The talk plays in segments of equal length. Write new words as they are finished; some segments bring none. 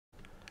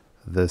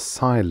The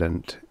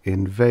Silent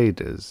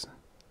Invaders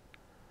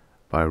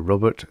by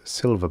Robert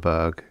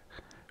Silverberg,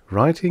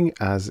 writing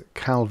as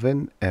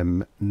Calvin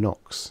M.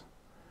 Knox.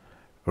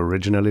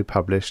 Originally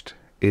published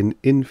in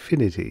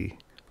Infinity,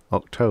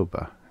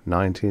 October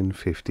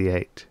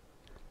 1958.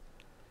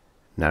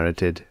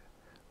 Narrated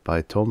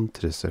by Tom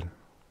Trisser.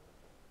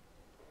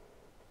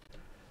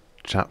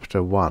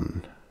 Chapter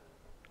 1.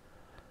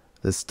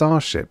 The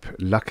starship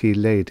Lucky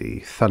Lady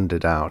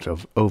thundered out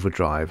of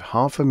overdrive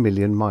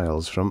 500,000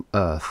 miles from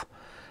Earth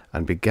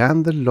and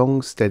began the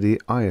long, steady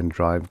iron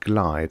drive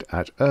glide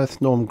at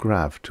Earth norm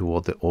grav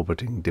toward the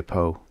orbiting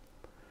depot.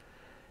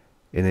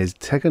 In his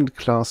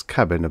second-class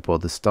cabin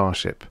aboard the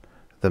starship,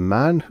 the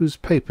man whose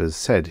papers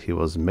said he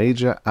was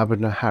Major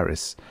Abner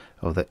Harris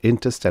of the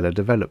Interstellar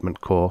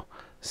Development Corps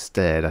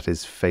stared at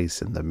his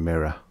face in the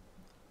mirror.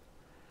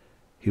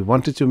 He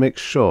wanted to make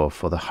sure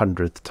for the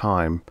 100th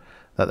time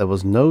that there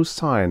was no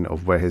sign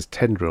of where his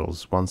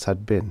tendrils once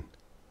had been.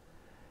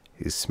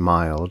 He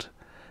smiled,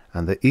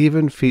 and the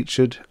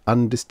even-featured,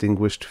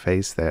 undistinguished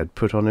face they had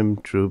put on him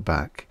drew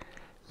back,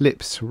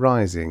 lips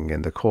rising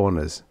in the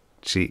corners,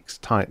 cheeks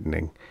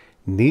tightening,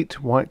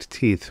 neat white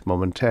teeth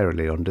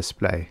momentarily on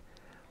display.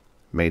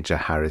 Major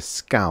Harris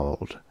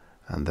scowled,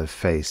 and the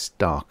face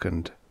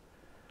darkened.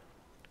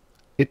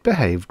 It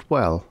behaved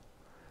well.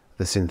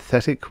 The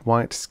synthetic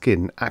white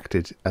skin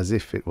acted as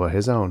if it were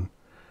his own.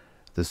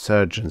 The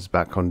surgeons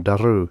back on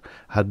Darrui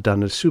had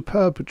done a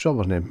superb job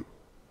on him.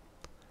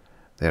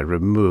 They had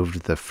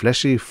removed the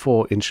fleshy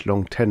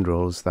 4-inch-long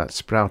tendrils that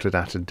sprouted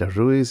at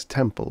Darrui's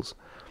temples.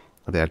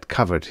 They had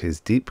covered his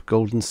deep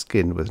golden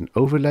skin with an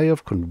overlay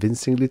of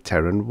convincingly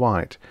Terran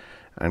white,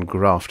 and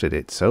grafted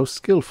it so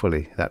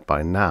skillfully that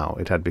by now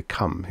it had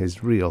become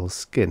his real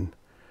skin.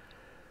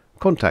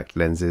 Contact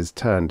lenses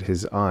turned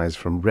his eyes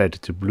from red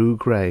to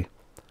blue-grey.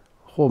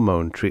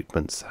 Hormone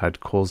treatments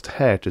had caused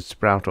hair to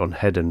sprout on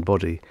head and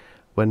body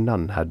where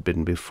none had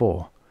been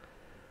before.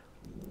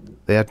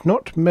 They had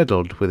not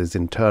meddled with his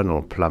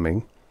internal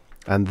plumbing,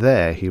 and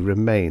there he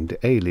remained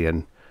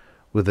alien,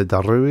 with the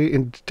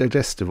Darrui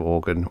digestive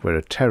organ where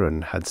a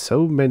Terran had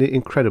so many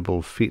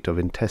incredible feet of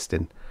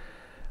intestine,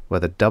 where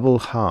the double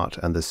heart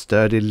and the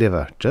sturdy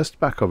liver just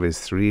back of his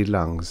 3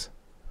 lungs.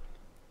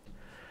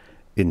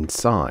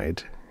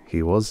 Inside,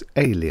 he was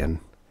alien.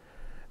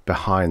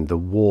 Behind the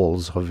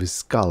walls of his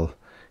skull,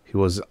 he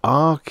was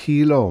Aar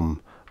Khiilom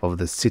of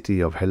the city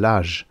of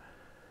Helaj,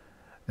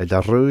 a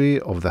Darrui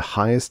of the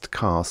highest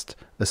caste,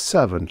 a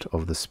servant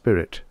of the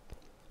spirit.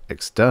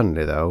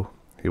 Externally, though,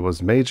 he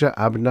was Major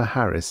Abner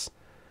Harris.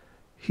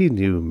 He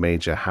knew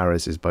Major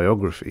Harris's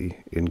biography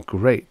in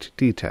great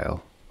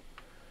detail.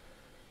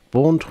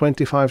 Born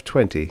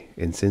 2520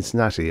 in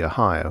Cincinnati,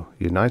 Ohio,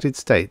 United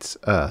States,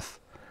 Earth.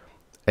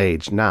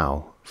 Age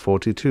now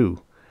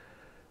 42,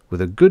 with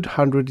a good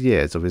 100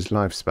 years of his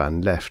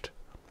lifespan left.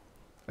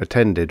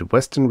 Attended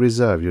Western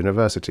Reserve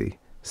University,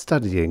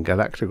 studying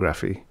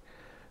galactography.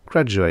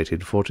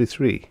 Graduated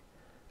 43.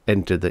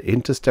 Entered the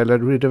Interstellar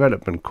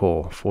Redevelopment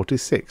Corps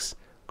 46.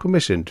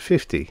 Commissioned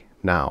 50.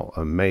 Now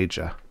a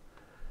major.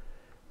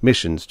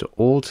 Missions to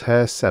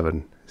Altair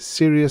 7,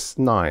 Sirius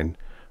 9,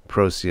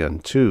 Procyon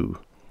 2,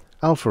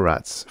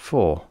 Alpharats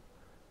 4.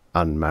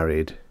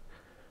 Unmarried.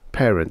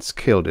 Parents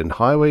killed in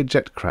highway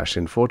jet crash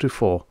in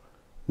 44.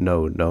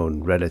 No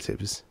known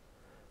relatives.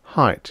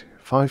 Height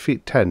 5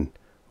 feet 10.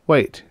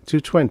 Weight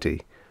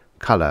 220.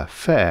 Color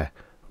fair.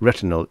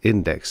 Retinal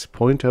index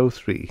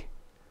 0.03.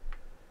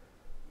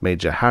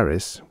 Major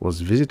Harris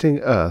was visiting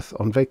Earth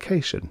on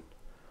vacation.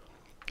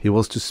 He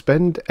was to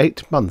spend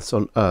 8 months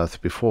on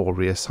Earth before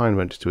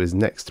reassignment to his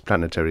next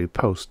planetary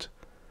post.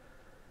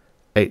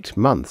 8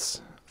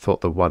 months,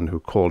 thought the one who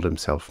called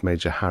himself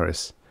Major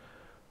Harris,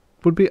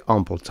 would be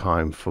ample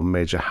time for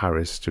Major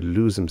Harris to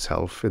lose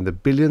himself in the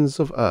billions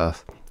of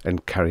Earth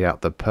and carry out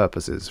the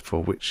purposes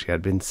for which he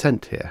had been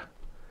sent here.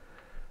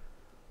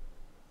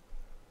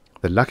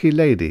 The Lucky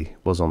Lady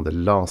was on the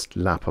last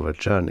lap of her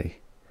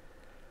journey.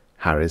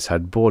 Harris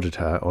had boarded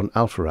her on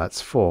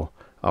Alpharats 4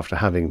 after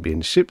having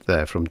been shipped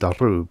there from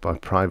Darrui by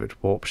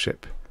private warp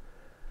ship.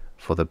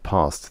 For the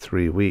past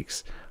 3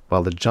 weeks,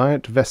 while the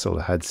giant vessel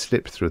had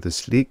slipped through the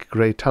sleek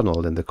grey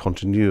tunnel in the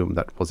continuum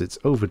that was its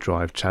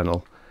overdrive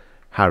channel,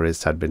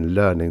 Harris had been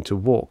learning to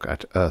walk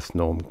at Earth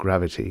norm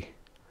gravity.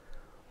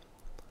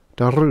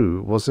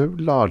 Darrui was a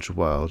large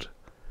world,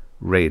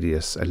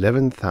 radius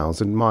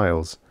 11,000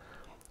 miles,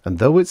 and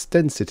though its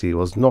density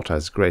was not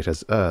as great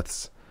as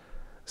Earth's,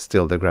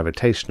 still the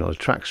gravitational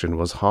attraction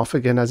was half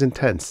again as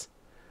intense.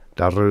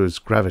 Darrui's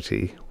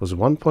gravity was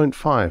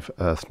 1.5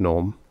 Earth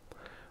norm,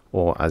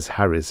 or as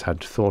Harris had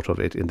thought of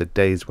it in the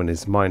days when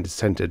his mind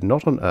centered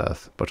not on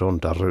Earth but on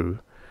Darrui,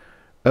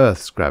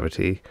 Earth's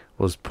gravity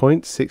was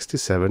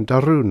 0.67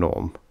 Darrui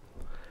norm.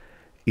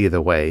 Either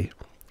way,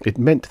 it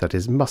meant that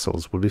his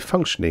muscles would be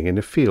functioning in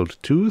a field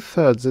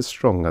 2/3 as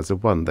strong as the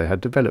one they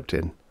had developed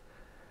in.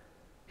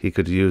 He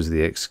could use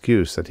the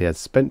excuse that he had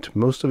spent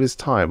most of his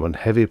time on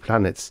heavy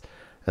planets,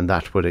 and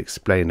that would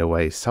explain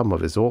away some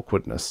of his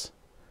awkwardness.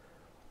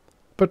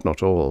 But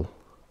not all.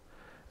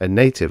 A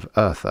native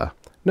Earther,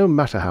 no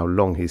matter how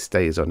long he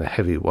stays on a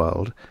heavy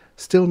world,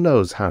 still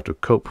knows how to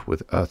cope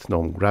with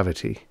Earth-norm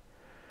gravity.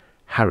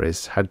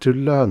 Harris had to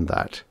learn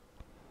that.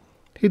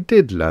 He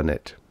did learn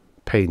it,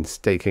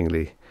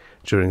 painstakingly,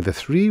 during the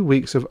 3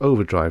 weeks of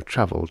overdrive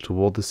travel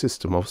toward the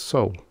system of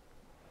Sol.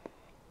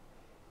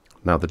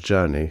 Now the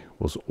journey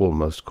was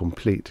almost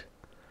complete.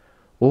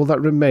 All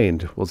that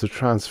remained was a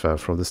transfer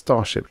from the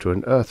starship to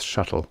an Earth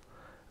shuttle,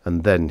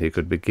 and then he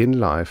could begin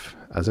life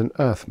as an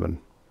Earthman.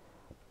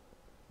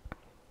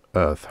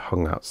 Earth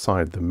hung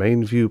outside the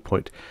main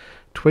viewpoint,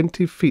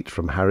 20 feet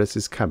from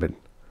Harris's cabin.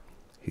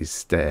 He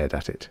stared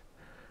at it.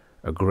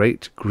 A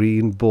great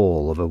green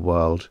ball of a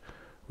world,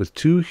 with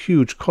 2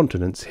 huge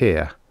continents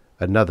here,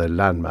 another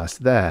landmass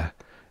there,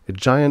 a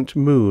giant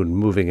moon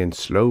moving in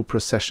slow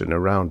procession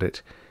around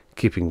it,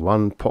 keeping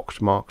one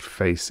pockmarked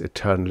face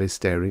eternally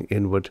staring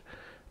inward,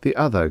 the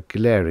other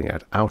glaring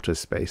at outer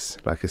space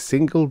like a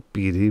single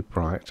beady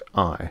bright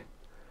eye.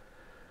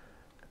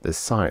 The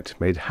sight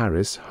made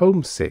Harris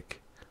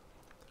homesick.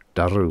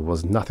 Darrui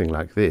was nothing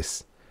like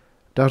this.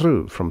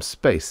 Darrui, from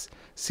space,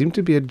 seemed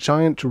to be a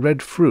giant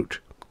red fruit,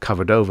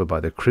 covered over by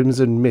the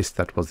crimson mist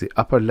that was the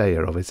upper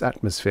layer of its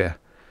atmosphere.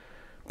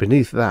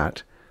 Beneath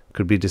that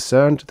could be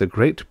discerned the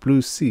great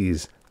blue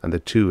seas and the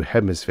 2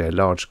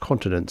 hemisphere-large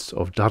continents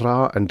of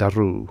Dara and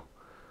Darrui.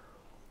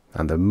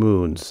 And the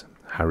moons,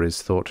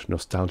 Harris thought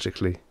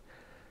nostalgically.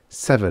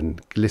 7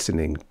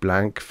 glistening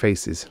blank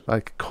faces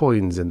like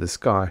coins in the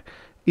sky,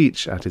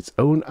 each at its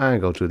own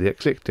angle to the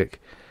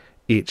ecliptic,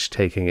 each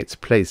taking its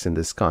place in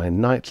the sky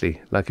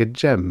nightly like a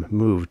gem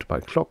moved by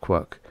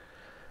clockwork.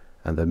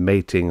 And the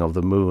mating of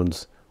the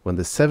moons, when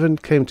the 7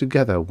 came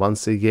together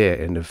once a year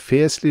in a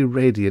fiercely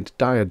radiant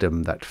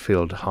diadem that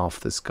filled half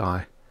the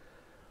sky.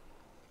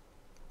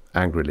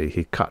 Angrily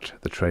he cut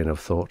the train of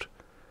thought.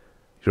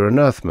 "You're an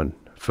Earthman.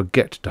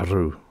 Forget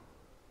Darrui."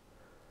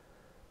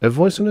 A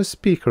voice on a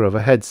speaker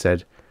overhead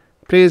said,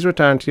 "Please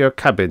return to your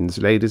cabins,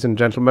 ladies and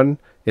gentlemen.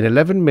 In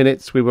 11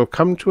 minutes we will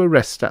come to a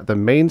rest at the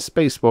main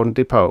spaceborne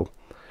depot.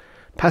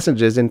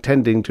 Passengers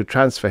intending to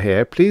transfer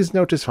here, please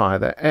notify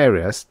the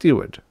area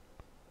steward."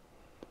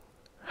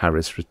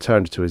 Harris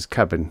returned to his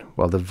cabin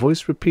while the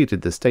voice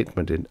repeated the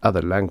statement in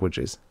other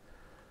languages.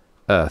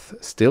 Earth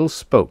still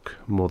spoke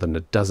more than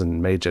a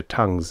dozen major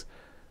tongues,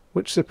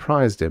 which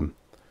surprised him.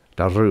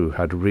 Darrui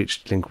had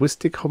reached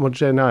linguistic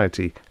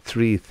homogeneity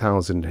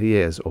 3,000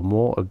 years or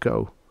more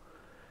ago.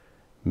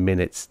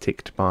 Minutes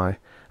ticked by.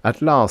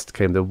 At last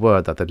came the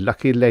word that the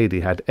Lucky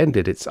Lady had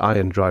ended its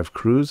ion drive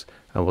cruise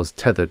and was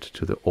tethered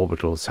to the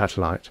orbital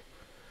satellite.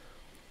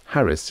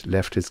 Harris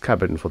left his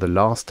cabin for the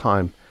last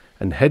time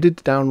and headed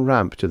down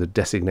ramp to the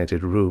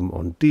designated room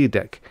on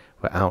D-deck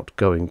where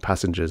outgoing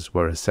passengers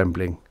were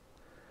assembling.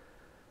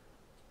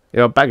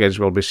 "Your baggage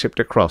will be shipped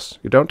across.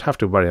 You don't have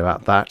to worry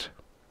about that."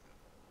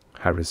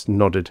 Harris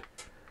nodded.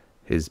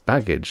 His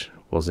baggage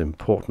was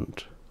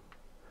important.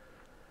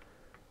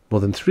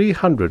 More than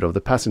 300 of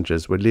the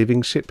passengers were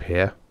leaving ship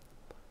here.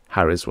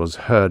 Harris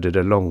was herded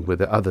along with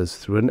the others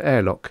through an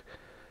airlock.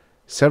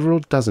 Several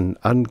dozen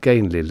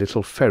ungainly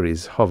little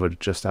ferries hovered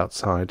just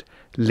outside,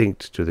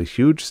 linked to the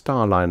huge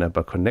starliner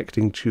by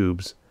connecting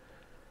tubes.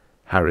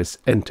 Harris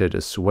entered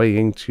a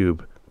swaying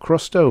tube,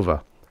 crossed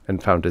over,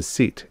 and found a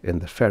seat in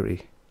the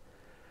ferry.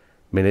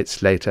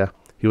 Minutes later,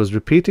 he was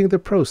repeating the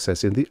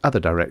process in the other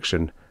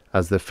direction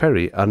as the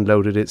ferry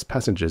unloaded its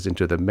passengers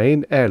into the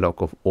main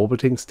airlock of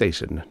orbiting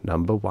station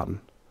number 1.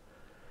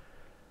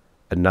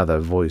 Another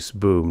voice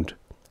boomed.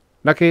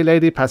 "Lucky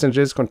Lady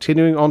passengers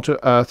continuing onto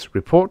Earth,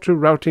 report to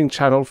routing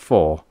channel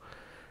 4.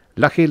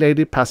 Lucky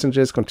Lady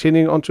passengers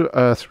continuing onto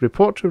Earth,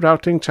 report to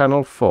routing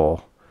channel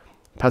 4.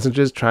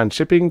 Passengers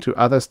transshipping to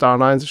other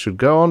starlines should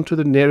go on to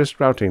the nearest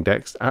routing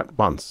decks at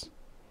once."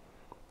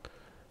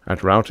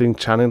 At routing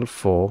channel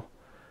 4,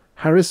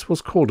 Harris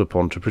was called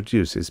upon to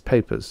produce his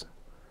papers.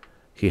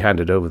 He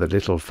handed over the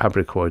little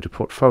fabricoid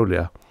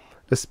portfolio.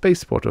 The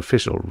spaceport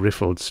official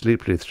riffled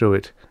sleepily through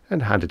it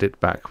and handed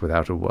it back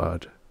without a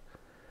word.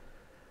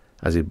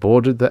 As he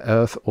boarded the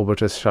Earth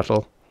Orbiter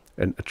shuttle,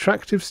 an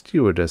attractive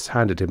stewardess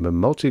handed him a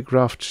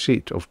multigraphed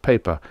sheet of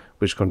paper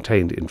which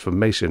contained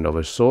information of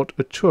a sort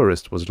a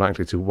tourist was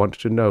likely to want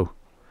to know.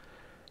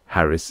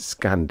 Harris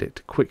scanned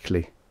it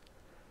quickly.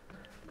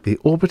 The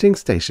orbiting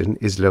station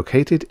is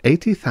located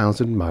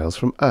 80,000 miles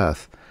from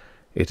Earth.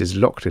 It is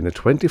locked in a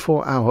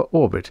 24-hour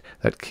orbit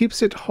that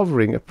keeps it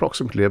hovering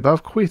approximately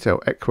above Quito,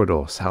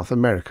 Ecuador, South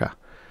America.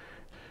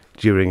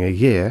 During a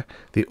year,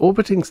 the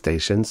orbiting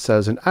station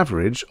serves an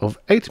average of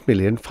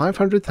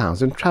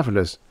 8,500,000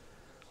 travelers.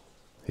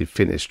 He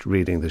finished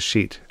reading the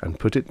sheet and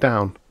put it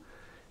down.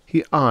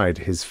 He eyed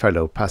his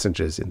fellow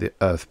passengers in the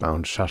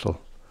earthbound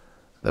shuttle.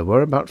 There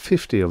were about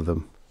 50 of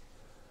them.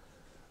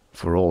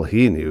 For all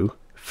he knew,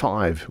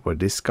 5 were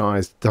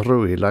disguised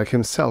Darrui like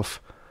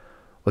himself,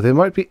 or they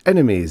might be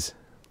enemies,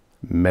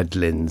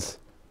 Medlins,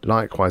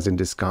 likewise in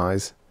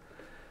disguise.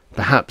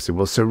 Perhaps he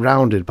was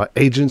surrounded by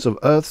agents of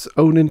Earth's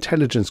own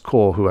intelligence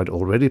corps who had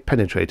already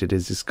penetrated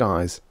his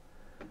disguise.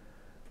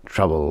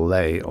 Trouble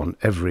lay on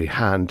every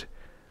hand.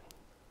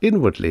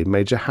 Inwardly,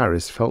 Major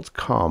Harris felt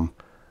calm.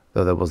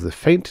 though there was the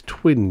faint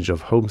twinge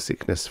of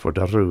homesickness for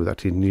Darrui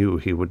that he knew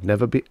he would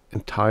never be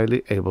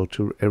entirely able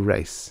to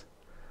erase.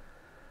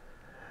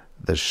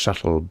 The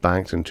shuttle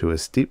banked into a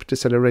steep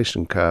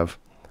deceleration curve.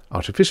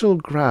 Artificial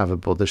grav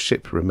aboard the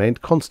ship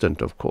remained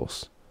constant, of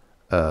course.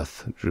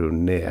 Earth drew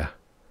near.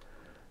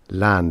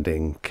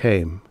 Landing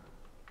came.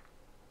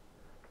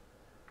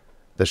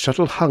 The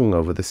shuttle hung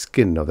over the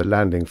skin of the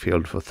landing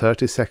field for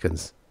 30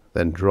 seconds,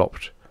 then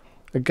dropped.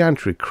 A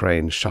gantry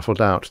crane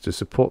shuffled out to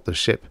support the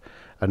ship,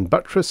 and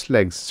buttressed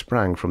legs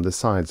sprang from the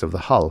sides of the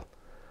hull.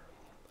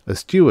 A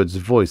steward's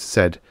voice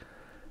said,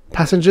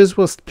 "Passengers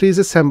will please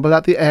assemble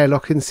at the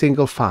airlock in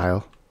single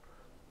file."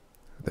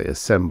 They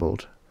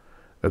assembled.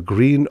 A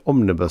green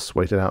omnibus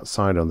waited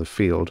outside on the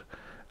field,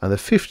 and the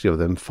 50 of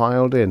them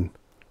filed in.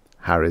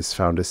 Harris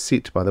found a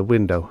seat by the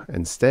window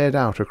and stared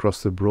out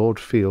across the broad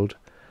field.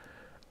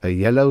 A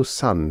yellow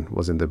sun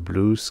was in the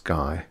blue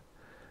sky.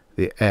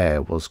 The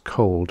air was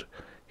cold.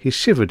 He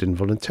shivered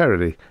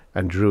involuntarily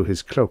and drew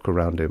his cloak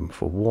around him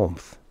for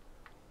warmth.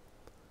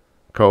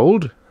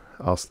 "Cold?"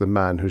 asked the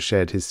man who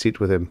shared his seat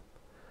with him.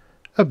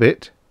 "A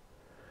bit."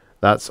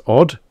 "That's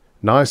odd.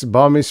 Nice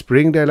balmy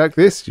spring day like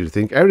this, you'd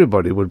think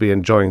everybody would be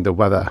enjoying the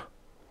weather."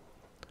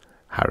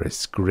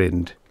 Harris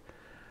grinned.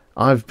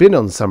 "I've been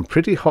on some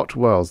pretty hot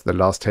worlds the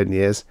last 10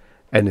 years,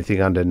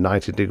 anything under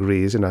 90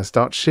 degrees, and I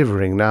start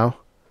shivering now."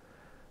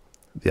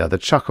 The other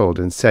chuckled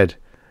and said,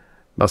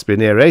 "Must be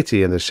near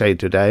 80 in the shade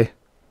today."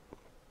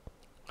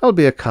 "I'll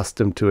be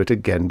accustomed to it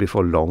again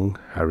before long,"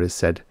 Harris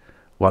said.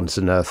 "Once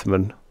an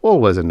Earthman,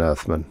 always an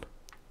Earthman."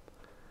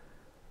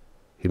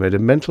 He made a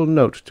mental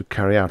note to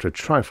carry out a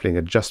trifling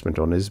adjustment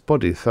on his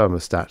body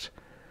thermostat.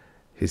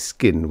 His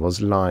skin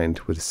was lined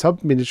with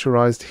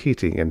sub-miniaturized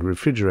heating and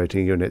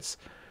refrigerating units,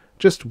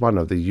 just one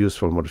of the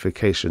useful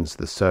modifications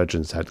the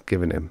surgeons had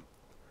given him.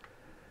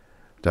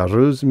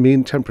 Darrui's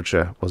mean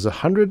temperature was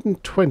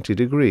 120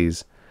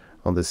 degrees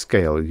on the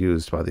scale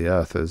used by the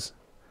Earthers.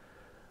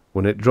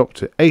 When it dropped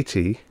to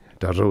 80,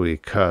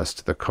 Darrui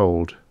cursed the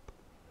cold.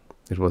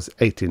 It was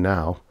 80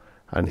 now,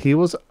 and he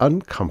was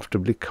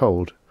uncomfortably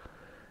cold.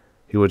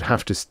 He would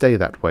have to stay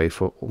that way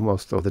for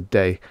most of the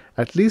day,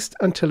 at least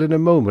until in a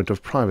moment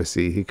of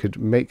privacy he could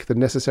make the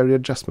necessary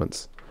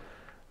adjustments.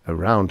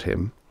 Around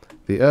him,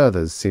 the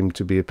Earthers seemed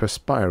to be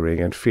perspiring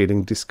and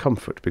feeling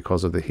discomfort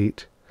because of the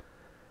heat.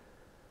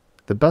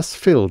 The bus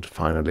filled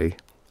finally,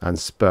 and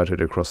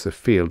spurted across the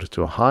field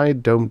to a high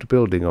domed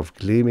building of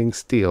gleaming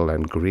steel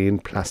and green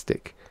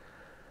plastic.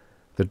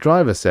 The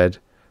driver said,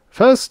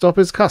 "First stop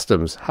is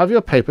customs. Have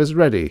your papers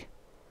ready."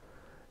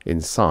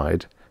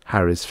 Inside,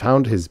 Harris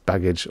found his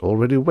baggage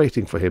already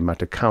waiting for him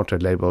at a counter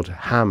labelled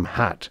Ham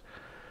Hat.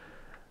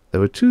 There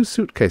were 2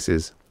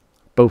 suitcases,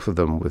 both of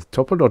them with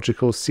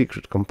topological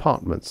secret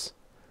compartments.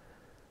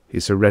 He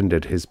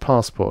surrendered his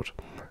passport,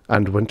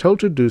 and when told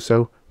to do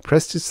so,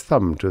 pressed his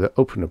thumb to the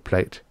opener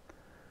plate.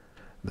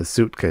 The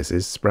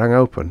suitcases sprang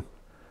open.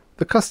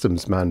 The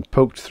customs man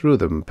poked through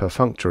them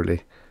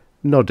perfunctorily,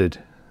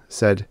 nodded,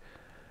 said,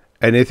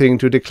 "Anything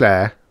to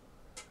declare?"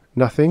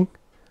 "Nothing."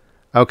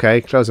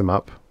 "Okay, close them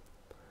up."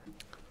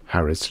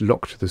 Harris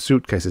locked the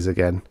suitcases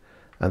again,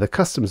 and the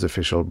customs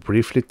official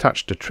briefly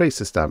touched a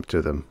tracer stamp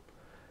to them.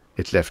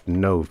 It left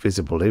no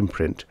visible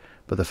imprint,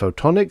 but the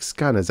photonic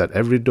scanners at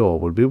every door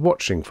would be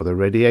watching for the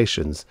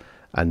radiations,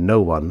 and no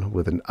one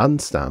with an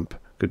unstamp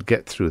could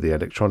get through the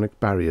electronic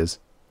barriers.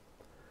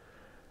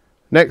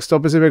 "Next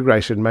stop is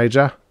immigration,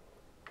 Major."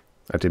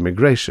 At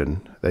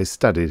immigration, they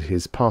studied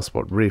his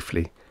passport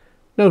briefly,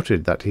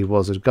 noted that he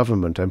was a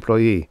government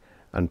employee,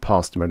 and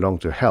passed him along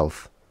to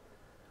health.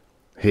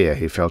 Here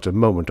he felt a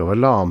moment of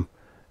alarm.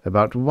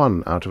 About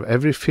 1 out of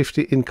every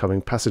 50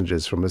 incoming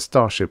passengers from a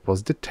starship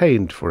was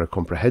detained for a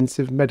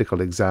comprehensive medical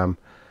exam,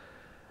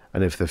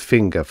 and if the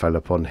finger fell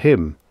upon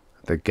him,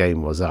 the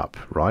game was up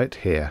right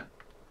here.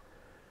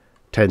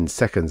 10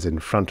 seconds in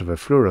front of a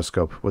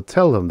fluoroscope would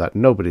tell them that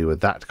nobody with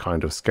that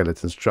kind of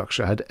skeleton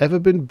structure had ever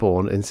been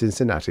born in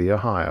Cincinnati,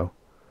 Ohio.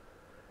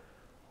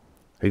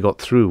 He got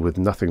through with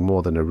nothing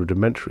more than a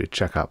rudimentary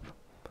checkup.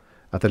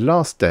 At the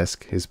last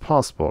desk, his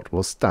passport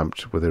was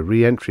stamped with a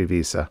re-entry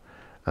visa,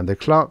 and the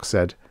clerk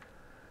said,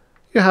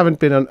 "You haven't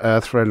been on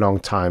Earth for a long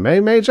time, eh,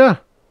 Major?"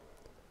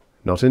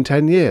 "Not in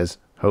 10 years.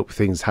 Hope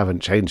things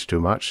haven't changed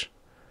too much."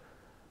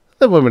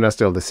 "The women are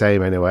still the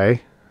same,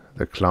 anyway."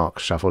 The clerk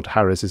shuffled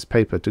Harris's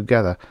paper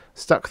together,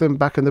 stuck them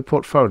back in the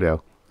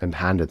portfolio, and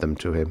handed them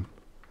to him.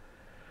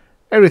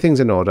 "Everything's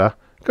in order.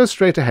 Go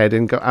straight ahead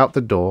and go out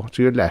the door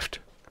to your left."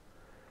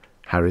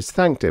 Harris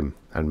thanked him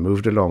and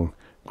moved along,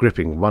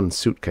 gripping 1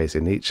 suitcase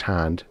in each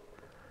hand.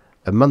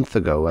 A month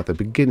ago, at the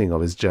beginning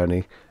of his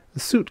journey, the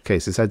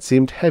suitcases had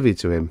seemed heavy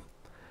to him,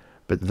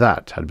 but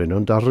that had been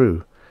on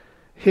Darrui.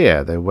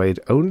 Here they weighed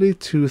only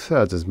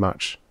 2/3 as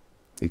much.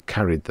 He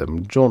carried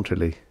them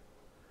jauntily.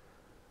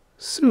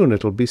 "Soon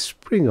it'll be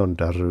spring on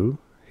Darrui,"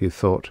 he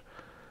thought.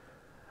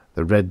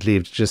 The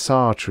red-leaved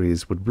jasar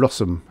trees would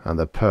blossom, and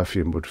the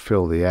perfume would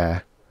fill the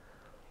air.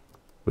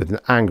 With an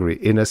angry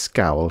inner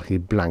scowl, he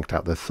blanked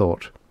out the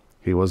thought.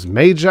 He was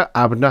Major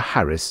Abner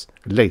Harris,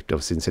 late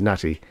of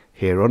Cincinnati,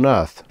 here on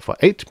Earth for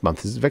 8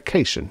 months'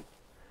 vacation.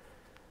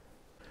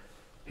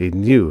 He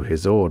knew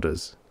his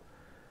orders.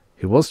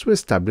 He was to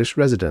establish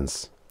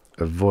residence,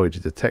 avoid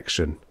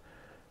detection,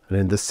 and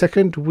in the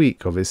second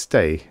week of his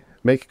stay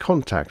make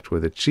contact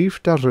with the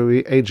chief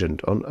Darrui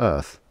agent on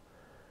Earth.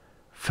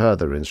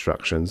 Further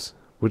instructions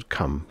would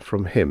come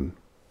from him.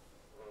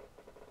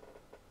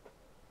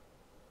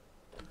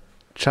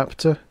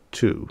 Chapter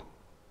 2.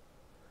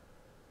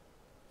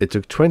 It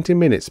took 20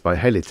 minutes by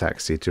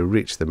heli-taxi to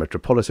reach the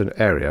metropolitan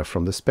area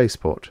from the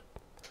spaceport.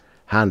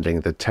 Handling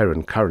the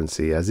Terran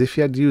currency as if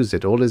he had used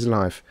it all his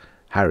life,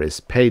 Harris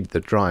paid the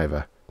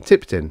driver,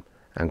 tipped in,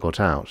 and got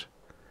out.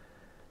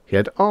 He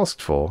had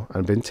asked for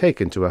and been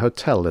taken to a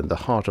hotel in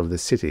the heart of the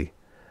city,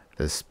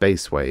 the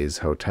Spaceways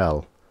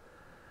Hotel.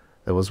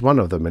 There was one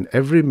of them in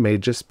every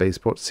major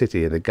spaceport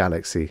city in the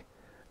galaxy.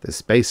 The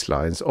space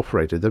lines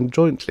operated them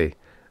jointly,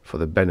 for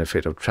the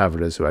benefit of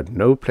travelers who had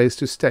no place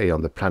to stay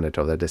on the planet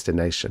of their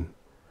destination.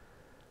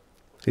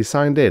 He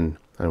signed in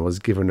and was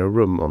given a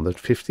room on the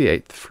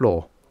 58th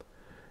floor.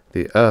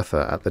 The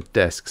Earther at the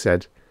desk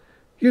said,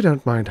 "You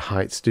don't mind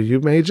heights, do you,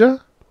 Major?"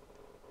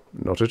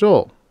 "Not at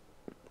all."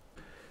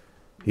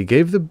 He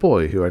gave the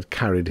boy who had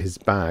carried his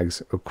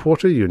bags a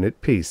quarter-unit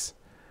piece,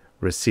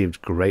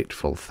 received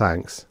grateful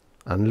thanks,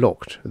 and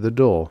locked the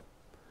door.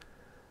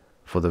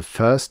 For the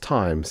first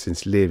time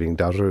since leaving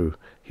Darrui,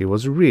 he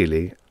was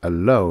really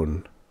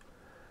alone.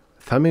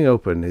 Thumbing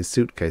open his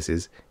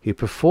suitcases, he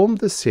performed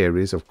the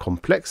series of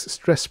complex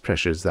stress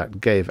pressures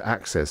that gave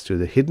access to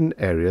the hidden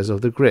areas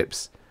of the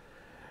grips.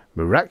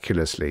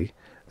 Miraculously,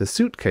 the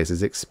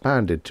suitcases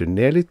expanded to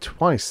nearly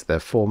twice their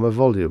former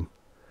volume.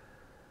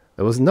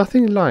 There was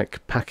nothing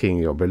like packing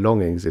your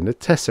belongings in a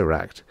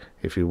tesseract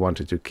if you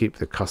wanted to keep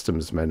the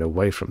customs men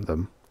away from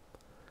them.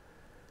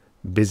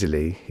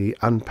 Busily he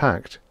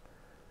unpacked.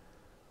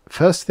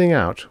 First thing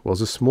out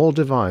was a small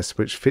device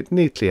which fit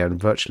neatly and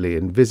virtually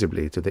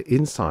invisibly to the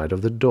inside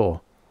of the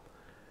door.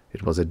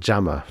 It was a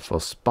jammer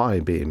for spy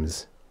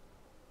beams.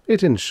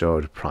 It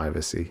ensured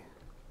privacy.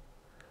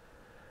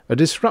 A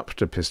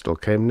disruptor pistol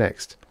came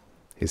next.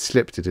 He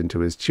slipped it into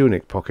his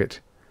tunic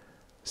pocket.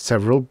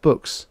 Several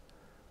books,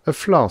 a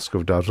flask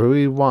of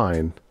Darrui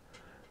wine,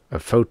 a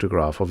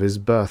photograph of his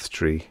birth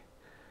tree.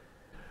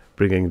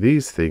 Bringing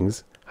these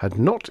things had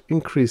not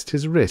increased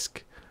his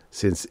risk,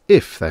 since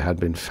if they had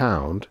been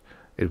found,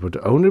 it would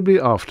only be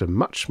after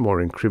much more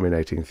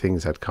incriminating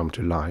things had come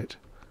to light.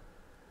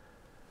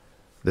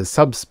 The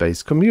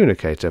subspace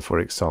communicator, for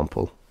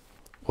example,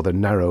 or the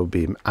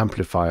narrow-beam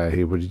amplifier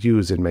he would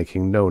use in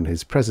making known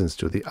his presence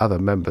to the other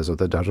members of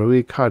the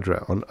Darrui cadre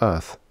on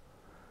Earth.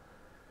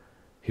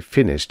 He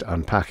finished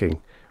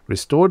unpacking,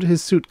 restored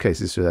his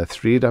suitcases to their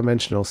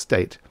three-dimensional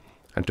state,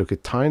 and took a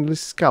tiny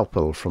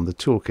scalpel from the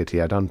toolkit he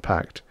had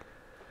unpacked.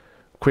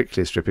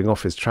 Quickly stripping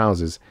off his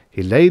trousers,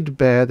 he laid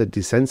bare the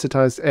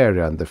desensitized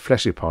area and the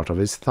fleshy part of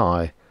his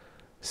thigh,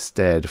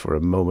 stared for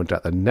a moment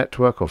at the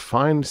network of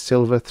fine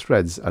silver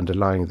threads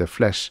underlying the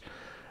flesh,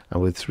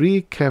 and with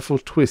 3 careful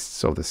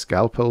twists of the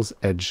scalpel's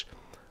edge,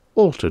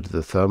 altered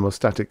the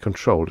thermostatic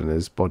control in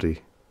his body.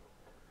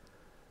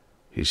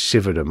 He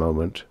shivered a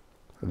moment.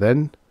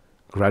 Then,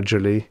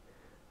 gradually,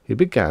 he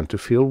began to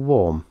feel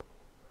warm.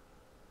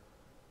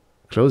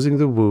 Closing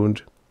the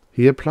wound,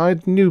 he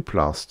applied new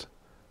plaster.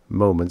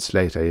 Moments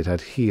later it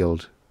had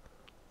healed.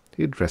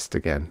 He dressed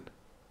again.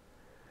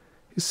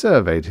 He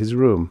surveyed his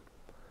room.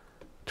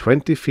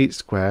 20 feet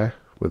square,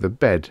 with a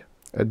bed,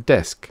 a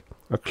desk,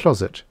 a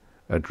closet,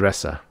 a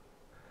dresser.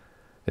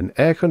 An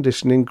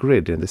air-conditioning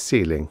grid in the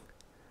ceiling.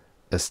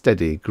 A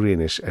steady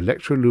greenish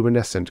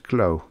electroluminescent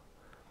glow.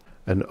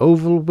 An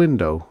oval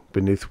window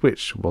beneath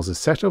which was a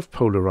set of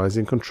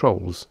polarizing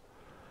controls.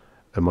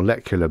 A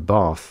molecular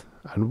bath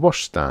and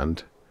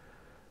washstand.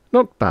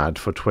 Not bad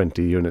for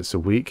 20 units a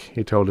week,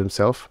 he told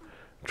himself,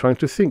 trying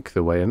to think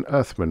the way an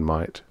Earthman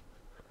might.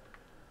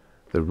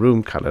 The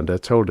room calendar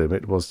told him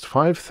it was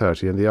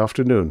 5:30 in the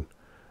afternoon,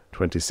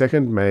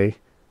 22nd May,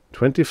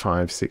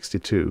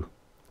 2562.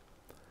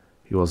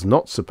 He was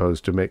not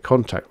supposed to make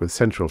contact with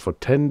Central for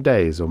 10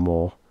 days or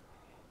more.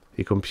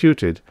 He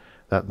computed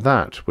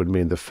that would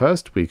mean the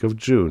first week of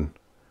June.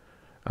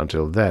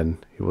 Until then,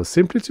 he was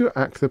simply to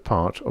act the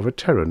part of a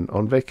Terran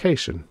on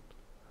vacation.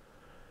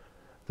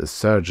 The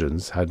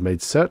surgeons had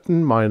made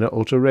certain minor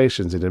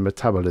alterations in his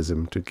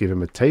metabolism to give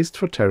him a taste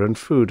for Terran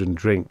food and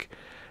drink,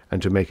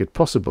 and to make it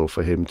possible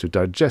for him to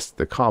digest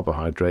the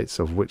carbohydrates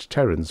of which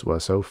Terrans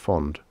were so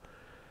fond.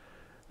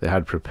 They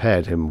had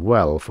prepared him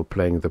well for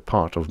playing the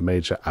part of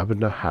Major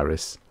Abner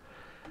Harris,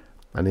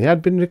 and he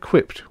had been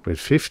equipped with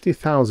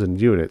 50,000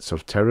 units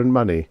of Terran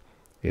money,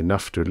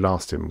 enough to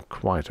last him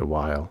quite a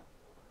while.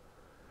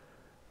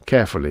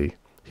 Carefully,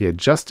 he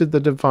adjusted the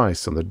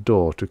device on the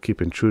door to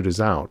keep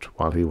intruders out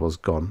while he was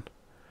gone.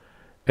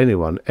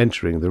 Anyone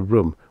entering the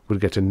room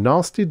would get a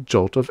nasty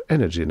jolt of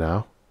energy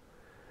now.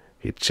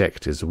 He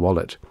checked his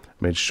wallet,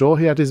 made sure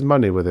he had his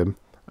money with him,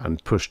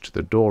 and pushed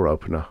the door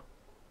opener.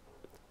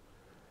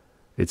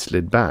 It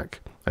slid back,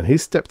 and he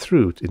stepped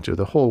through into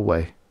the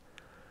hallway.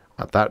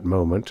 At that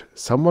moment,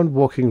 someone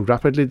walking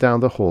rapidly down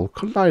the hall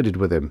collided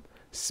with him,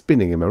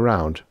 spinning him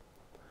around.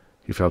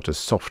 He felt a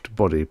soft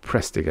body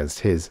pressed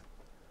against his.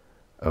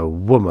 A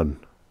woman.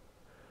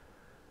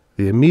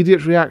 The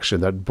immediate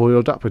reaction that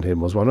boiled up in him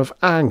was one of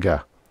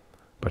anger,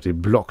 but he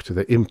blocked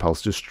the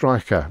impulse to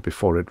strike her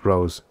before it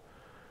rose.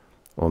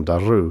 On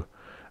Darrui,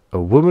 a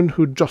woman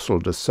who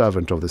jostled a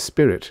servant of the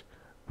spirit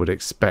would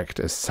expect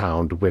a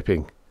sound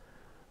whipping.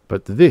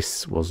 But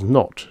this was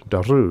not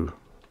Darrui.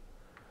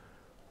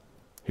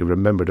 He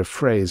remembered a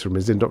phrase from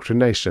his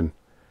indoctrination.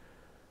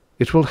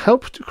 "It will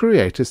help to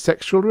create a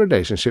sexual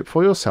relationship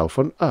for yourself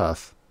on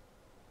Earth."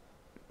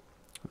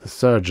 The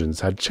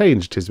surgeons had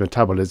changed his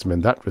metabolism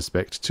in that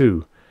respect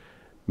too,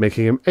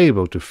 making him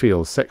able to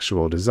feel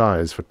sexual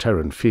desires for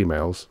Terran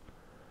females.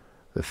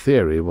 The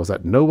theory was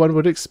that no one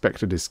would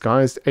expect a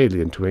disguised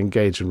alien to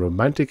engage in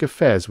romantic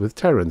affairs with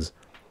Terrans.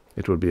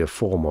 It would be a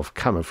form of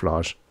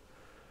camouflage.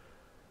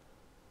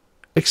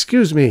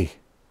 "Excuse me,"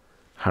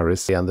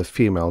 Harris and the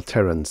female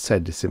Terran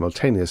said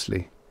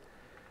simultaneously.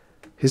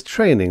 His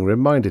training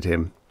reminded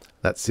him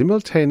that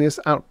simultaneous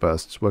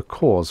outbursts were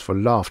cause for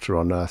laughter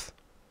on Earth.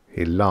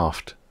 He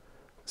laughed.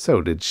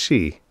 So did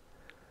she.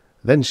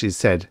 Then she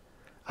said,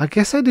 "I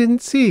guess I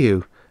didn't see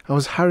you. I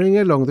was hurrying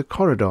along the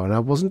corridor and I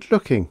wasn't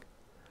looking."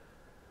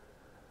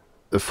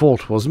 "The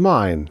fault was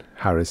mine,"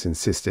 Harris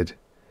insisted.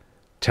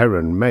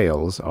 "Terran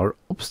males are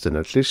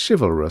obstinately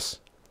chivalrous,"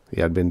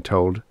 he had been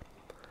told.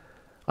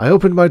 "I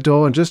opened my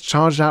door and just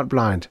charged out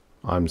blind.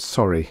 I'm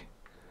sorry."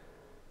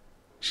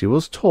 She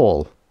was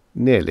tall,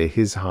 nearly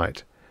his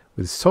height,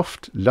 with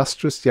soft,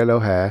 lustrous yellow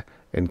hair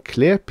and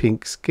clear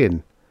pink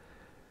skin.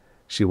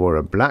 She wore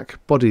a black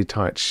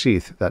body-tight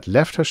sheath that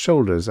left her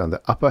shoulders and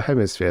the upper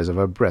hemispheres of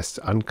her breasts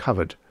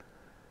uncovered.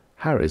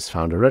 Harris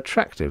found her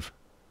attractive.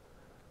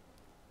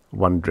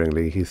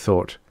 Wonderingly, he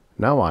thought,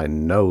 "Now I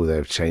know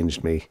they've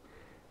changed me.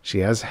 She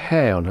has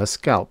hair on her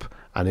scalp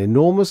and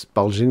enormous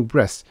bulging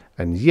breasts,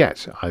 and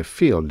yet I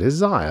feel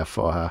desire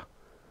for her."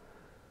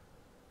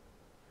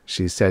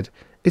 She said,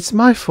 "It's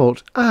my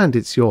fault, and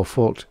it's your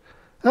fault.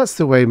 That's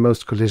the way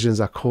most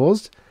collisions are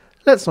caused.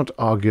 Let's not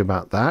argue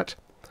about that.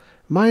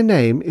 My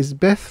name is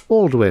Beth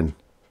Baldwin."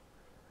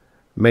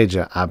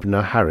 "Major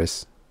Abner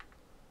Harris."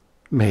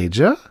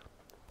 "Major?"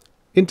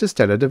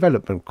 "Interstellar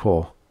Development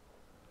Corps."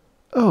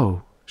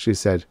 "Oh," she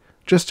said,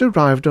 "just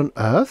arrived on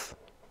Earth?"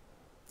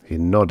 He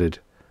nodded.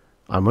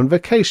 "I'm on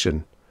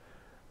vacation.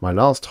 My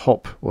last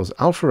hop was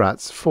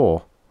Alpheratz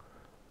 4.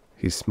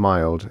 He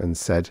smiled and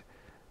said,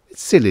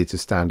 "It's silly to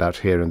stand out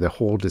here in the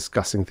hall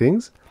discussing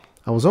things.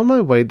 I was on my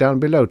way down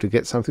below to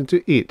get something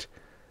to eat.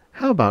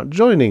 How about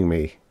joining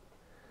me?"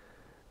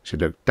 She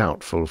looked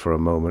doubtful for a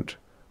moment,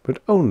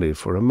 but only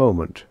for a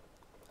moment.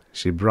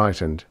 She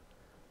brightened.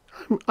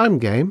 I'm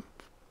game."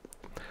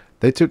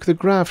 They took the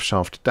grav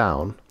shaft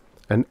down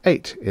and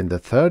ate in the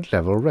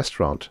third-level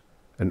restaurant,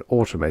 an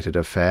automated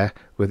affair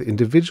with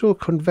individual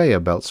conveyor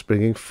belts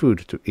bringing food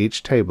to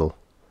each table.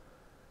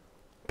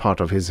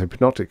 Part of his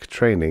hypnotic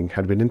training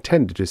had been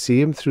intended to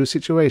see him through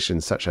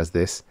situations such as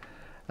this,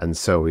 and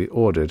so he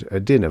ordered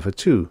a dinner for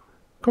two,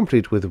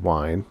 complete with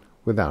wine,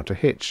 without a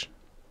hitch.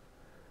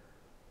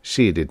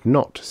 She did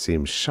not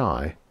seem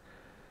shy.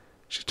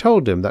 She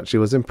told him that she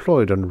was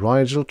employed on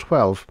Rigel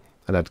 12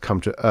 and had come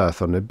to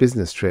Earth on a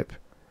business trip.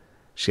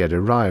 She had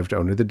arrived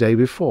only the day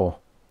before.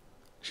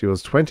 She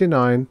was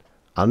 29,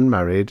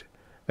 unmarried,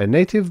 a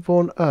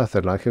native-born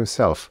Earther like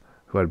himself,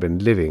 who had been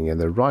living in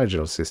the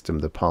Rigel system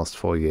the past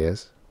 4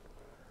 years.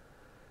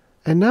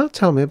 "And now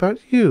tell me about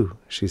you,"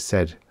 she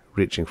said,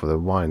 reaching for the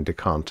wine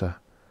decanter.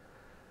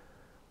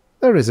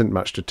 "There isn't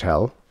much to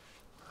tell.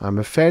 I'm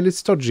a fairly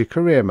stodgy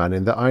career man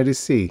in the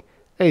IDC,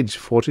 age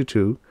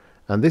 42,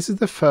 and this is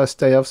the first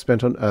day I've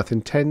spent on Earth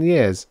in 10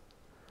 years.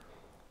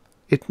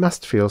 "It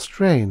must feel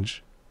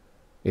strange."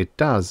 "It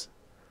does."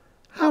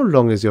 "How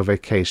long is your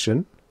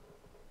vacation?"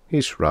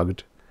 He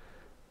shrugged.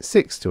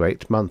 6 to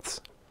 8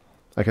 months.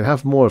 I can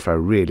have more if I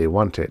really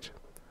want it.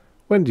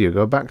 When do you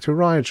go back to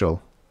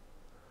Rigel?"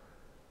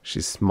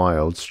 She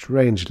smiled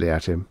strangely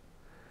at him.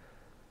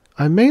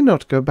 "I may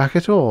not go back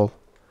at all.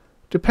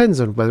 Depends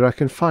on whether I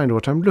can find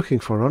what I'm looking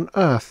for on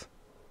Earth."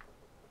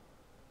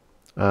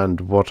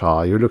 "And what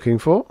are you looking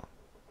for?"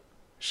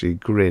 She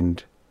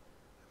grinned.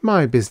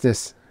 "My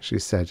business," she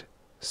said.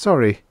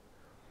 "Sorry."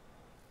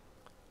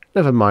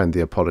 "Never mind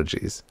the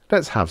apologies.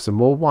 Let's have some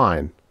more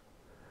wine."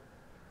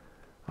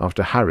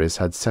 After Harris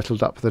had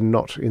settled up the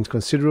not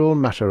inconsiderable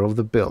matter of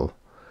the bill,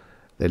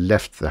 they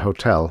left the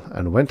hotel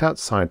and went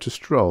outside to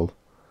stroll.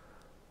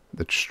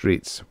 The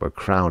streets were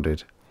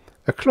crowded.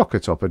 A clock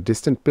atop a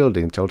distant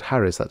building told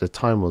Harris that the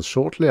time was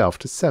shortly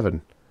after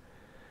 7.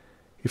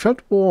 He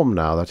felt warm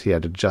now that he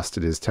had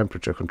adjusted his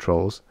temperature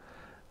controls,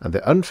 and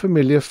the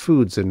unfamiliar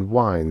foods and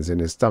wines in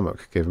his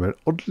stomach gave him an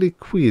oddly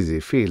queasy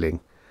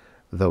feeling,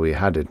 though he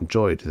had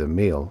enjoyed the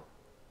meal.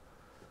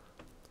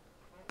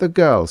 The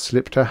girl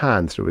slipped her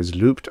hand through his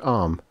looped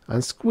arm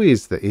and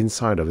squeezed the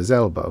inside of his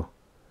elbow.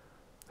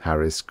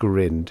 Harris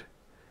grinned.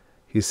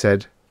 He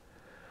said,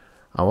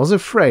 "I was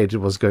afraid it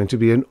was going to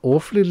be an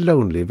awfully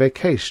lonely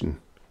vacation."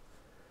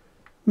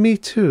 "Me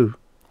too.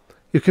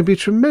 You can be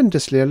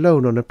tremendously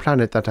alone on a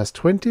planet that has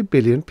 20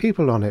 billion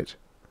people on it."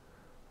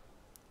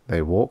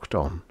 They walked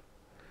on.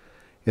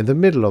 In the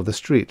middle of the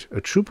street,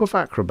 a troupe of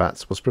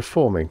acrobats was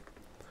performing,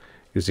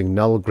 using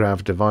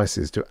null-grav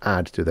devices to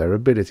add to their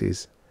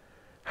abilities.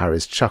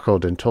 Harris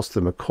chuckled and tossed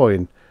them a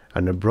coin,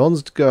 and a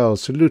bronzed girl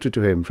saluted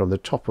to him from the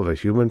top of a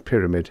human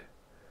pyramid.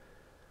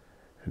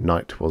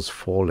 Night was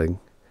falling.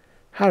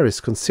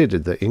 Harris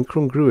considered the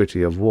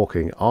incongruity of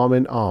walking arm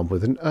in arm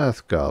with an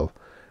Earth girl,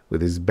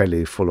 with his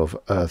belly full of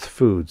Earth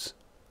foods,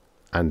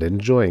 and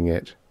enjoying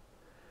it.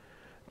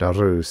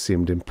 Darrui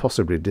seemed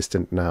impossibly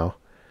distant now.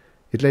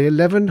 It lay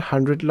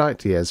 1,100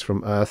 light-years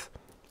from Earth.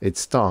 Its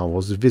star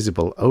was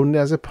visible only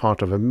as a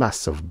part of a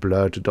mass of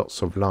blurred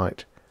dots of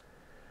light.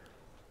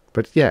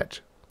 But yet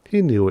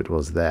he knew it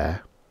was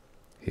there.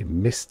 He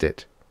missed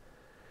it.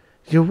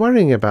 "You're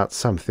worrying about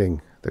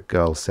something," the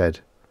girl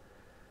said.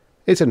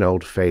 "It's an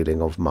old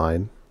failing of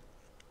mine."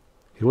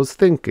 He was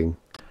thinking,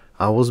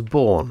 "I was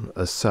born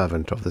a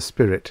servant of the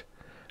spirit,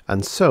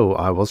 and so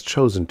I was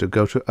chosen to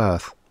go to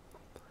Earth.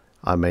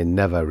 I may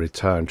never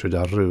return to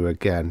Darrui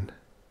again."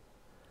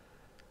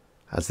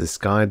 As the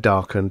sky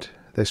darkened,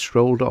 they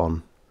strolled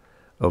on,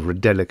 over a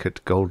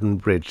delicate golden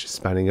bridge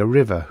spanning a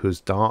river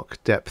whose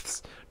dark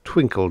depths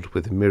twinkled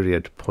with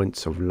myriad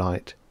points of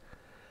light.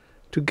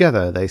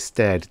 Together they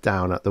stared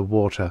down at the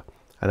water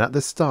and at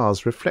the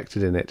stars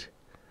reflected in it.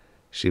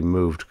 She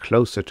moved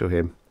closer to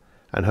him,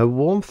 and her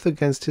warmth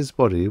against his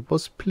body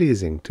was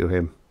pleasing to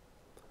him.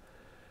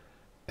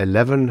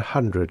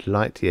 1,100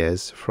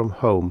 light-years from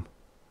home.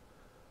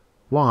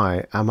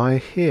 Why am I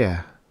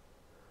here?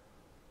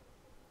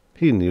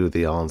 He knew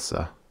the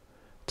answer.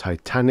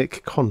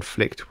 Titanic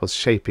conflict was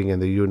shaping in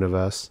the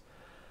universe.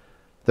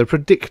 The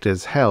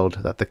predictors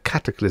held that the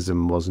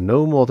cataclysm was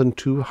no more than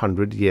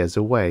 200 years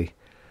away.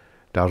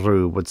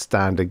 Darrui would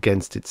stand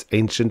against its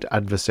ancient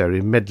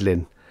adversary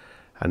Medlin,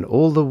 and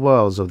all the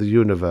worlds of the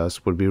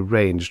universe would be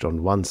ranged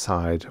on one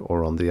side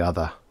or on the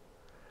other.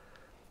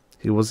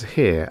 He was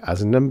here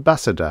as an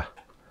ambassador.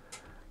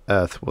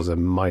 Earth was a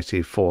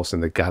mighty force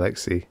in the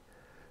galaxy,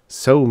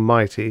 so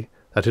mighty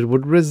that it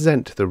would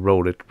resent the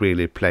role it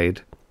really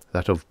played,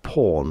 that of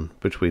pawn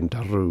between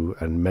Darrui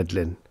and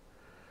Medlin.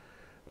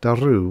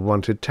 Darrui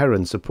wanted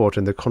Terran support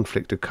in the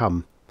conflict to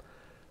come.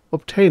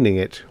 Obtaining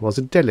it was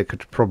a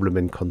delicate problem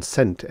in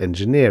consent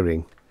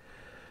engineering.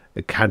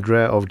 A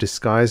cadre of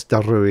disguised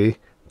Darrui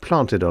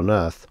planted on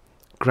Earth,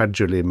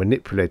 gradually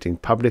manipulating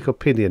public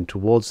opinion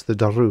towards the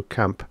Darrui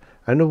camp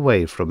and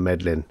away from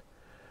Medlin.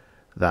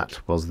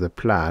 That was the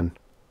plan.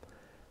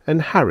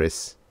 And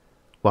Harris,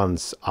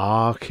 once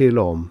Aar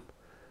Khiilom,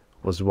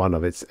 was one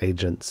of its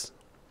agents.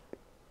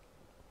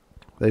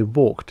 They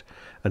walked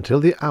until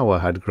the hour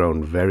had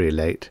grown very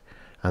late,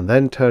 and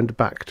then turned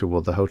back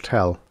toward the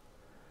hotel.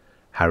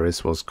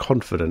 Harris was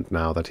confident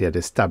now that he had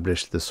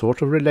established the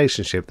sort of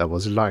relationship that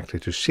was likely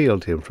to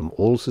shield him from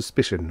all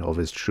suspicion of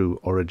his true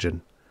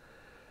origin.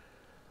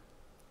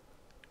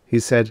 He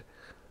said,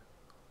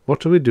 "What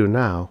do we do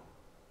now?"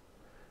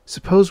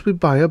 "Suppose we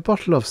buy a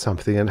bottle of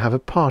something and have a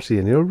party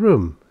in your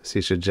room,"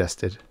 she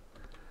suggested.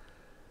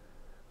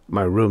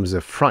 "My room's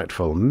a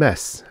frightful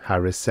mess,"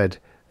 Harris said,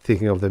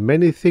 thinking of the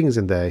many things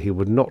in there he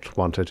would not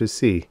want her to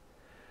see.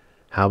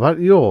 "How about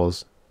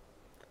yours?"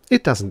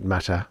 "It doesn't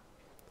matter."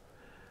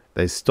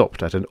 They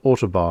stopped at an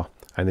autobar,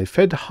 and he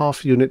fed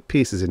half-unit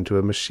pieces into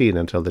a machine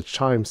until the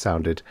chime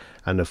sounded,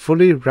 and a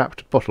fully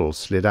wrapped bottle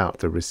slid out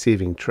the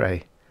receiving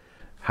tray.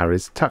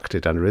 Harris tucked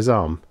it under his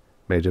arm,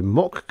 made a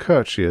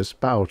mock-courteous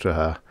bow to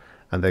her,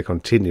 and they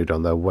continued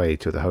on their way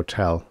to the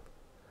hotel.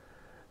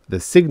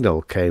 The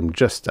signal came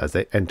just as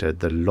they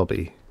entered the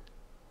lobby.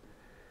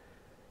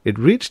 It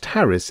reached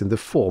Harris in the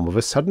form of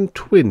a sudden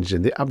twinge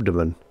in the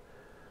abdomen.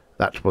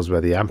 That was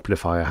where the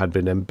amplifier had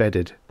been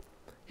embedded.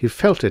 He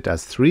felt it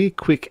as 3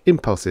 quick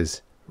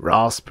impulses,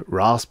 rasp,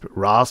 rasp,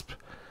 rasp,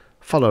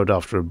 followed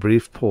after a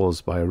brief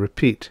pause by a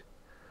repeat.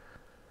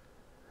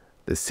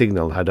 The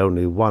signal had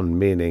only one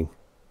meaning.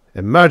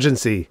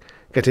 "Emergency!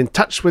 Get in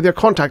touch with your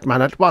contact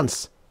man at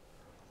once!"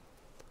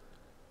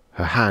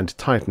 Her hand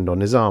tightened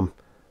on his arm.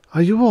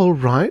 "Are you all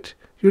right?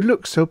 You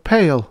look so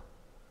pale."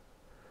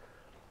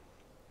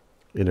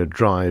 In a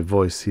dry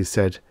voice he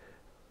said,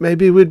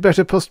 "Maybe we'd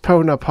better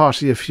postpone our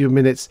party a few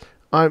minutes.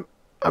 I'm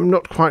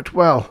not quite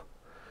well."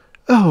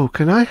 "Oh,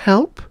 can I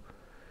help?"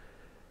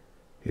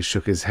 He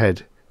shook his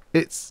head.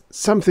 "It's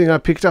something I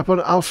picked up on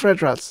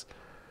Alfredrat's."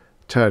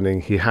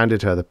 Turning, he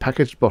handed her the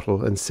packaged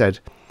bottle and said,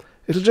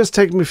 "It'll just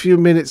take me a few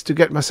minutes to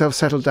get myself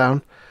settled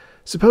down.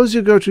 Suppose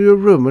you go to your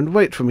room and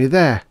wait for me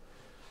there."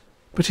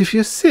 "But if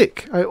you're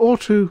sick, I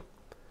ought to—"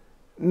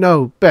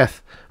 "No,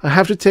 Beth, I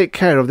have to take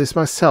care of this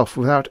myself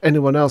without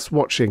anyone else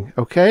watching,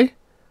 okay?"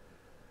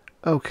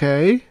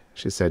 "Okay,"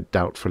 she said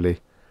doubtfully.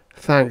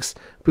 "Thanks.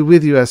 Be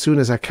with you as soon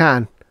as I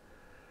can."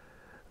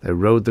 They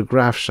rode the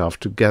grav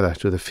shaft together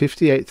to the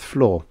 58th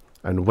floor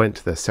and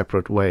went their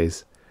separate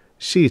ways,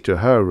 she to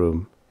her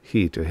room,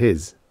 he to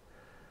his.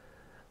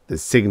 The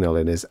signal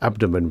in his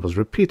abdomen was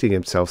repeating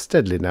himself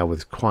steadily now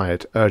with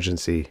quiet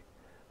urgency.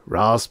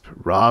 Rasp,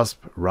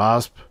 rasp,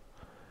 rasp.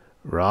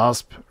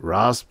 Rasp,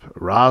 rasp,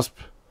 rasp.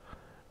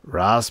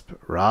 Rasp,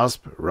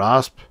 rasp,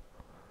 rasp.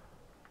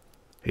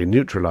 He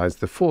neutralized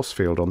the force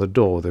field on the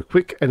door with a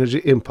quick energy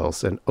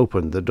impulse and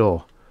opened the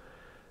door.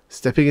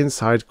 Stepping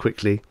inside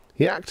quickly,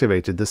 he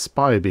activated the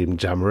spy beam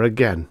jammer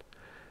again.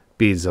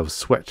 Beads of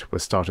sweat were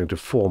starting to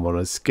form on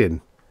his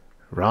skin.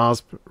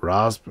 Rasp,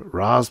 rasp,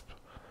 rasp.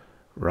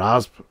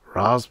 Rasp,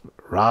 rasp,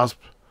 rasp.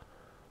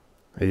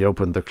 He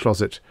opened the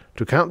closet,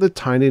 took out the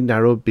tiny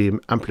narrow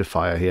beam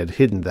amplifier he had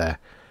hidden there,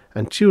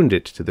 and tuned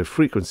it to the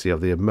frequency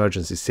of the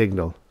emergency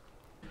signal.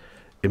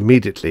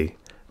 Immediately,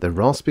 the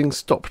rasping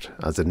stopped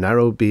as the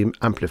narrow beam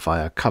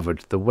amplifier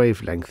covered the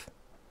wavelength.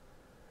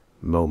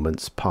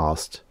 Moments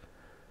passed.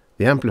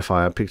 The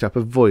amplifier picked up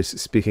a voice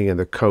speaking in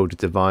the code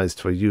devised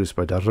for use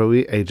by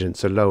Darrui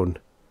agents alone.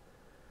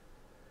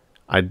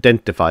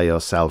 Identify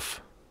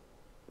yourself.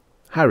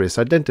 Harris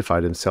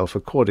identified himself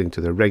according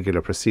to the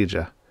regular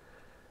procedure.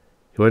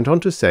 He went on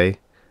to say,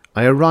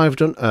 I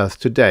arrived on Earth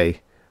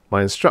today.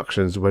 My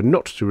instructions were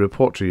not to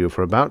report to you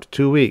for about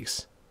 2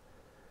 weeks.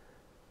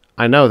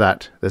 I know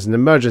that. There's an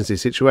emergency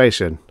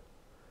situation.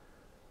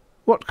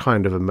 What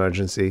kind of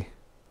emergency?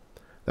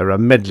 There are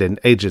Medlin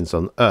agents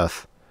on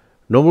Earth.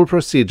 Normal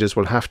procedures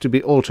will have to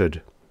be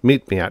altered.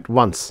 Meet me at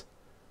once.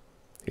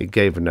 He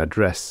gave an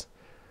address.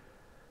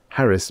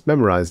 Harris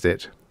memorized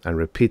it and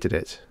repeated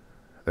it.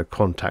 The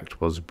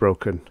contact was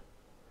broken.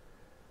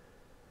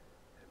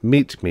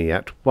 Meet me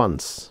at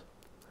once.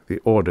 The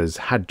orders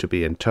had to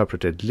be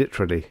interpreted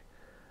literally.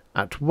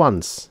 At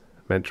once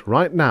meant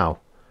right now,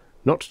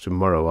 not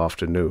tomorrow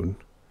afternoon.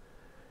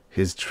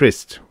 His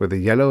tryst with the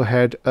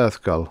yellow-haired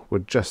Earth Gull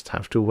would just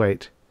have to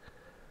wait.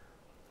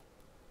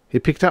 He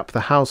picked up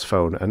the house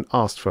phone and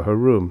asked for her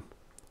room.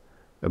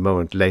 A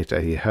moment later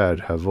he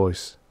heard her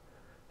voice.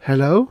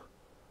 Hello?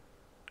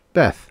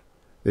 Beth,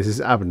 this is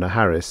Abner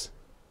Harris.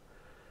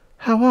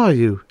 How are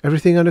you?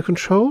 Everything under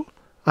control?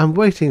 I'm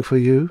waiting for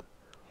you.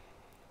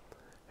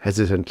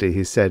 Hesitantly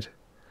he said,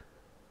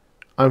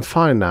 I'm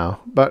fine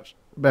now, but,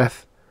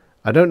 Beth,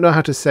 I don't know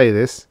how to say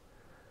this.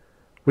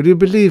 Will you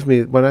believe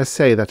me when I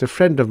say that a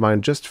friend of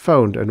mine just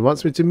phoned and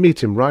wants me to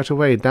meet him right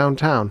away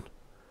downtown?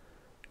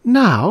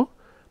 Now?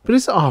 But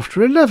it's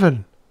after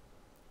 11.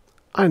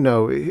 I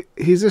know,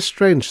 he's a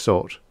strange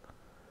sort.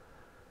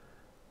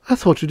 I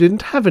thought you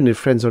didn't have any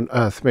friends on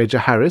Earth, Major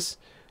Harris.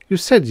 You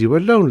said you were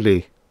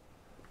lonely.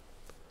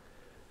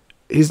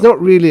 He's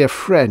not really a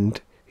friend.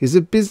 He's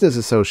a business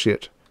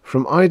associate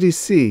from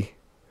IDC.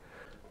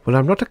 Well,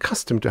 I'm not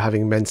accustomed to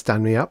having men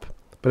stand me up,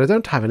 but I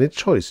don't have any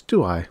choice,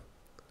 do I?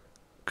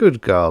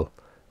 Good girl.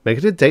 Make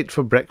it a date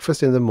for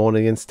breakfast in the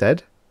morning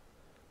instead.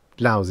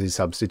 Lousy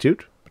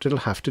substitute, but it'll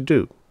have to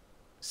do.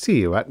 See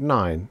you at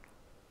 9.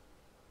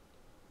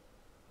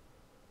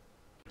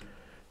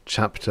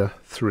 Chapter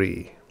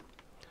 3.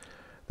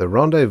 The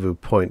rendezvous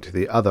point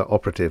the other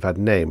operative had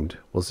named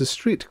was a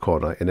street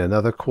corner in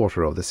another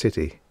quarter of the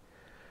city.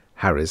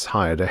 Harris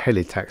hired a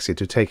heli-taxi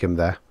to take him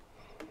there.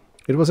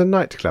 It was a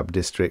nightclub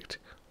district,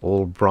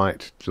 all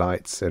bright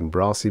lights and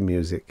brassy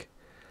music.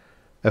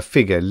 A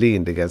figure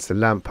leaned against the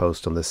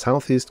lamp-post on the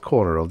southeast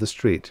corner of the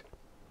street.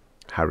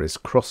 Harris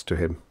crossed to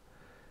him.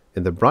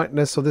 In the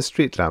brightness of the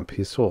street lamp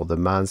he saw the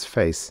man's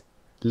face,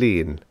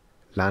 lean,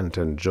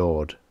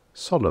 lantern-jawed,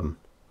 solemn.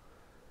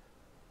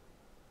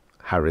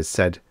 Harris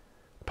said,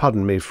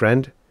 Pardon me,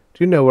 friend,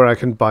 do you know where I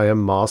can buy a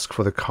mask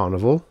for the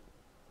carnival?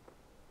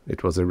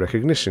 It was a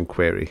recognition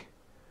query.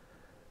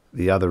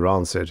 The other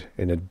answered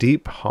in a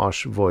deep,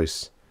 harsh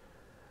voice,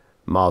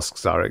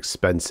 Masks are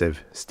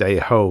expensive. Stay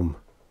home.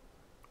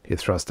 He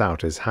thrust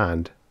out his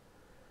hand.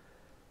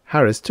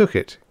 Harris took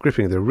it,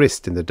 gripping the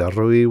wrist in the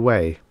Darrui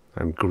way,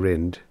 and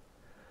grinned.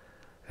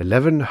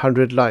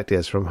 1,100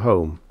 light-years from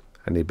home,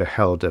 and he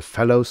beheld a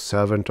fellow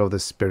servant of the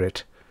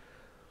spirit.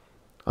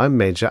 I'm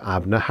Major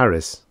Abner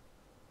Harris.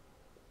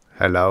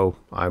 Hello,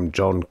 I'm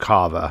John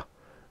Carver.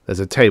 There's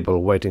a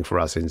table waiting for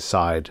us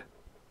inside.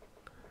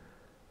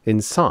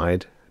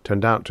 Inside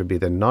turned out to be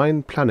the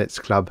 9 Planets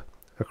Club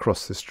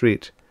across the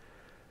street.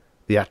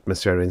 The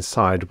atmosphere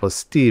inside was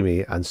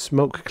steamy and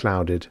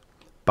smoke-clouded.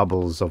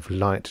 Bubbles of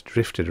light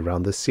drifted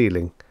around the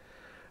ceiling.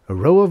 A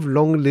row of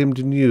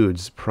long-limbed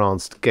nudes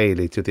pranced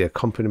gaily to the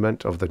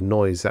accompaniment of the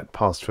noise that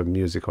passed for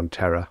music on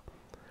Terra.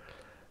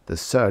 The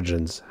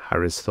surgeons,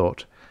 Harris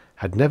thought,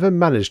 had never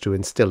managed to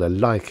instill a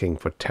liking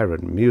for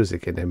Terran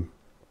music in him.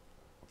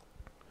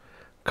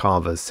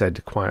 Carver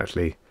said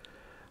quietly,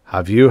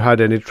 Have you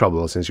had any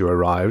trouble since you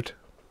arrived?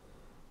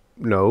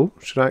 No.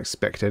 Should I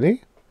expect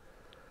any?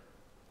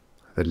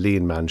 The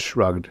lean man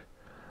shrugged.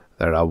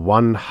 There are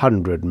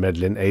 100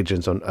 Medlin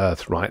agents on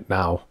Earth right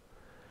now.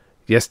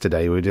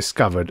 Yesterday we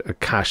discovered a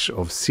cache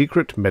of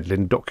secret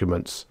Medlin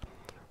documents.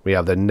 We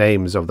have the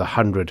names of the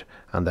 100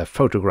 and their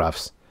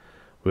photographs.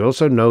 We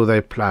also know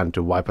they plan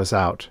to wipe us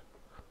out.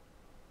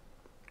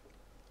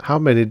 How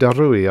many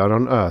Darrui are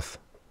on Earth?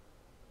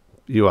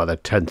 You are the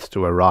 10th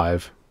to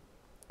arrive.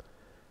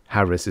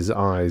 Harris's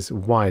eyes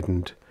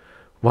widened.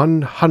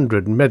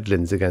 100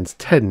 Medlins against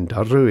 10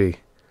 Darrui.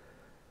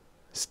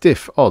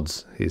 Stiff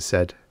odds, he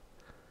said.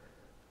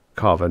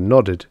 Carver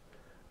nodded.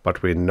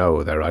 But we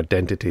know their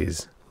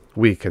identities.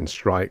 We can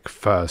strike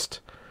first.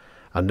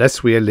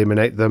 Unless we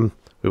eliminate them,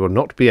 we will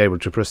not be able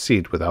to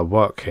proceed with our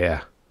work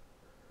here."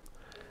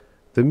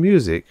 The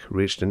music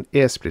reached an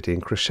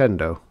ear-splitting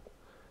crescendo.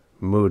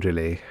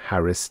 Moodily,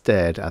 Harris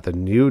stared at the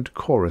nude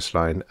chorus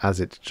line as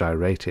it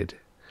gyrated.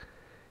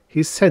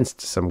 He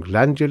sensed some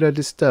glandular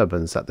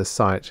disturbance at the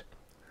sight,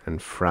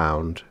 and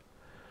frowned.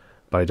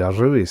 By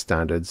Darrui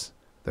standards,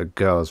 the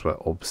girls were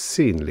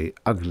obscenely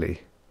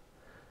ugly.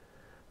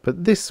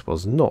 But this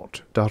was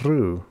not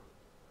Darrui.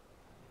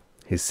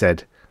 He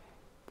said,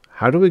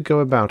 "How do we go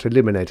about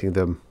eliminating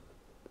them?"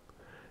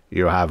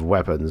 "You have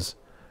weapons.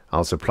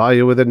 I'll supply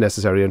you with the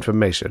necessary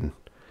information.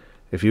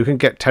 If you can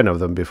get 10 of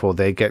them before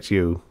they get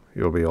you,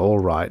 you'll be all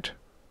right."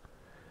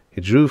 He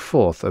drew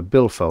forth a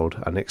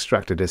billfold and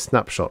extracted a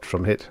snapshot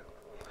from it.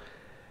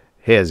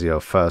 "Here's your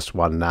first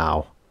one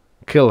now.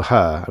 Kill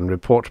her and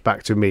report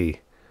back to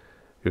me.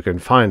 You can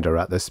find her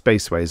at the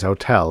Spaceways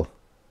Hotel."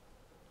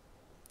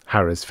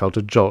 Harris felt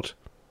a jolt.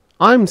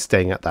 "I'm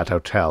staying at that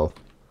hotel."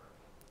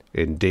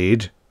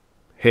 "Indeed?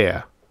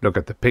 Here, look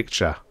at the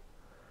picture."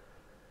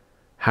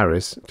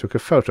 Harris took a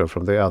photo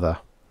from the other.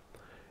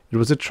 It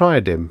was a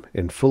tridim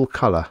in full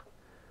colour.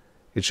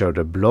 It showed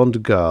a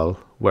blonde girl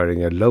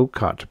wearing a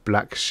low-cut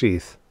black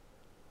sheath.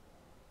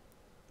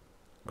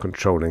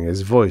 Controlling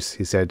his voice,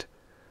 he said,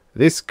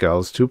 "This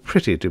girl's too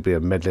pretty to be a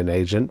Medlin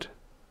agent."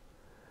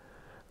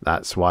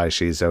 "That's why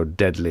she's so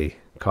deadly,"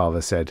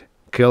 Carver said.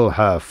 "Kill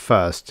her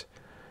first.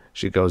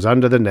 She goes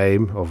under the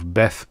name of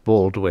Beth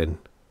Baldwin."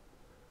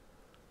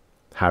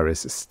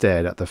 Harris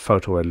stared at the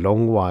photo a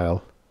long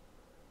while.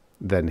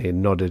 Then he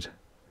nodded.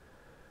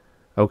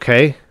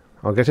 "Okay,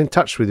 I'll get in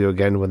touch with you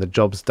again when the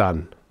job's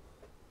done."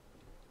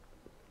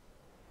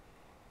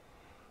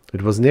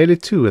 It was nearly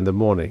 2 in the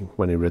morning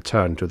when he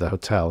returned to the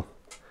hotel.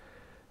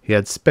 He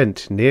had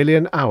spent nearly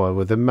an hour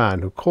with a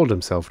man who called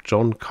himself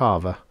John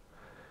Carver.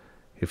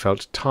 He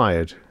felt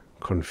tired,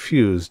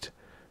 confused,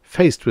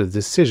 faced with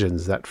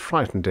decisions that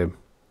frightened him.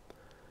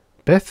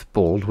 Beth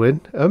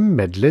Baldwin, a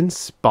Medlin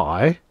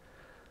spy?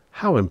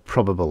 How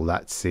improbable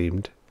that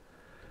seemed.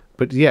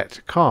 But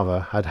yet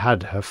Carver had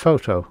had her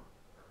photo.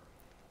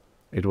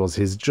 It was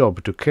his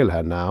job to kill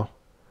her now.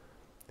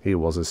 He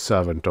was a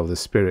servant of the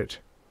spirit.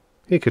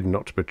 He could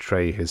not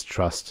betray his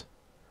trust.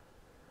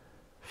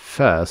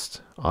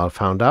 "First, I'll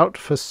find out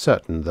for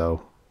certain,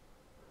 though."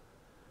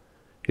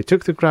 He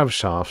took the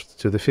grabshaft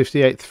to the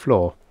 58th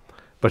floor,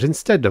 but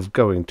instead of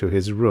going to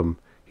his room,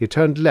 he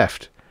turned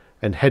left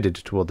and headed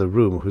toward the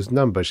room whose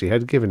number she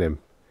had given him,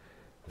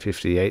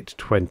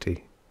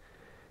 5820.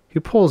 He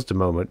paused a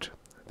moment,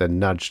 then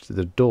nudged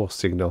the door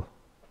signal.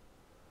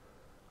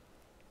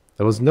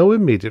 There was no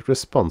immediate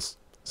response,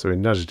 so he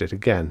nudged it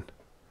again.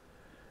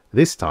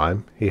 This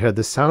time he heard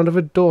the sound of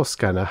a door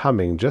scanner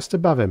humming just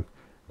above him,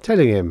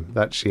 telling him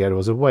that she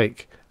was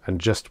awake and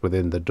just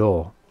within the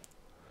door.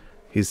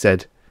 He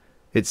said,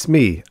 "It's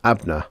me,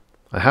 Abner.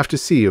 I have to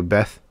see you,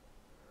 Beth."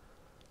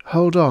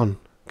 "Hold on,"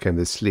 came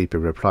the sleepy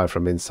reply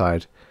from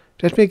inside.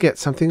 "Let me get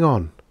something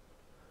on."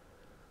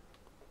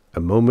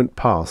 A moment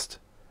passed,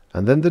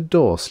 and then the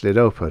door slid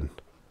open.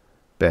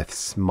 Beth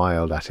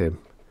smiled at him.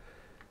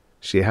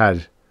 She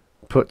had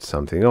put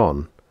something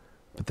on,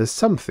 but the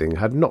something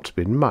had not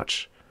been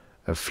much.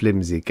 A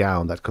flimsy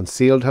gown that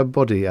concealed her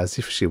body as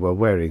if she were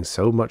wearing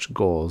so much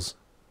gauze.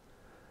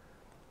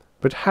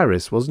 But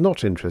Harris was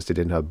not interested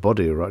in her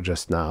body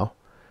just now,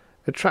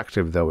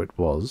 attractive though it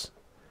was.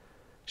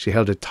 She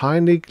held a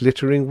tiny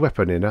glittering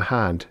weapon in her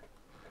hand.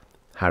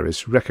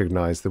 Harris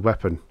recognized the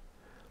weapon.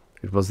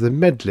 It was the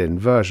Medlin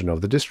version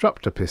of the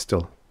disruptor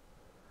pistol.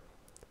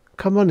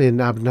 "Come on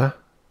in, Abner."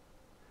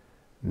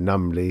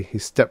 Numbly he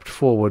stepped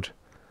forward,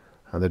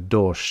 and the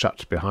door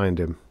shut behind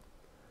him.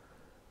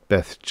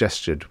 Beth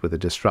gestured with the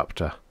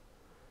disruptor.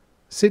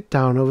 "Sit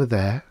down over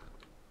there."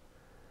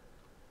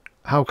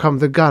 "How come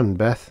the gun,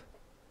 Beth?"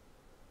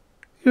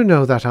 "You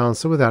know that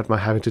answer without my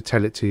having to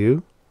tell it to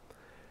you.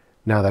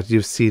 Now that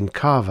you've seen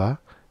Carver,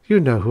 you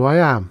know who I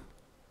am."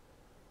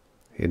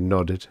 He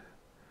nodded.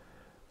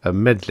 A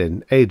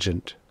Medlin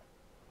agent.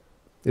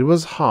 It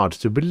was hard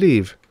to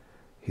believe.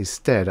 He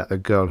stared at the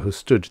girl who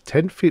stood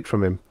 10 feet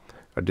from him,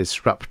 a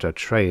disruptor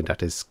trained at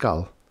his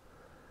skull.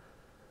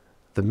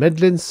 The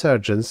Medlin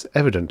surgeons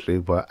evidently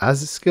were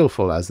as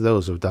skillful as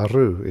those of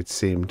Darrui, it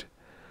seemed,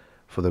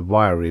 for the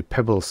wiry,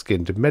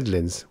 pebble-skinned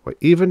Medlins were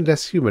even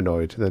less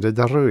humanoid than the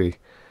Darrui,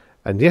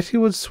 and yet he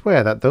would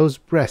swear that those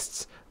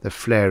breasts, the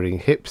flaring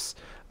hips,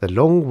 the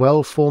long,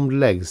 well-formed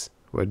legs,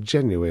 were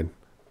genuine.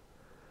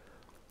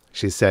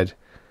 She said,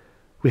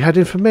 "We had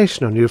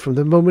information on you from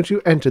the moment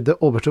you entered the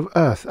orbit of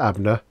Earth,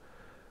 Abner.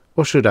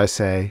 Or should I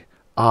say,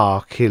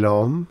 Aar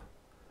Khiilom?"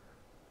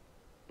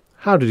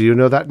 "How did you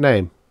know that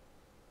name?"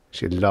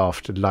 She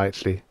laughed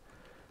lightly.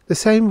 "The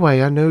same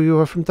way I know you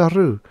are from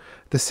Darrui,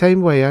 the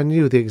same way I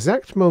knew the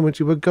exact moment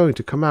you were going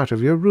to come out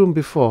of your room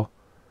before."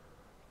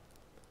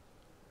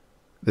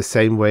 "The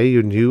same way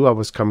you knew I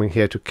was coming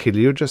here to kill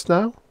you just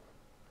now?"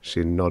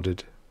 She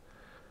nodded.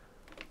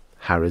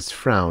 Harris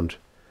frowned.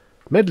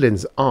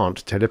 Medlins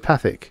aren't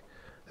telepathic.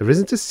 There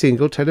isn't a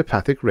single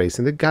telepathic race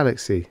in the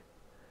galaxy.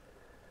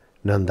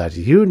 None that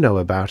you know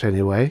about,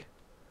 anyway.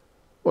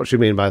 What do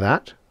you mean by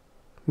that?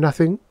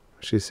 Nothing,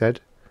 she said.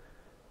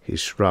 He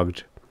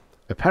shrugged.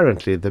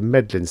 Apparently the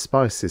Medlin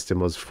spy system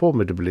was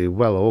formidably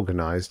well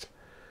organized.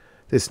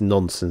 This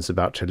nonsense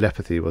about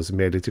telepathy was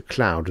merely to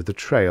cloud the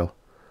trail.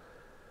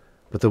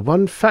 But the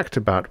one fact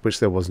about which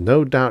there was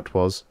no doubt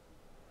was—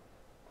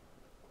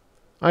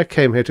 "I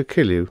came here to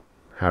kill you,"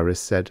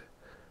 Harris said,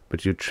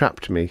 "but you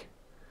trapped me.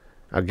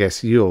 I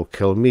guess you'll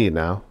kill me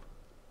now."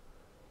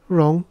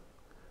 "Wrong.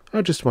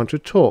 I just want to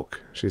talk,"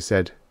 she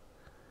said.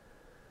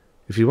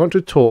 "If you want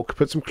to talk,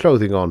 put some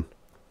clothing on.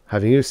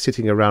 Having you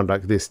sitting around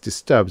like this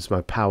disturbs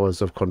my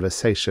powers of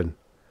conversation."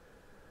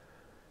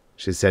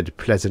 She said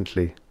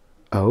pleasantly,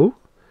 "Oh?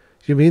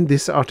 You mean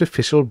this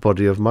artificial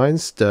body of mine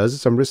stirs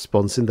some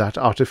response in that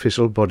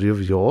artificial body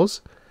of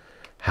yours?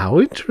 How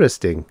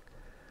interesting!"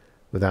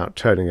 Without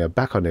turning her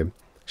back on him,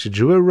 she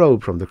drew a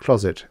robe from the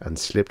closet and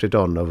slipped it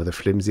on over the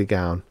flimsy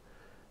gown.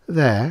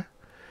 "There.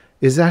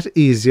 Is that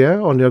easier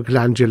on your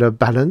glandular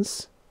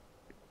balance?"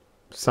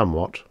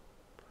 "Somewhat."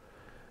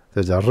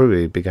 The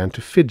Darrui began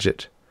to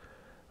fidget.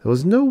 There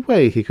was no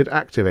way he could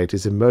activate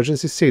his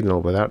emergency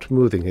signal without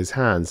moving his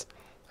hands,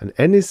 and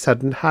any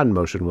sudden hand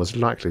motion was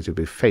likely to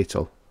be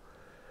fatal.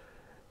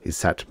 He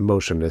sat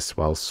motionless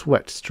while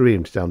sweat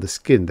streamed down the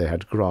skin they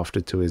had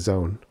grafted to his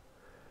own.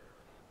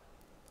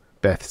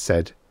 Beth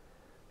said,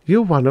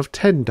 "You're one of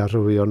 10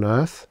 Darrui on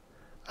Earth.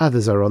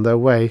 Others are on their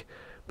way,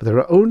 but there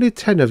are only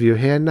 10 of you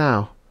here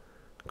now.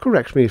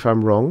 Correct me if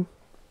I'm wrong."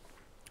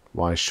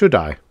 "Why should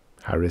I?"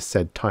 Harris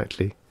said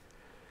tightly.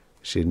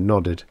 She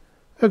nodded.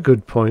 "A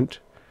good point.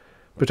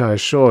 But I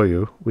assure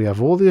you, we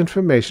have all the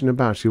information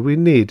about you we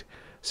need,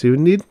 so you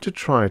needn't to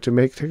try to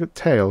make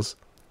tails.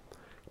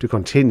 To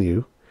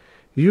continue,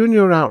 you and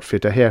your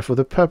outfit are here for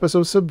the purpose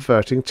of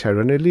subverting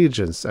Terran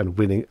allegiance and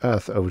winning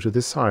Earth over to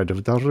the side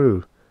of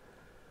Darrui.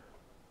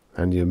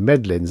 And you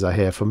Medlins are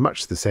here for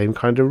much the same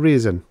kind of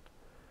reason."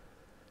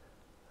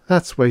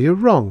 "That's where you're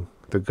wrong,"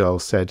 the girl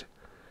said.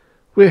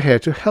 "We're here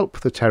to help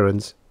the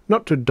Terrans,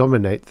 not to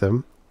dominate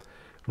them.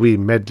 We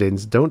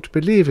Medlins don't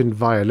believe in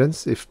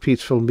violence if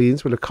peaceful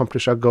means will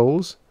accomplish our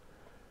goals."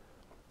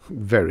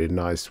 "Very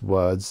nice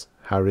words,"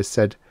 Harris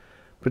said.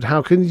 "But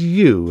how can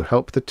you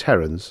help the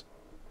Terrans?"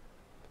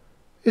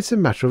 "It's a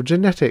matter of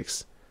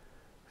genetics.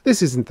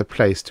 This isn't the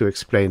place to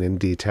explain in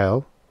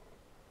detail."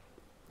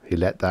 He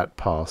let that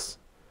pass.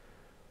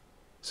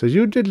 "So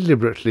you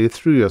deliberately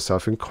threw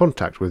yourself in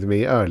contact with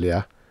me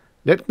earlier,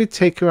 let me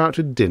take you out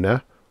to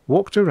dinner,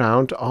 walked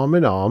around arm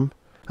in arm,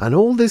 and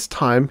all this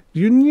time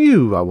you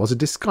knew I was a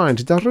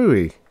disguised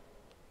Darrui?"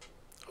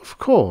 "Of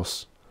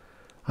course.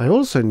 I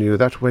also knew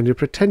that when you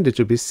pretended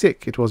to be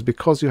sick it was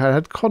because you had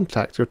had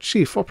contact your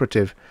chief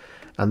operative,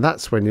 and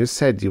that's when you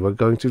said you were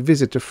going to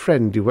visit a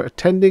friend you were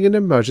attending an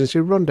emergency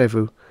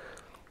rendezvous.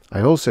 I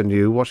also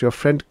knew what your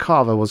friend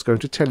Carver was going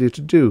to tell you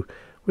to do,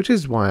 which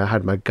is why I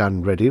had my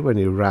gun ready when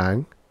you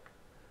rang."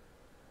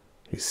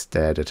 He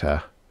stared at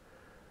her.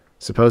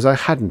 "Suppose I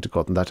hadn't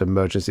gotten that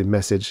emergency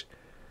message.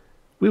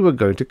 We were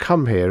going to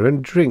come here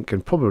and drink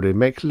and probably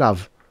make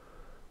love.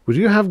 Would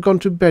you have gone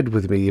to bed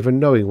with me even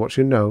knowing what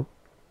you know?"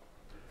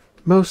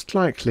 "Most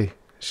likely,"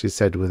 she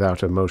said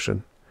without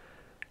emotion.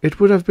 "It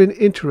would have been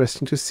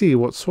interesting to see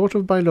what sort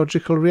of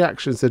biological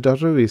reactions the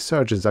Darrui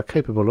surgeons are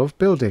capable of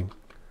building."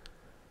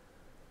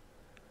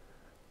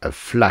 A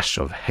flash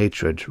of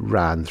hatred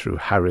ran through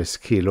Aar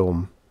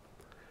Khiilom.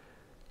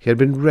 He had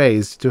been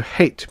raised to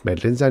hate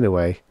Medlins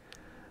anyway.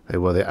 They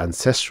were the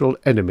ancestral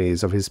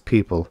enemies of his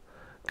people,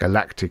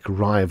 galactic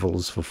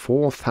rivals for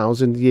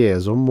 4,000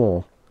 years or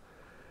more.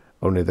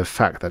 Only the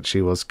fact that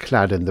she was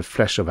clad in the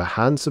flesh of a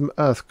handsome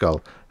Earth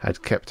girl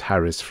had kept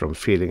Harris from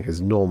feeling his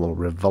normal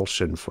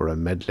revulsion for a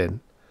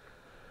Medlin.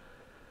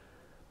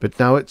 But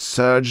now it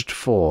surged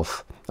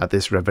forth at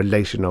this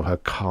revelation of her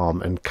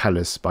calm and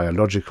callous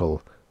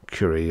biological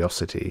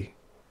curiosity.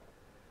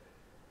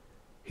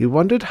 He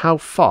wondered how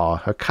far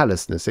her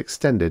callousness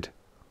extended.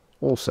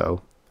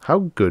 Also,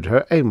 how good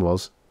her aim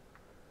was.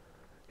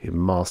 He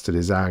mastered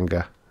his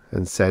anger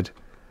and said,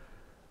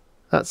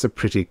 "That's a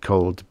pretty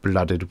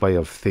cold-blooded way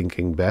of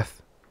thinking,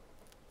 Beth."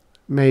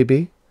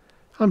 "Maybe.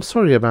 I'm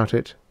sorry about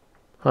it."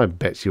 "I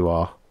bet you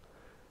are."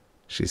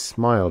 She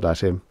smiled at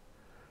him.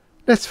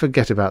 "Let's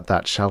forget about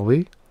that, shall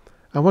we?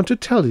 I want to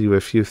tell you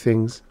a few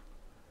things."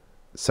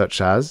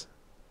 "Such as?"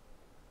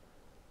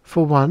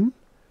 "For one,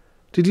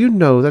 did you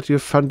know that you're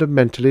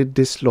fundamentally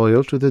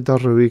disloyal to the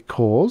Darrui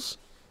cause?"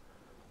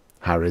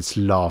 Harris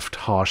laughed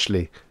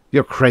harshly.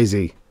 "You're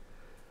crazy."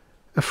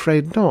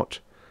 "Afraid not.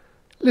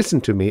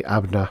 Listen to me,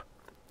 Abner.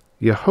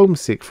 You're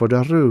homesick for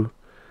Darrui.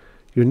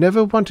 You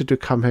never wanted to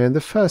come here in the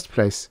first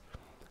place.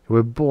 You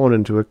were born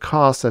into a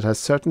caste that has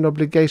certain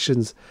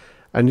obligations,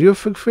 and you're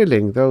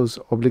fulfilling those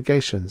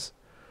obligations.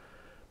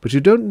 But you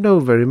don't know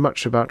very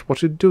much about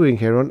what you're doing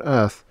here on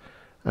Earth,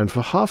 and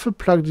for half a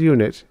plugged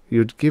unit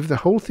you'd give the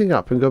whole thing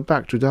up and go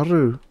back to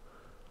Darrui."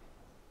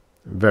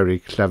 "Very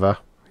clever,"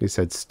 he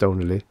said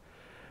stonily.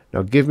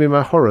 "Now give me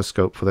my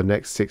horoscope for the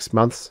next 6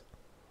 months."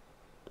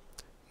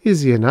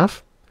 Easy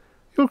enough.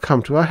 You'll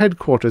come to our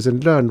headquarters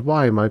and learn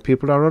why my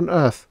people are on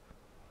Earth.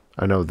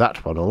 I know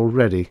that one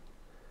already.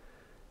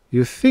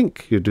 You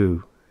think you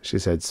do, she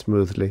said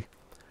smoothly.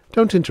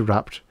 Don't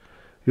interrupt.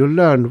 You'll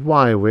learn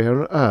why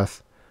we're on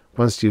Earth.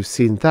 Once you've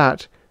seen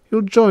that,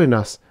 you'll join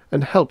us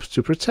and help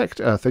to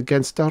protect Earth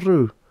against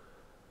Darrui.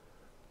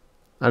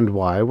 And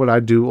why will I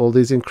do all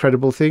these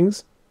incredible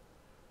things?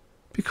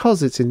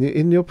 Because it's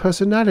in your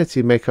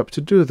personality makeup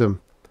to do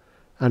them,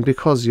 and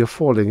because you're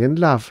falling in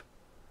love.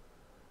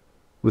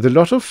 With a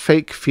lot of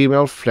fake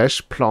female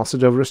flesh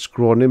plastered over a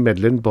scrawny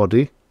Medlin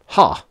body?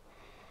 Ha!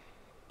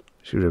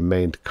 She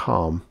remained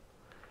calm.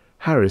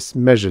 Harris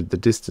measured the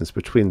distance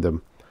between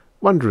them,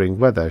 wondering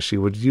whether she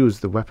would use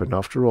the weapon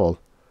after all.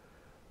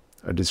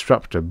 A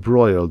disruptor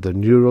broiled the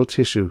neural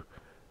tissue.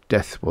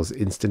 Death was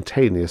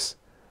instantaneous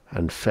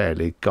and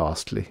fairly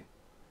ghastly.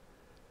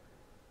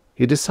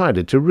 He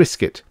decided to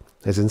risk it.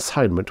 His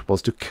assignment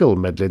was to kill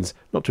Medlins,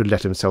 not to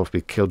let himself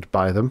be killed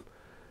by them.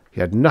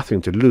 He had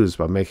nothing to lose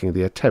by making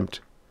the attempt.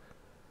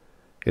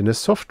 In a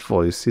soft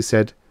voice he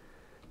said,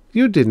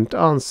 "You didn't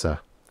answer.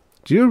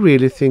 Do you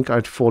really think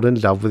I'd fall in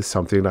love with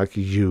something like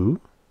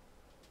you?"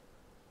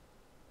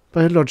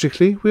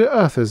 "Biologically, we're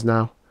Earthers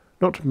now,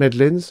 not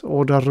Medlins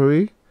or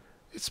Darrui.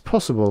 It's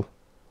possible."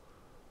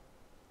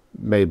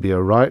 "Maybe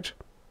you're right.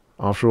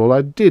 After all,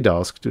 I did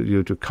ask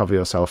you to cover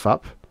yourself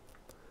up."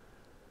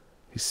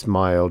 He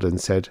smiled and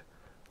said,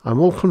 "I'm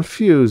all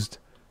confused.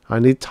 I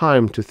need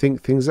time to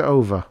think things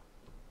over."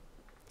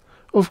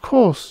 "Of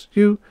course,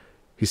 you—"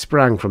 He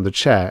sprang from the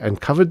chair and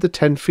covered the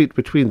 10 feet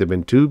between them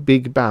in 2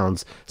 big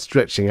bounds,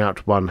 stretching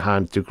out one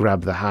hand to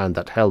grab the hand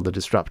that held the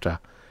disruptor.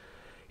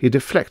 He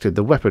deflected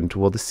the weapon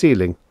toward the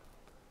ceiling.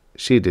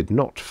 She did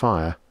not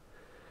fire.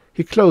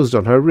 He closed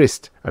on her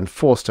wrist and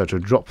forced her to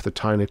drop the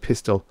tiny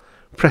pistol.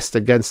 Pressed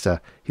against her,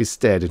 he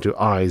stared into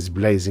eyes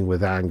blazing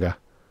with anger.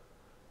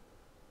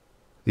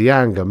 The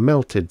anger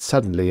melted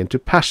suddenly into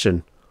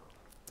passion.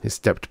 He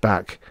stepped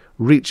back,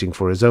 reaching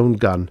for his own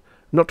gun,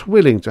 not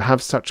willing to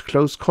have such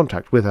close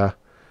contact with her.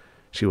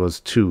 She was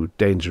too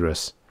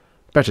dangerous.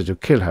 Better to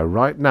kill her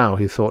right now,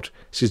 he thought.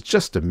 She's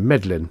just a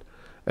Medlin,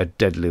 a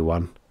deadly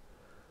one.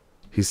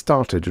 He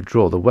started to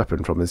draw the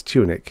weapon from his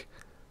tunic.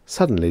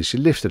 Suddenly she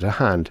lifted her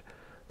hand.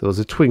 There was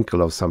a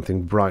twinkle of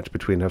something bright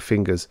between her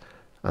fingers,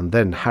 and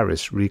then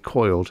Harris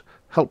recoiled,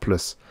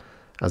 helpless,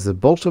 as the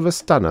bolt of a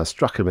stunner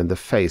struck him in the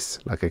face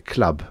like a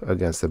club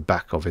against the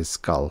back of his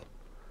skull.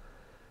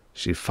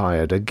 She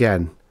fired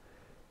again.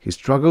 He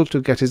struggled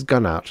to get his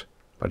gun out,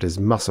 but his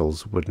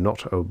muscles would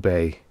not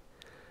obey.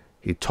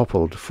 He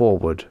toppled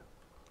forward,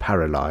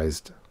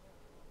 paralyzed.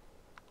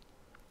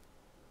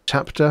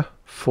 Chapter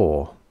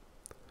 4.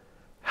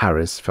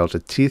 Harris felt a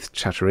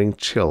teeth-chattering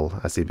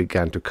chill as he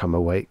began to come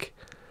awake.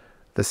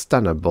 The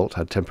stunner bolt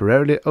had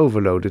temporarily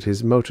overloaded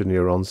his motor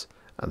neurons,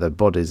 and the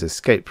body's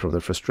escape from the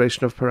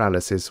frustration of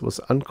paralysis was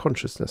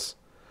unconsciousness.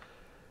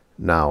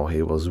 Now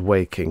he was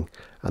waking,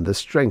 and the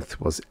strength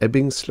was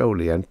ebbing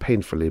slowly and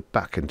painfully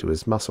back into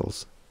his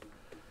muscles.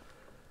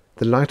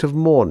 The light of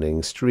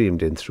morning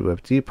streamed in through a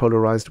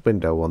depolarized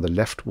window on the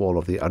left wall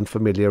of the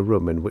unfamiliar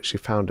room in which he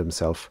found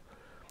himself.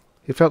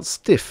 He felt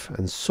stiff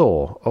and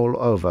sore all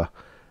over,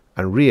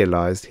 and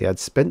realized he had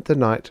spent the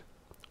night—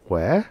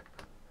 where?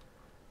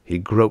 He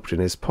groped in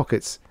his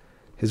pockets.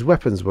 His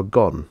weapons were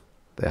gone.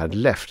 They had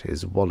left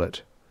his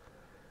wallet.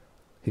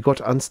 He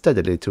got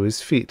unsteadily to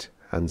his feet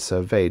and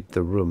surveyed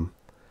the room.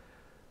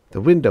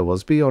 The window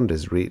was beyond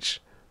his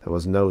reach. There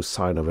was no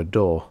sign of a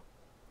door.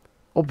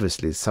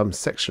 Obviously some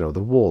section of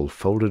the wall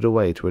folded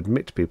away to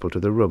admit people to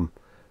the room,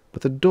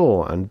 but the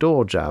door and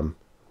door jamb,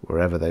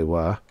 wherever they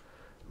were,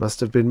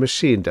 must have been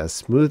machined as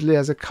smoothly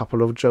as a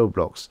couple of Joe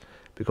blocks,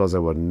 because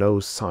there were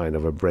no sign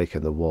of a break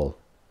in the wall.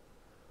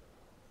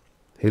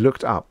 He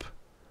looked up.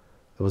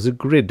 There was a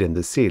grid in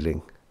the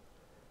ceiling.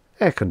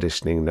 Air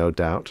conditioning, no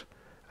doubt,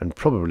 and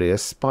probably a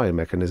spy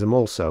mechanism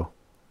also.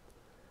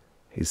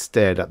 He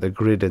stared at the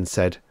grid and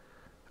said,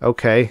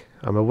 "Okay,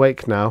 I'm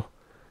awake now.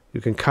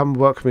 You can come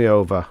work me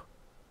over."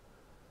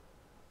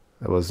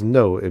 There was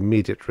no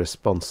immediate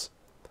response.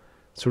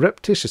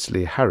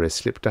 Surreptitiously, Harris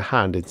slipped a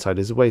hand inside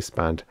his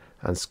waistband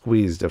and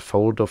squeezed a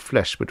fold of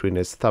flesh between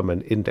his thumb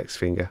and index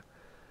finger.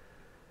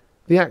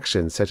 The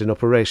action set in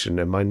operation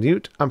a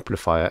minute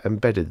amplifier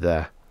embedded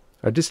there.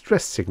 A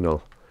distress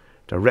signal,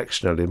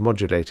 directionally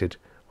modulated,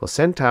 was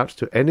sent out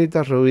to any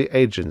Darrui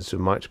agents who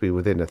might be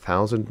within a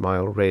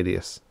 1,000-mile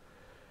radius.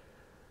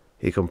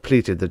 He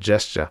completed the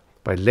gesture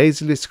by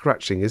lazily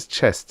scratching his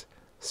chest,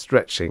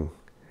 stretching,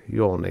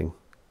 yawning.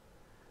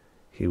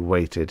 He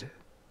waited.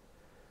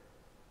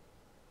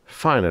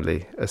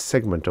 Finally, a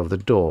segment of the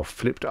door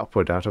flipped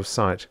upward out of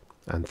sight,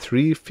 and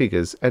 3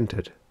 figures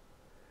entered.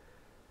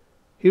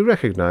 He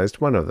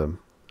recognized one of them,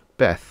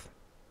 Beth.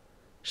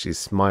 She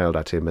smiled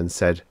at him and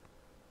said,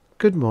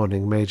 "Good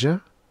morning,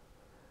 Major."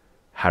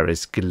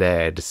 Harris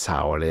glared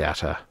sourly at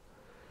her.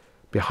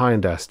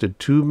 Behind her stood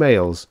 2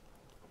 males,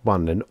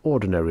 one an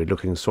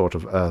ordinary-looking sort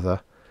of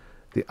Earther,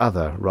 the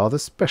other rather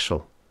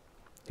special.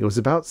 He was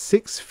about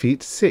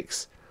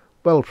 6'6",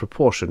 well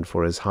proportioned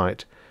for his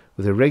height,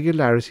 with a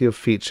regularity of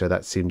feature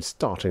that seemed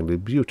startlingly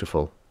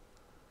beautiful.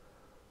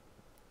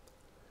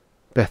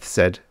 Beth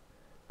said,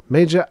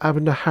 "Major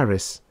Abner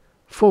Harris,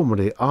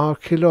 formerly Aar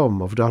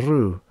Khiilom of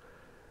Darrui.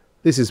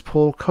 This is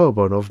Paul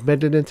Coburn of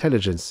Medlin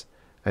Intelligence,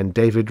 and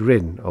David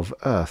Rinn of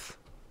Earth."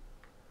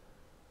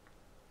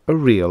 "A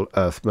real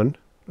Earthman,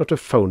 not a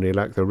phony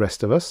like the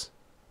rest of us?"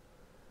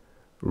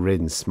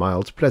 Rinn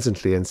smiled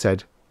pleasantly and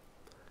said,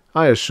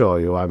 "I assure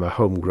you I'm a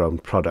homegrown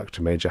product,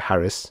 Major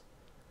Harris."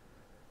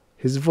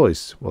 His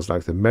voice was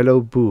like the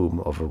mellow boom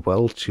of a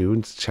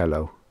well-tuned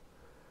cello.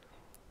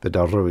 The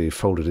Darrui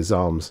folded his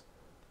arms.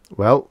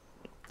 "Well,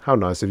 how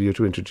nice of you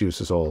to introduce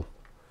us all.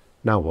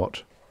 Now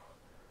what?"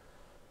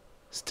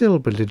 "Still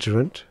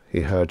belligerent,"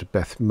 he heard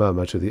Beth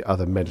murmur to the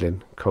other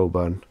Medlin,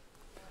 Coburn.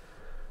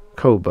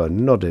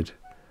 Coburn nodded.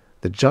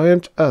 The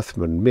giant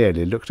Earthman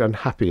merely looked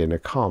unhappy in a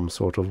calm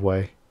sort of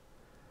way.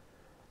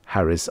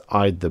 Harris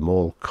eyed them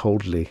all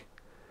coldly.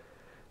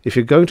 "If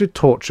you're going to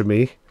torture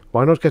me,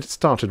 why not get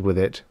started with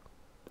it?"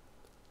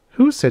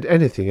 "Who said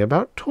anything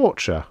about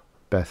torture?"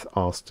 Beth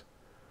asked.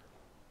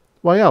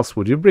 "Why else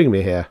would you bring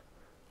me here?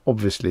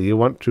 Obviously you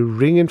want to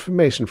wring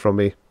information from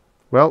me.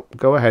 Well,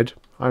 go ahead.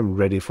 I'm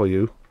ready for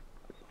you."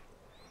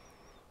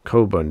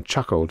 Coburn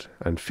chuckled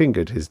and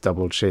fingered his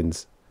double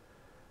chins.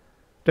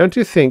 "Don't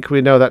you think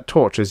we know that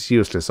torture's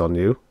useless on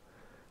you?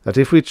 That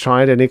if we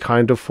tried any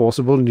kind of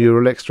forcible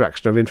neural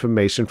extraction of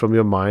information from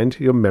your mind,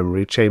 your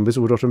memory chambers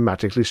would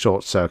automatically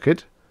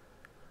short-circuit?"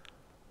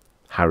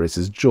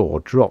 Harris's jaw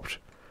dropped.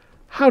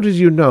 "How did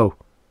you know?"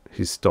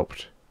 He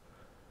stopped.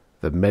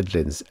 The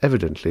Medlins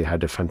evidently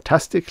had a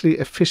fantastically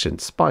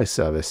efficient spy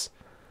service.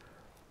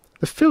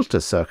 The filter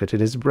circuit in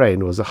his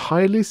brain was a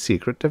highly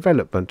secret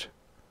development.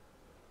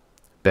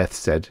 Beth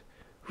said,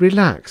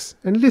 "Relax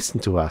and listen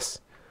to us.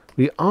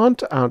 We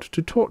aren't out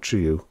to torture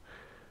you.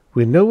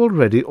 We know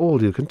already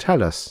all you can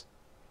tell us."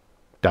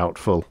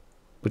 "Doubtful,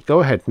 but go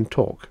ahead and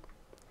talk."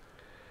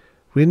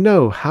 "We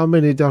know how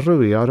many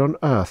Darrui are on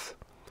Earth.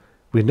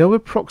 We know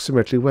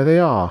approximately where they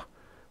are.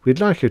 We'd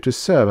like you to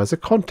serve as a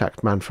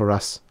contact man for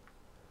us."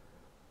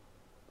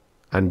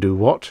 "And do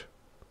what?"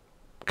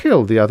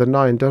 "Kill the other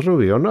 9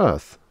 Darrui on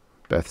Earth,"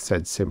 Beth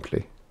said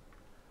simply.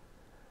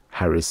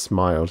 Harris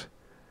smiled.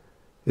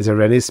 "Is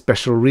there any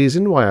special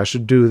reason why I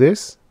should do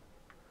this?"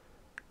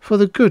 "For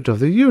the good of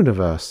the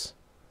universe."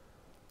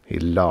 He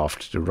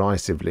laughed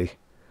derisively.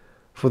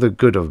 "For the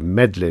good of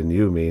Medlin,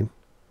 you mean?"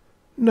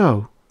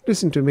 "No,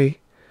 listen to me.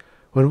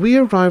 When we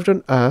arrived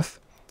on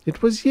Earth,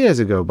 it was years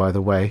ago, by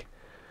the way,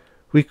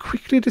 we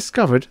quickly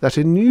discovered that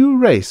a new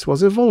race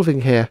was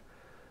evolving here.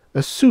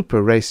 A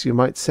super race, you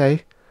might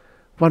say.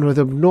 One with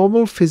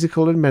abnormal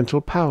physical and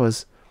mental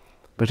powers.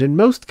 But in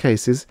most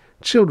cases,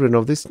 children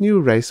of this new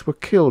race were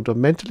killed or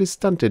mentally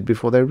stunted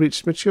before they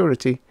reached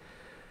maturity.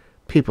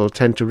 People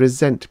tend to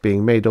resent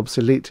being made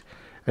obsolete,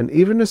 and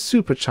even a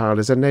superchild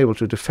is unable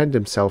to defend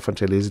himself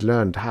until he's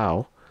learned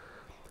how.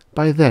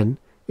 By then,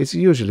 it's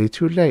usually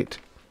too late."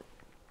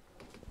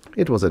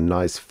 It was a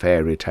nice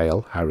fairy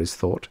tale, Harris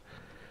thought.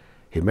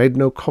 He made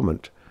no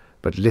comment,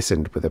 but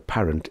listened with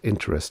apparent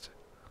interest.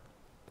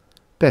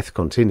 Beth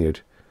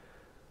continued,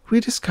 "We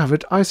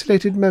discovered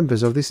isolated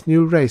members of this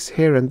new race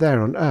here and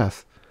there on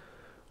Earth.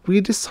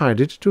 We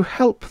decided to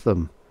help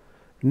them,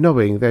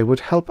 knowing they would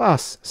help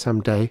us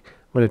some day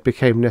when it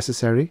became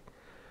necessary.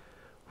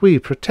 We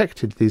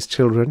protected these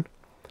children.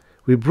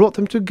 We brought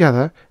them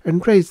together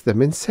and raised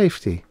them in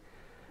safety.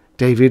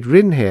 David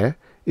Rinn here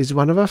is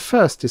one of our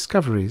first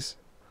discoveries."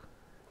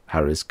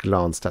 Harris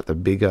glanced at the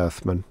big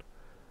Earthman.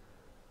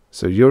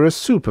 "So you're a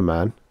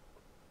Superman?"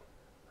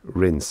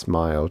 Rinn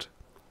smiled.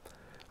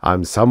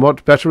 "I'm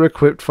somewhat better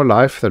equipped for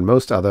life than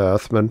most other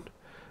Earthmen.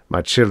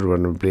 My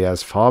children will be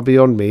as far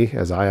beyond me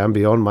as I am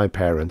beyond my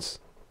parents."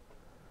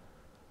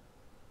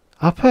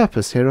 "Our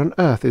purpose here on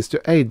Earth is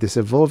to aid this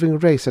evolving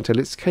race until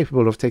it's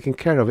capable of taking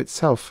care of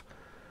itself,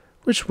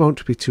 which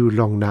won't be too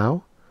long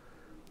now.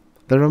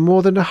 There are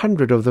more than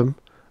 100 of them,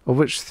 of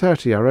which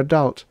 30 are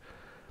adult,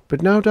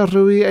 but now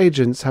Darrui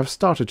agents have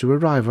started to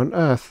arrive on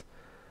Earth.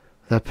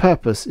 Their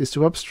purpose is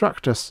to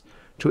obstruct us,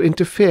 to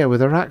interfere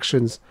with our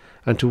actions,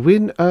 and to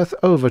win Earth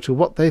over to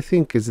what they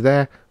think is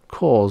their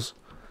cause.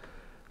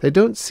 They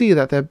don't see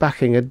that they're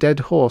backing a dead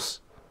horse."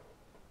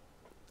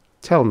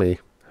 "Tell me,"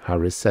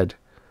 Harris said,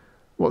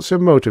 "what's your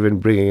motive in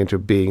bringing into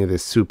being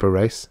this super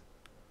race?"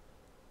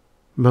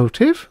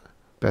 "Motive?"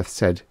 Beth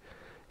said.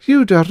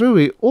 "You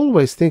Darrui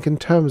always think in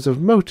terms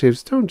of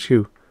motives, don't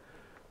you?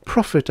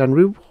 Profit and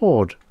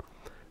reward.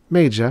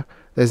 Major,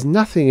 there's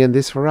nothing in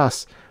this for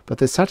us but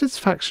the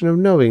satisfaction of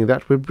knowing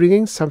that we're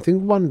bringing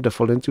something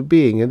wonderful into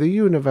being in the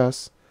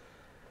universe."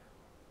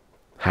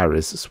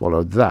 Harris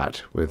swallowed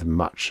that with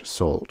much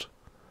salt.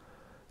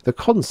 The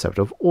concept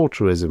of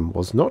altruism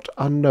was not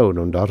unknown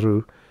on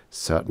Darrui,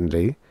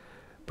 certainly,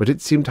 but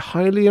it seemed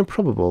highly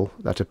improbable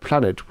that a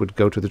planet would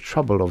go to the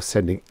trouble of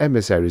sending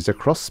emissaries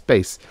across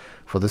space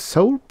for the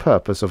sole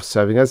purpose of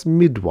serving as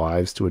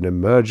midwives to an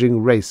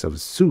emerging race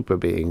of super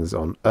beings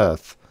on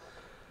Earth.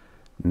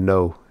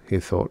 No, he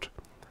thought,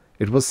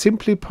 It was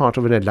simply part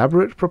of an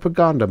elaborate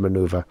propaganda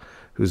maneuver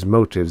whose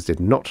motives did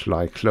not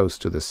lie close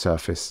to the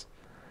surface.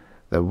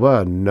 There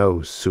were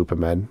no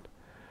supermen.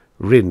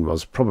 Rin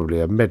was probably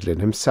a Medlin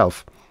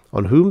himself,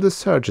 on whom the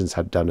surgeons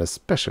had done a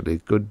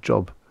specially good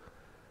job.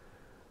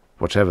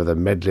 Whatever the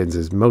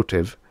Medlins'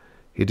 motive,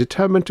 he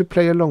determined to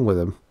play along with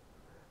them.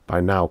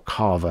 By now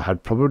Carver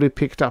had probably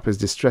picked up his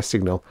distress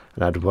signal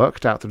and had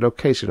worked out the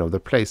location of the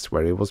place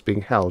where he was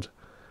being held.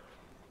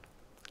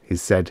 He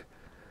said,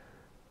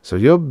 "So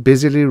you're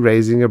busily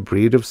raising a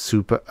breed of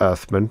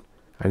super-Earthmen,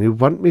 and you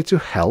want me to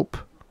help?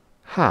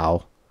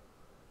 How?"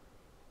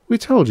 "We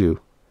told you.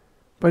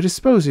 By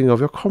disposing of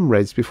your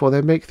comrades before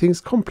they make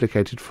things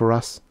complicated for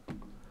us."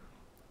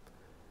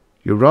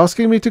 "You're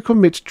asking me to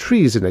commit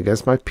treason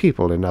against my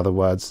people, in other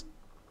words."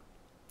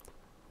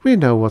 "We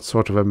know what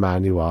sort of a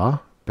man you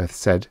are," Beth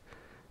said.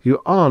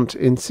 "You aren't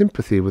in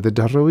sympathy with the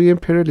Darrui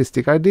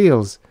imperialistic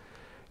ideals.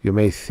 You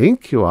may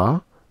think you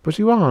are, but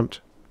you aren't."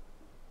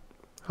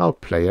 "I'll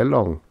play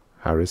along,"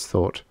 Harris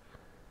thought.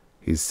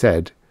 He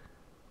said,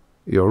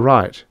 "You're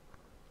right.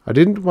 I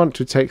didn't want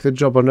to take the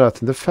job on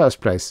Earth in the first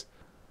place.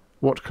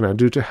 What can I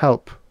do to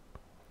help?"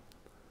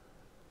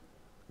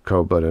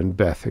 Coburn and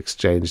Beth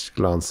exchanged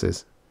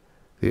glances.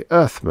 The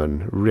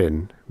Earthman,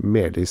 Rin,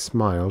 merely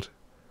smiled.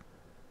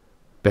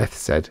 Beth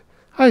said,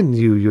 "I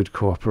knew you'd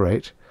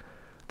cooperate.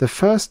 The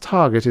first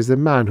target is the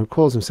man who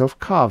calls himself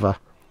Carver.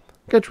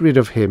 Get rid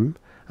of him,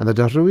 and the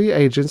Darrui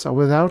agents are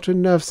without a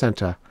nerve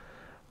center.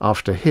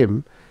 After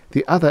him,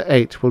 the other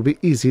 8 will be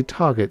easy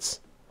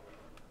targets."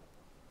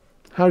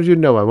 "How do you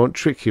know I won't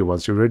trick you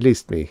once you've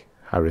released me?"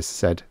 Harris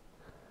said.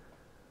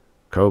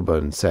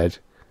 Coburn said,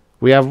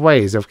 "We have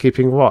ways of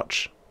keeping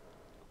watch."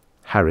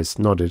 Harris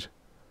nodded.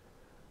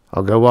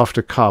 "I'll go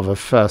after Carver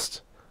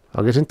first.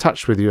 I'll get in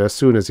touch with you as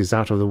soon as he's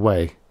out of the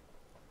way."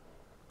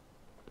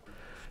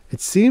 It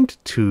seemed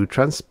too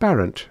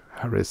transparent,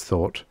 Harris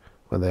thought,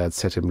 when they had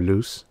set him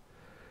loose.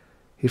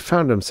 He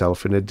found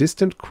himself in a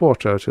distant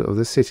quarter of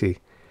the city,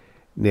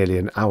 nearly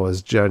an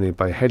hour's journey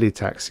by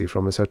heli-taxi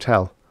from his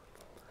hotel.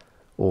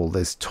 All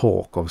this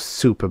talk of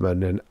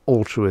Superman and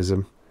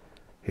altruism.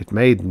 It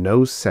made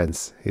no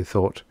sense, he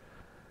thought.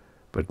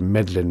 But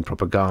Medlin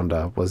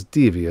propaganda was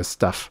devious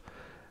stuff,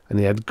 and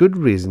he had good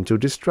reason to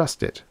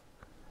distrust it.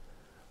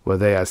 Were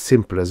they as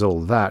simple as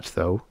all that,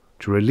 though,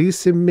 to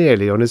release him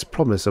merely on his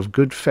promise of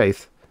good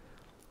faith?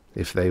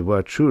 If they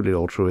were truly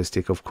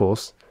altruistic, of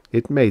course,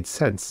 it made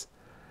sense.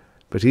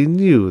 But he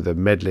knew the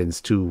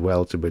Medlins too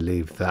well to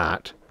believe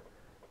that.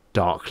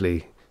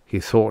 Darkly,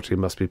 he thought he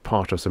must be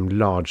part of some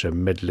larger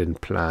Medlin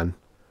plan.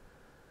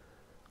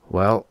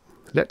 Well,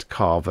 let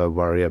Carver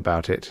worry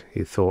about it,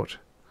 he thought.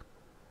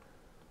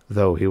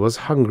 Though he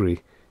was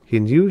hungry, he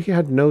knew he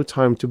had no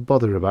time to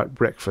bother about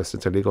breakfast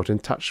until he got in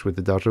touch with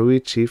the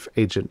Darrui chief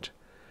agent.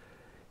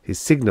 He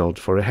signalled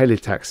for a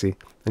heli-taxi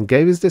and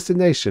gave his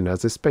destination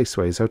as the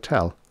Spaceways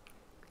Hotel.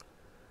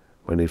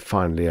 When he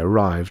finally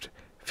arrived,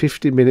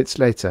 50 minutes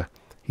later,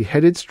 he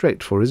headed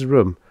straight for his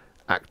room,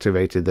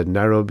 activated the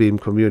narrow-beam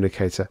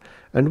communicator,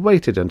 and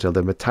waited until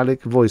the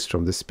metallic voice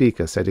from the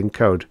speaker said in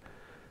code,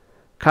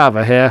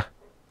 "Carver here."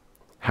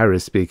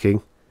 Harris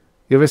speaking.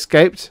 "You've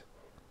escaped?"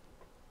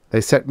 "They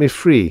set me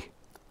free.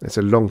 It's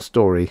a long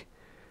story.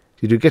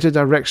 Did you get a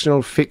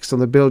directional fixed on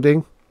the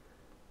building?"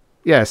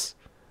 "Yes."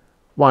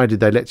 "Why did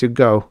they let you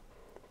go?"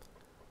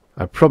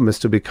 "I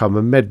promised to become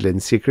a Medlin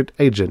secret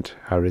agent,"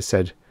 Harris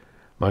said.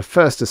 "My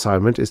first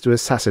assignment is to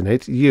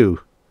assassinate you."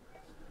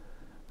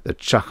 The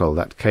chuckle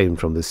that came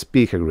from the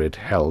speaker grid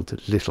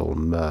held little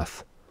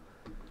mirth.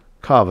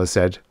 Carver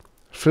said,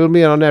 "Fill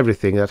me in on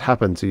everything that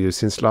happened to you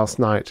since last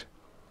night."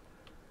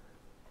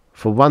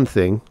 "For one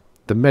thing,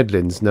 the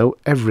Medlins know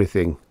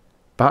everything.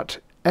 But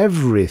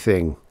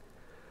everything.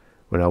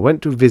 When I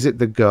went to visit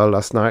the girl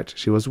last night,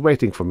 she was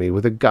waiting for me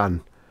with a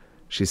gun.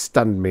 She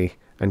stunned me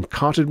and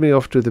carted me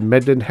off to the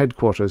Medlin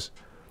headquarters.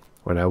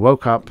 When I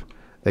woke up,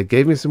 they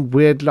gave me some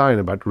weird line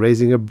about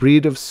raising a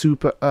breed of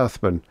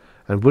super-Earthmen,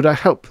 and would I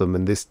help them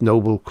in this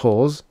noble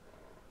cause?"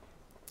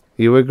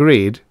 "You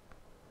agreed?"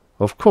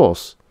 "Of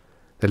course.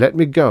 They let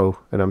me go,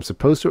 and I'm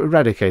supposed to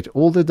eradicate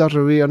all the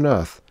Darrui on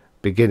Earth,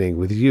 beginning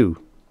with you."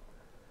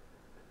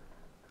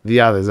 "The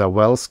others are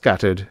well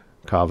scattered,"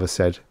 Carver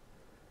said.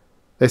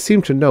 "They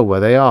seem to know where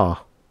they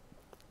are."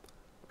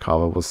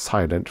 Carver was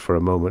silent for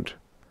a moment.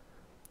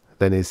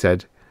 Then he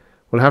said,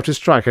 "We'll have to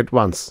strike at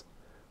once.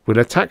 We'll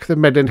attack the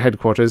Medlin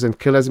headquarters and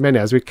kill as many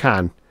as we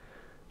can.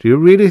 Do you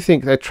really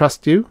think they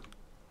trust you?"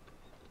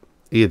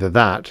 "Either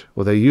that,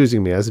 or they're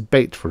using me as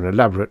bait for an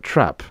elaborate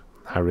trap,"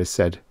 Harris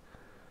said.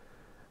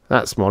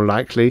 "That's more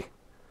likely.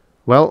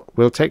 Well,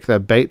 we'll take their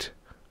bait,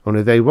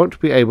 only they won't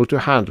be able to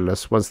handle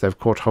us once they've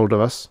caught hold of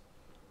us."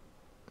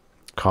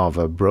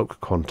 Carver broke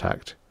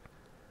contact.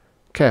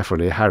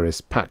 Carefully,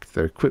 Harris packed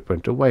their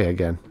equipment away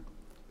again.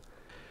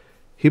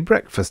 He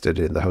breakfasted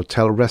in the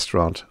hotel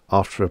restaurant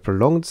after a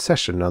prolonged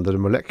session under the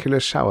molecular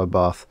shower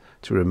bath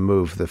to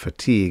remove the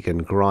fatigue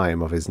and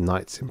grime of his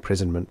night's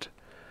imprisonment.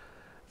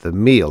 The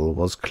meal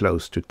was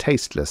close to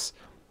tasteless,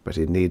 but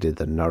he needed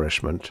the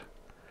nourishment.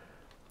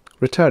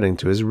 Returning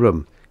to his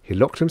room, He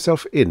locked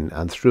himself in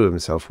and threw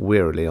himself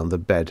wearily on the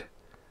bed.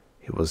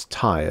 He was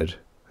tired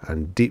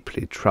and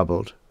deeply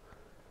troubled.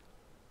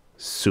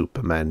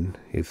 Supermen,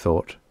 he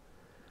thought.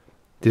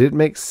 Did it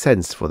make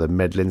sense for the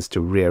Medlins to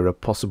rear a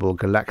possible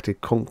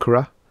galactic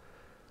conqueror?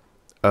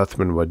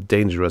 Earthmen were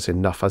dangerous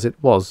enough as it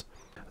was,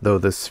 though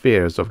the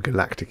spheres of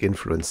galactic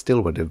influence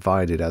still were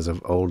divided as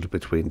of old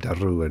between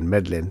Darrui and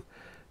Medlin.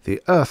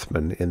 The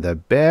Earthmen, in their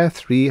bare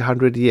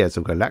 300 years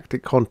of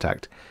galactic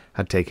contact,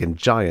 had taken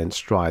giant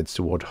strides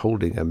toward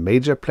holding a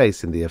major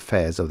place in the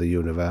affairs of the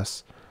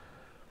universe.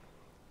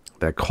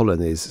 Their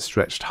colonies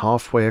stretched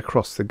halfway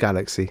across the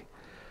galaxy.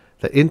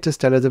 The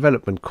Interstellar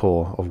Development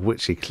Corps, of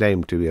which he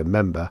claimed to be a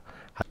member,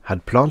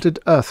 had planted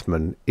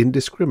Earthmen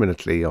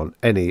indiscriminately on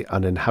any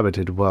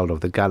uninhabited world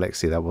of the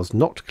galaxy that was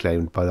not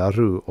claimed by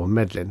Darrui or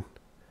Medlin.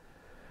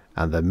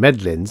 And the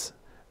Medlins,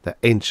 the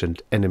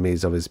ancient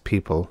enemies of his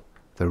people,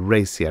 the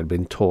race he had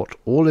been taught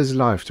all his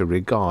life to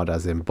regard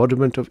as the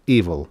embodiment of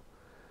evil,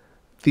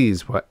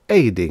 these were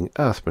aiding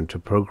Earthmen to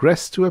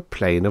progress to a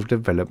plane of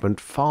development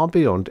far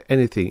beyond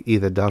anything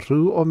either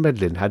Darrui or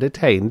Medlin had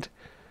attained.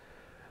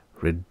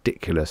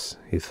 Ridiculous,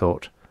 he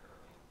thought.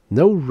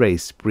 No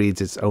race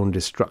breeds its own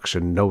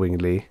destruction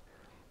knowingly,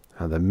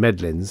 and the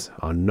Medlins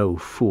are no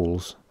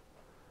fools.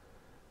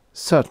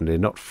 Certainly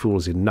not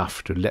fools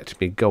enough to let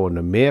me go on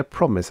a mere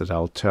promise that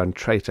I'll turn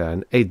traitor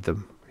and aid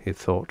them, he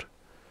thought.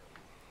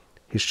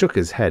 He shook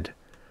his head.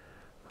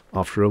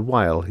 After a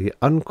while he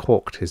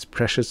uncorked his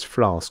precious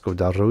flask of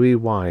Darrui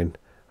wine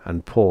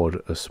and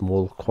poured a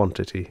small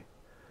quantity.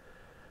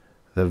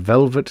 The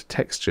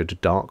velvet-textured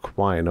dark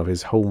wine of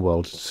his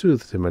homeworld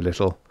soothed him a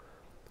little,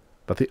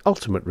 but the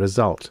ultimate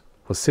result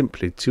was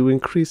simply to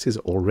increase his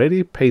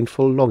already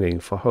painful longing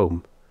for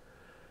home.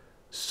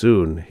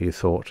 Soon, he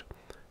thought,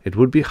 it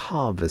would be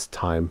harvest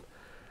time,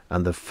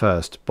 and the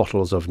first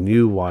bottles of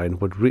new wine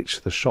would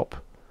reach the shop.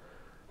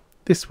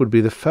 This would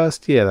be the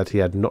first year that he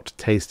had not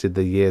tasted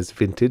the year's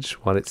vintage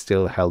while it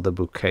still held the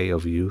bouquet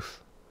of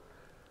youth.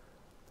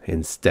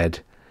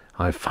 Instead,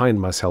 I find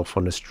myself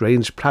on a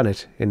strange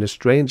planet in a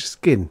strange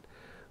skin,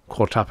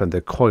 caught up in the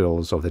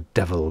coils of the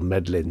devil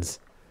Medlins.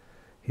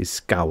 He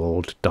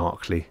scowled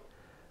darkly,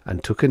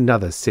 and took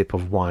another sip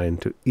of wine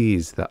to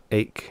ease the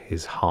ache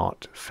his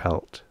heart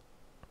felt.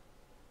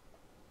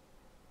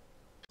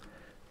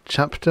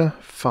 Chapter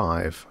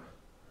 5.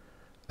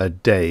 A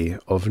day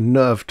of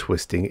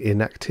nerve-twisting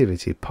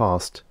inactivity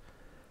passed.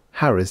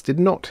 Harris did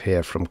not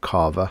hear from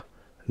Carver,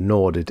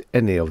 nor did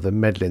any of the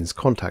Medlins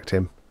contact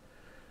him.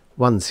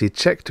 Once he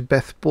checked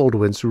Beth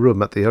Baldwin's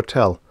room at the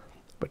hotel,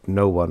 but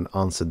no one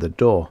answered the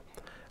door,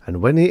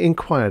 and when he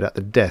inquired at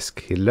the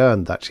desk he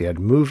learned that she had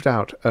moved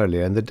out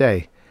earlier in the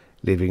day,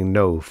 leaving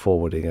no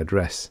forwarding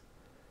address.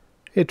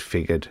 It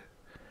figured.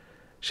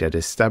 She had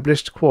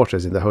established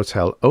quarters in the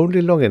hotel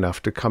only long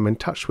enough to come in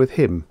touch with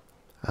him,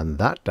 and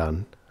that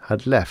done,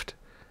 had left.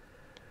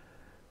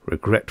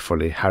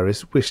 Regretfully,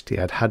 Harris wished he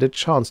had had a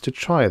chance to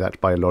try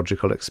that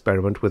biological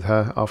experiment with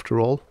her after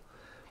all.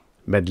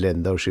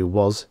 Medlin though she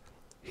was,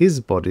 his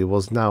body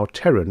was now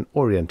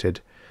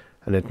Terran-oriented,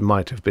 and it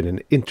might have been an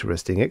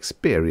interesting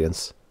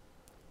experience.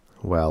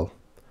 Well,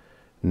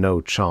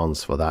 no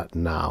chance for that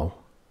now.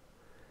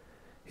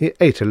 He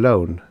ate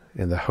alone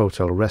in the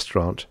hotel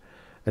restaurant,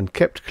 and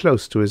kept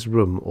close to his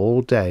room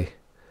all day.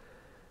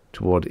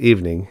 Toward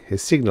evening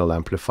his signal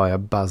amplifier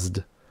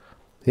buzzed.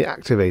 He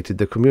activated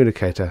the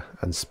communicator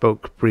and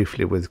spoke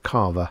briefly with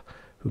Carver,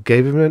 who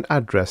gave him an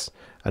address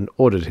and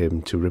ordered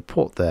him to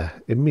report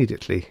there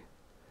immediately.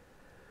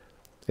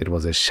 It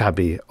was a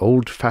shabby,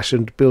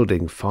 old-fashioned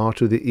building far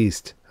to the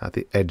east, at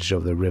the edge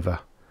of the river.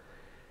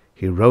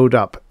 He rode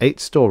up 8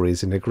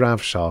 stories in a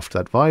grav shaft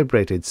that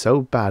vibrated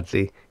so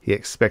badly he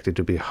expected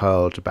to be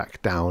hurled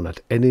back down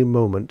at any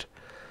moment,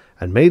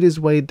 and made his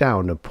way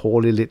down a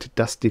poorly lit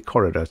dusty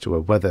corridor to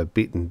a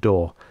weather-beaten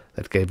door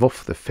that gave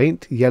off the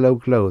faint yellow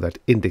glow that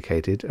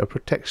indicated a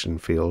protection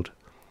field.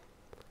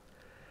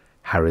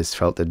 Harris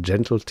felt a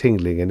gentle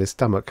tingling in his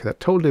stomach that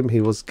told him he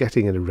was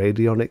getting a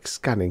radionic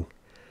scanning.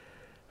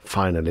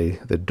 Finally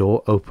the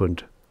door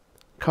opened.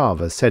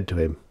 Carver said to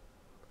him,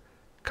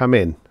 "Come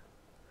in."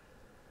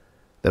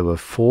 There were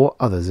 4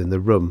 others in the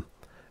room,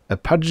 a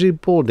pudgy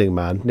balding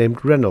man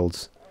named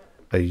Reynolds,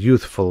 a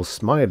youthful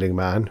smiling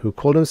man who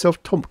called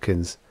himself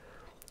Tompkins,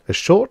 a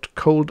short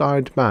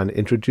cold-eyed man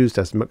introduced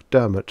as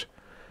McDermott,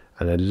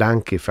 and a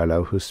lanky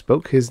fellow who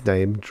spoke his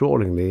name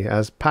drawlingly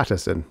as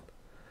Patterson.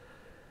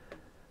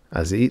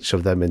 As each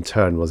of them in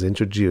turn was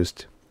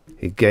introduced,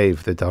 he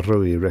gave the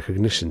Darrui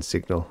recognition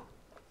signal.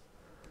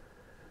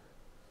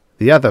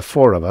 "The other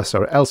 4 of us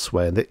are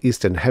elsewhere in the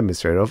eastern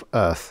hemisphere of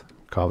Earth,"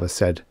 Carver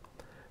said,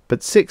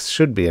 "but 6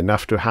 should be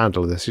enough to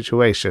handle the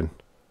situation."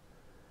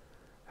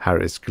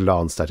 Harris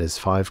glanced at his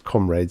 5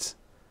 comrades.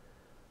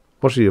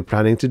 "What are you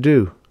planning to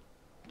do?"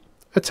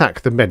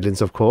 "Attack the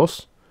Medlins, of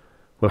course.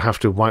 We'll have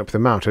to wipe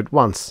them out at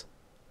once."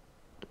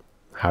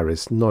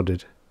 Harris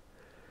nodded.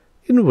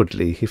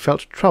 Inwardly he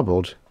felt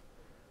troubled.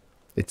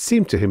 It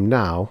seemed to him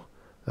now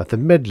that the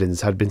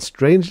Medlins had been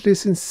strangely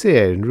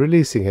sincere in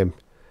releasing him,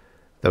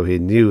 though he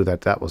knew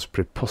that that was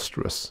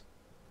preposterous.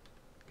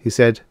 He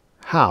said,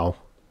 "How?"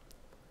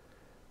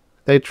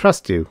 "They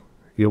trust you.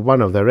 You're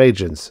one of their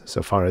agents,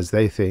 so far as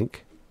they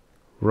think."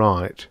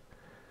 "Right.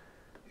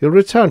 You'll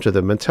return to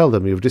them and tell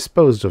them you've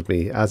disposed of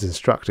me as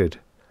instructed.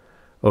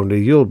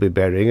 Only you'll be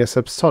bearing a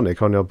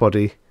subsonic on your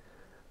body.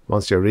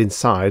 Once you're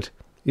inside,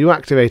 you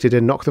activate it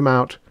and knock them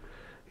out.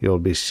 You'll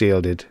be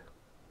shielded."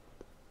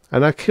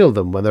 "And I kill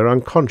them when they're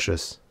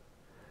unconscious."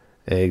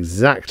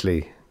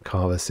 "Exactly,"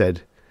 Carver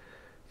said.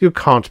 "You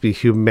can't be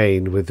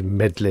humane with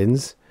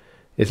Medlins.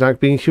 It's like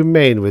being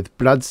humane with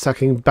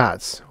blood-sucking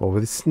bats or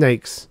with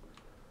snakes."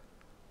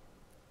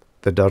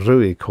 The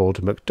Darrui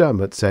called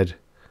McDermott said,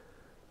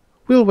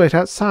 "We'll wait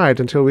outside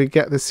until we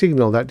get the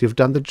signal that you've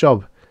done the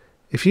job.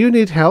 If you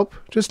need help,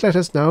 just let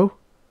us know."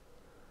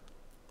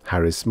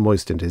 Harris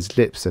moistened his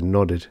lips and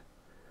nodded.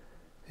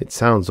 "It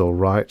sounds all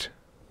right."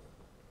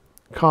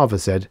 Carver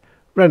said,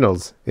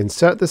 "Reynolds,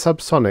 insert the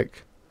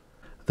subsonic."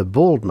 The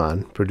bald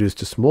man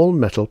produced a small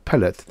metal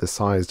pellet the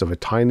size of a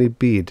tiny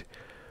bead,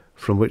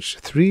 from which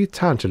 3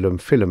 tantalum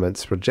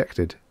filaments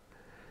projected.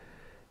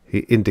 He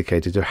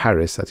indicated to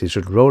Harris that he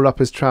should roll up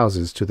his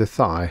trousers to the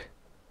thigh.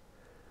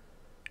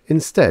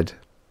 Instead,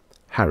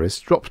 Harris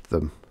dropped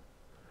them.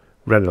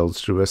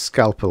 Reynolds drew a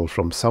scalpel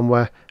from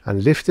somewhere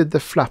and lifted the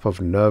flap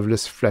of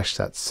nerveless flesh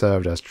that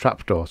served as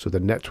trapdoor to the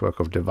network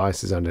of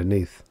devices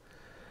underneath.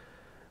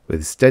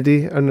 With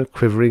steady and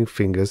quivering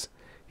fingers,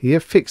 he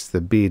affixed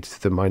the bead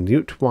to the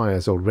minute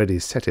wires already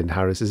set in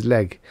Harris's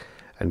leg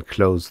and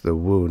closed the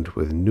wound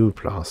with new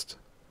plast.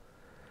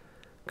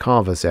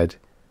 Carver said,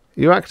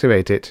 "You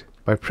activate it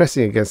by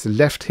pressing against the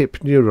left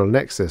hip neural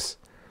nexus.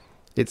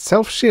 It's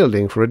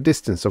self-shielding for a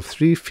distance of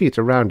 3 feet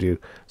around you,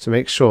 so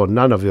make sure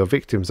none of your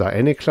victims are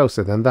any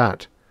closer than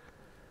that."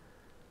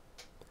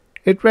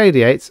 "It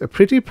radiates a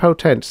pretty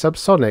potent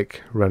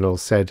subsonic,"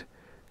 Reynolds said.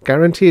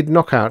 "Guaranteed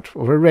knockout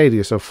over a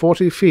radius of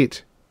 40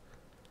 feet.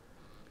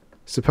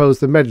 "Suppose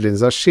the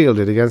Medlins are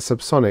shielded against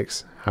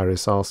subsonics?"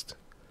 Harris asked.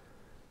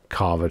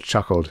 Carver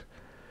chuckled.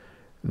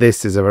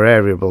 "This is a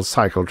variable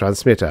cycle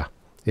transmitter.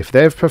 If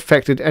they've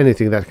perfected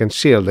anything that can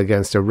shield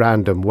against a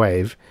random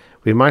wave,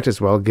 we might as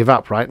well give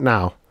up right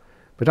now.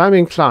 But I'm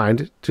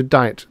inclined to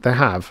doubt they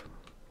have."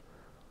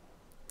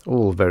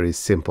 All very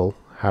simple,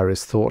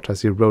 Harris thought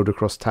as he rode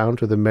across town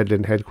to the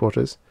Medlin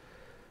headquarters.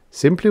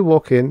 Simply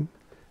walk in,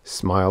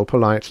 smile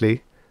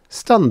politely,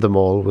 stun them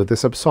all with the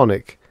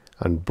subsonic,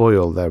 and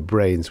boil their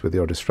brains with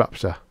your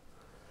disruptor.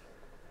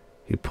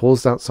 He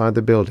paused outside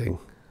the building,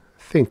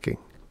 thinking.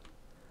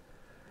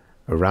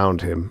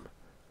 Around him,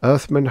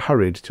 Earthmen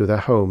hurried to their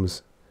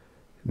homes.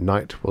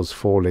 Night was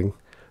falling.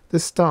 The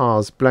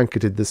stars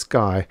blanketed the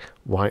sky,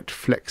 white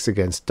flecks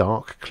against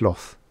dark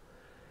cloth.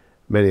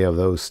 Many of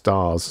those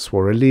stars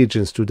swore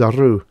allegiance to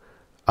Darrui,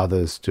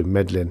 others to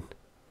Medlin.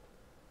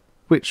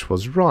 Which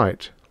was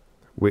right?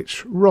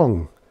 Which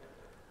wrong?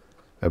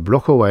 A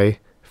block away,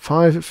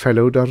 5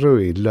 fellow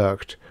Darrui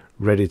lurked,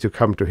 ready to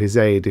come to his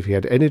aid if he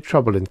had any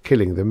trouble in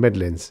killing the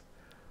Medlins.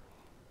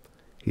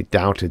 He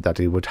doubted that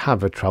he would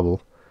have a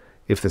trouble,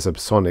 if the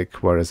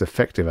subsonic were as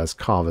effective as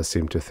Carver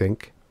seemed to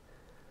think.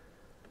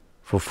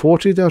 For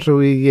 40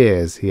 Darrui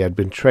years he had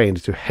been trained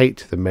to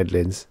hate the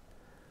Medlins.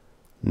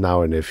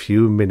 Now in a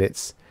few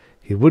minutes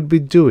he would be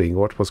doing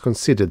what was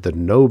considered the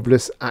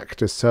noblest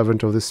act a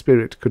servant of the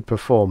spirit could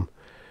perform,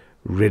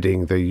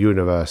 ridding the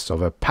universe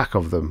of a pack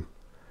of them.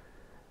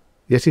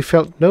 Yet he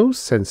felt no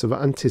sense of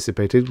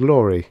anticipated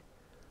glory.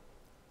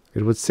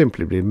 It would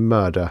simply be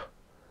murder,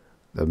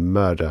 the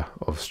murder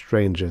of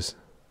strangers.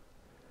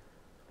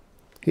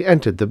 He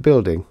entered the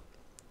building.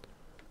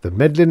 The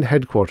Medlin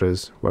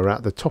headquarters were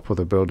at the top of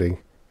the building,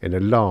 in a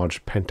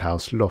large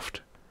penthouse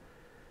loft.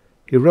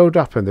 He rode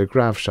up in the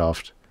grav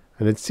shaft,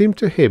 and it seemed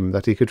to him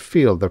that he could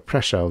feel the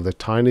pressure of the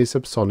tiny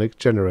subsonic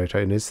generator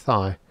in his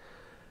thigh.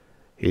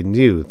 He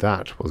knew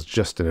that was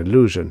just an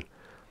illusion,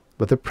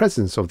 but the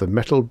presence of the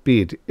metal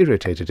bead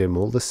irritated him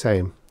all the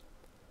same.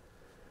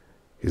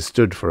 He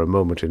stood for a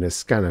moment in his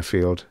scanner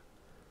field.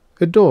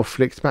 A door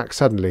flicked back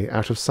suddenly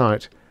out of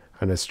sight,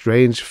 and a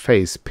strange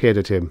face peered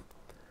at him.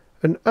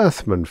 An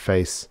Earthman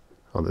face,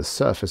 on the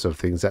surface of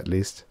things at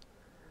least.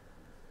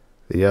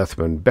 The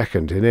Earthman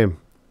beckoned to him.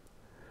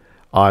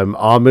 "I'm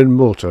Armin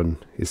Moulton,"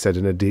 he said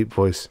in a deep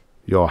voice.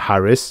 "You're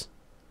Harris?"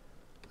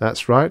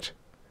 "That's right."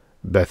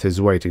 "Beth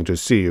is waiting to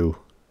see you."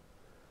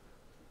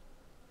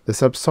 The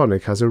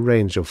subsonic has a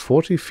range of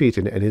 40 feet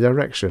in any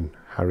direction,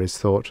 Harris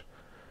thought.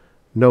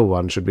 No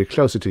one should be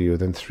closer to you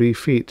than 3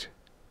 feet.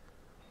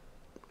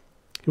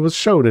 He was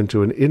shown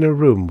into an inner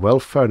room well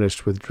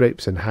furnished with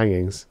drapes and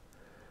hangings.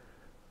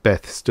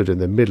 Beth stood in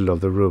the middle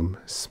of the room,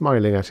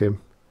 smiling at him.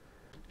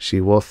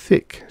 She wore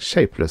thick,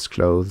 shapeless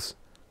clothes,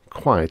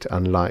 quite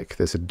unlike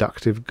the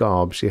seductive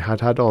garb she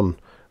had had on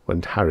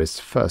when Harris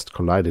first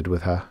collided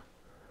with her.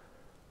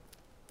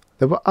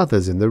 There were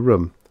others in the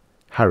room.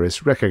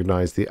 Harris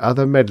recognized the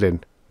other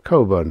Medlin,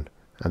 Coburn,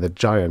 and the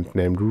giant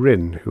named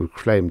Rin, who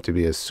claimed to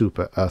be a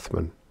super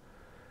Earthman.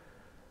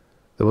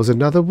 There was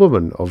another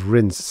woman of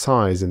Rin's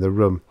size in the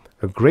room,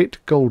 a great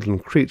golden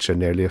creature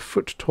nearly a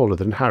foot taller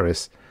than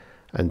Harris,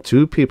 and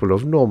 2 people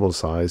of normal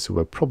size who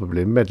were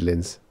probably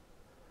Medlins.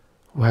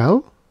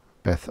 "Well?"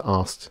 Beth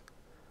asked.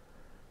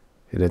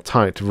 In a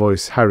tight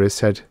voice, Harris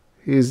said,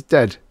 "He is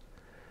dead.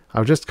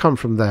 I've just come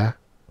from there."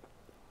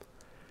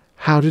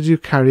 "How did you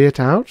carry it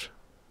out?"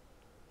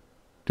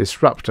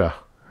 "Disruptor,"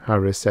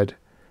 Harris said.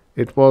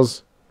 "It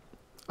was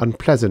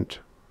unpleasant,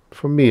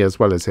 for me as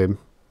well as him."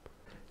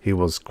 He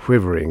was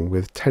quivering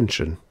with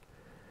tension.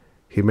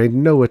 He made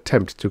no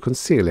attempt to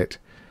conceal it,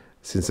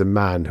 since a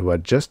man who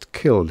had just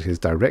killed his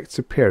direct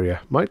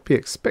superior might be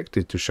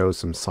expected to show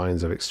some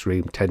signs of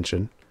extreme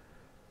tension.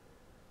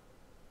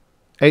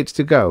 8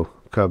 to go,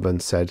 Coburn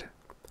said,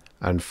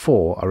 and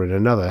 4 are in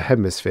another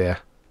hemisphere.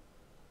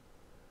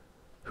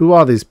 "Who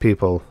are these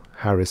people?"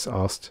 Harris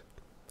asked.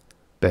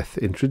 Beth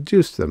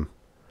introduced them.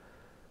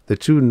 The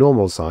 2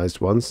 normal-sized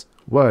ones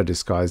were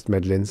disguised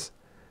Medlins.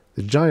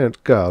 The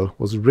giant girl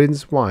was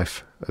Rin's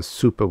wife, a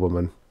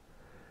superwoman.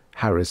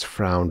 Harris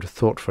frowned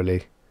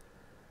thoughtfully.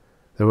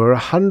 There were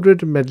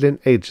 100 Medlin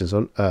agents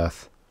on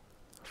Earth.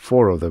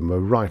 4 of them were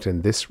right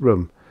in this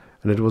room,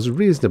 and it was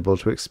reasonable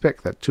to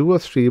expect that 2 or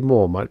 3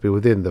 more might be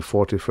within the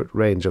 40-foot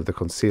range of the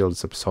concealed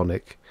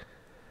subsonic.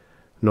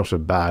 Not a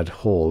bad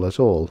haul at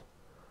all.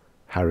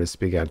 Harris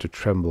began to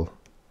tremble.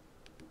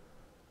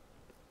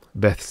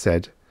 Beth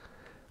said,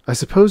 "I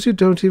suppose you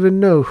don't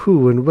even know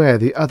who and where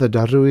the other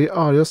Darrui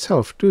are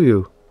yourself, do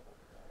you?"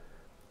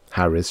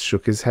 Harris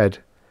shook his head.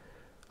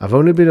 "I've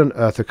only been on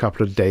Earth a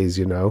couple of days,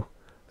 you know.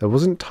 There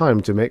wasn't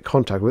time to make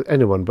contact with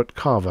anyone but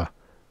Carver.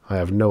 I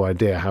have no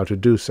idea how to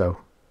do so."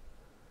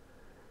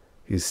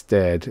 He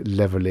stared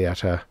levelly at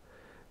her.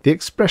 The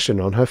expression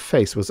on her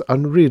face was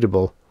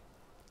unreadable.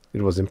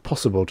 It was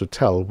impossible to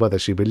tell whether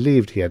she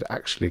believed he had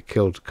actually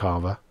killed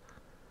Carver.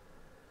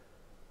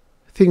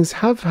 "Things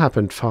have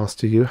happened fast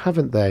to you,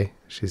 haven't they?"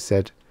 she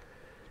said.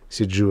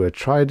 She drew a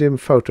tridim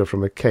photo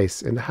from a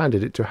case and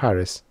handed it to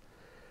Harris.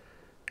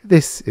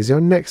 "This is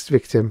your next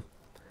victim.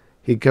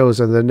 He goes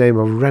under the name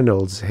of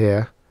Reynolds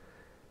here.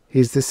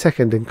 He's the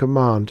second in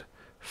command,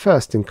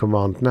 first in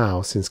command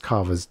now since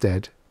Carver's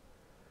dead."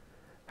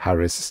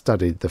 Harris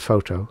studied the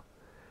photo.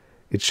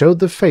 It showed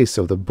the face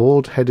of the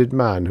bald-headed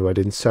man who had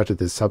inserted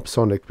the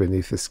subsonic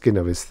beneath the skin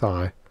of his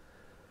thigh.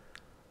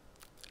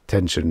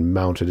 Tension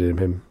mounted in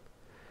him.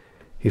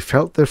 He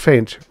felt the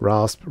faint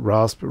rasp,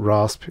 rasp,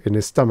 rasp in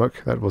his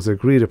stomach that was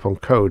agreed upon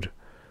code.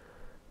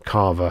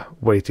 Carver,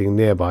 waiting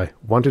nearby,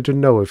 wanted to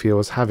know if he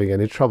was having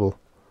any trouble.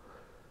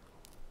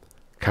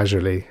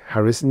 Casually,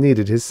 Harris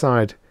kneaded his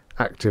side,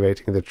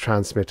 activating the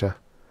transmitter.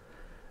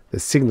 The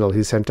signal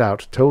he sent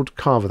out told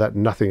Carver that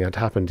nothing had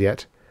happened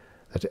yet,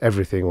 that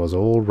everything was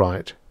all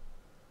right.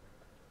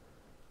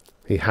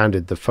 He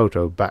handed the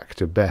photo back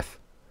to Beth.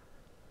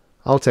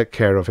 "I'll take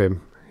care of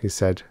him," he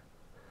said.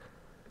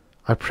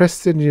 "I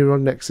press the neural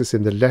nexus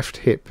in the left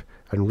hip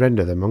and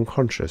render them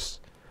unconscious.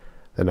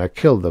 Then I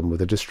kill them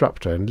with a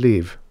disruptor and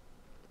leave.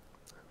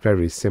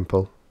 Very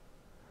simple."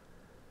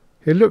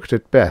 He looked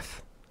at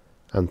Beth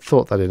and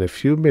thought that in a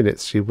few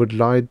minutes she would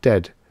lie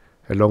dead,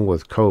 along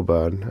with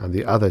Coburn and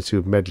the other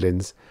 2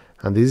 Medlins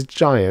and these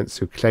giants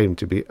who claimed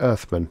to be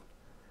Earthmen.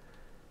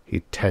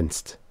 He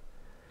tensed.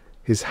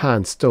 His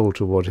hand stole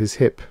toward his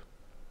hip.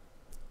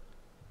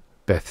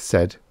 Beth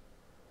said,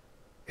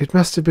 "It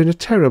must have been a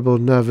terrible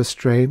nervous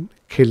strain,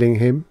 killing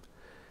him.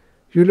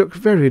 You look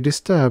very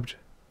disturbed."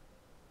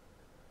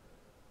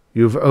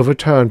 "You've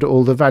overturned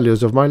all the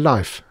values of my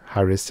life,"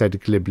 Harris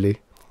said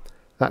glibly.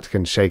 "That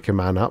can shake a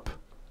man up."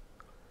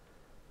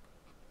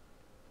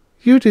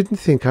 "You didn't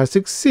think I'd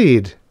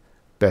succeed,"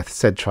 Beth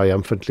said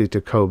triumphantly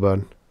to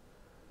Coburn.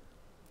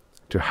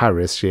 To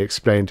Harris she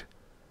explained,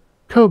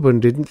 "Coburn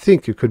didn't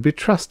think you could be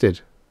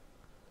trusted."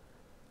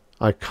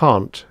 "I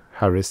can't,"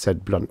 Harris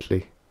said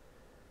bluntly.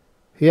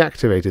 He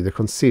activated the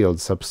concealed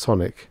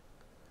subsonic.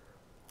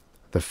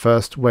 The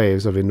first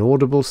waves of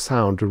inaudible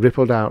sound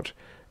rippled out,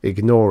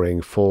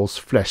 ignoring false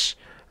flesh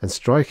and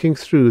striking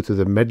through to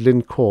the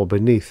Medlin core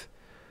beneath.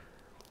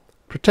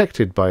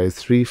 Protected by a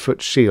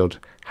 3-foot shield,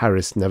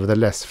 Harris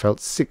nevertheless felt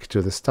sick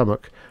to the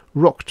stomach,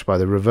 rocked by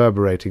the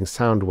reverberating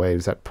sound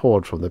waves that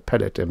poured from the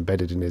pellet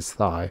embedded in his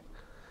thigh.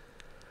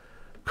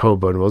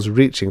 Coburn was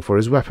reaching for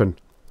his weapon,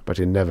 but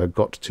he never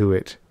got to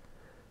it.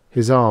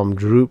 His arm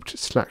drooped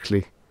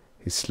slackly.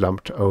 He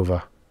slumped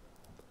over.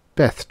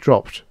 Beth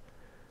dropped.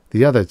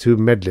 The other 2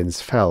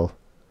 Medlins fell.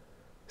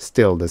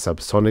 Still the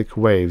subsonic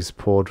waves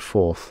poured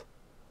forth.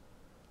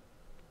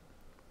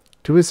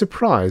 To his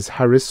surprise,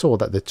 Harris saw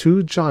that the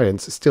 2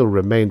 giants still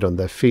remained on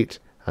their feet,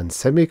 and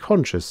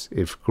semi-conscious,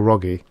 if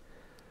groggy.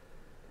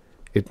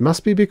 It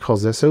must be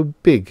because they're so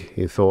big,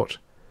 he thought.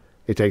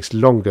 It takes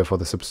longer for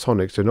the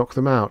subsonic to knock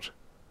them out.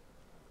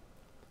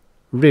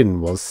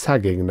 Rin was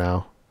sagging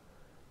now.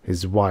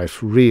 His wife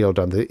reeled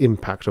under the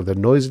impact of the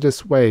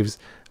noiseless waves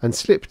and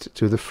slipped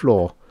to the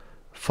floor,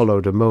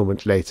 followed a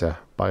moment later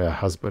by her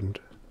husband.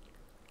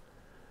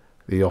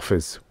 The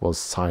office was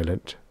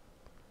silent.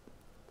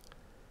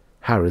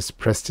 Harris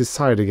pressed his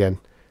side again,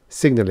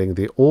 signalling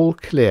the all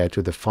clear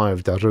to the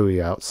 5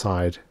 Darrui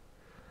outside.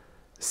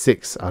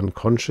 6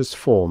 unconscious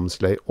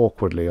forms lay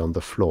awkwardly on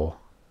the floor.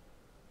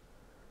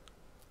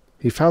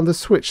 He found the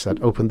switch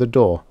that opened the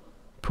door,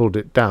 pulled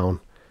it down,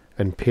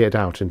 and peered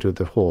out into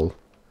the hall.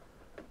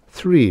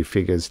 3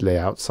 figures lay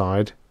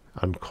outside,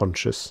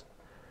 unconscious.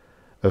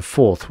 A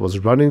 4th was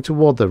running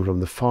toward them from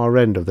the far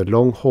end of the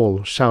long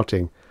hall,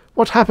 shouting,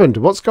 "What happened?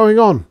 What's going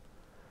on?"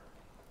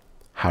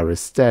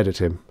 Harris stared at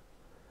him.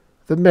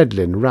 The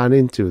Medlin ran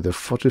into the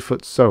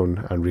 40-foot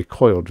zone and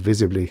recoiled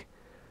visibly.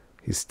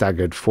 He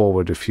staggered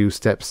forward a few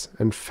steps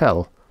and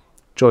fell,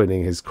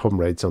 joining his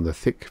comrades on the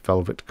thick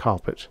velvet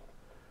carpet.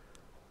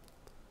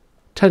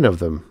 10 of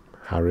them,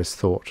 Harris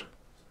thought.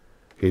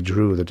 He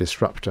drew the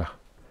disruptor.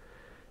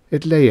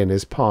 It lay in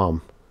his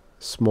palm,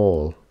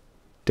 small,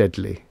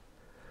 deadly.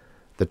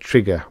 The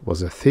trigger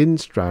was a thin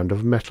strand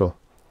of metal.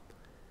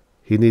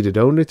 He needed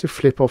only to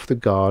flip off the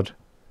guard,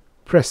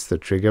 press the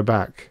trigger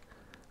back,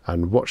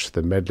 and watch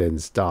the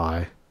Medlins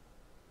die.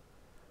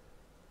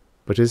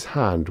 But his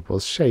hand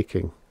was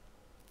shaking.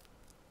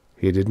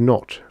 He did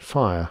not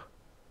fire.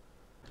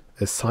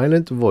 A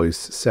silent voice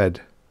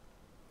said,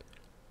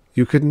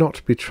 "You could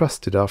not be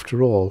trusted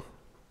after all.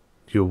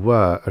 You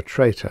were a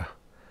traitor.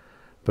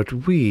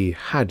 But we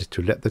had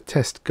to let the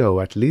test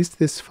go at least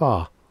this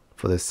far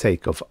for the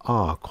sake of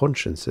our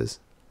consciences."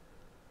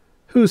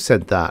 "Who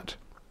said that?"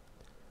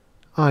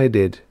 "I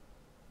did."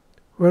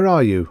 "Where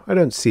are you? I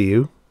don't see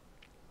you."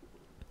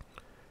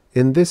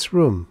 "In this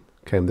room,"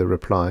 came the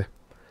reply.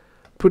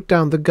 "Put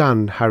down the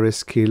gun, Aar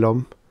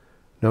Khiilom.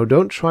 No,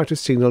 don't try to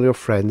signal your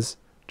friends.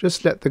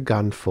 Just let the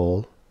gun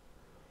fall."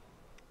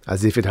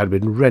 As if it had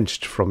been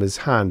wrenched from his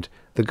hand,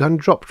 the gun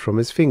dropped from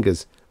his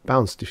fingers,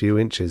 bounced a few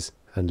inches,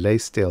 and lay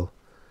still.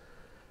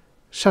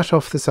 "Shut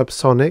off the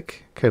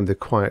subsonic," came the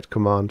quiet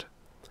command.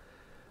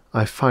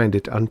 "I find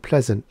it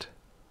unpleasant."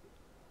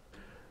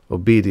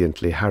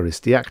 Obediently,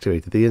 Harris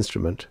deactivated the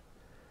instrument.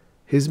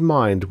 His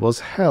mind was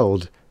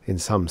held in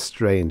some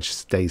strange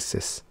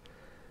stasis.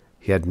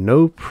 He had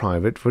no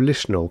private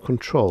volitional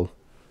control.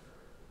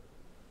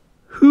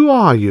 "Who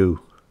are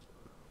you?"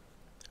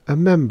 "A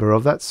member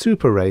of that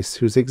super race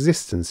whose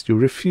existence you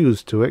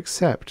refused to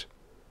accept."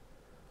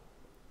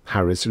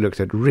 Harris looked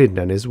at Rin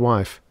and his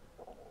wife.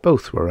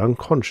 Both were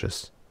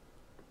unconscious.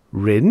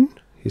 "Rin?"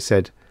 he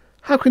said.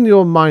 "How can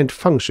your mind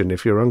function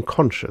if you're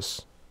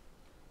unconscious?"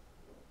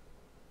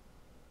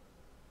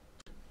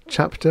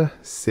 Chapter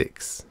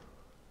 6.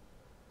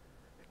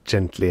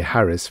 Gently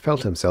Harris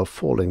felt himself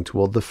falling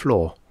toward the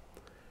floor.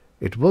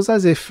 It was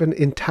as if an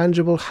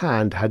intangible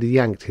hand had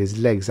yanked his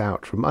legs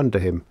out from under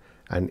him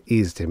and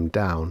eased him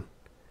down.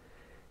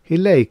 He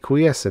lay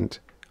quiescent,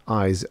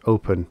 eyes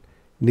open,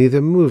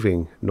 neither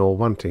moving nor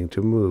wanting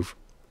to move.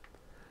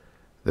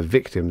 The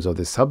victims of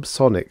the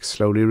subsonic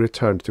slowly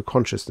returned to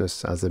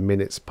consciousness as the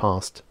minutes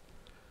passed.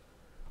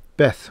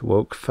 Beth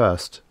woke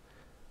first.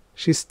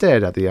 She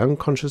stared at the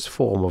unconscious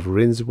form of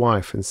Rin's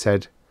wife and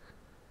said,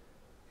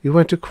 "You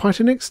went to quite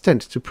an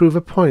extent to prove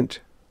a point."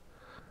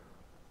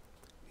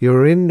 "You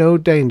are in no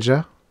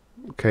danger,"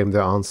 came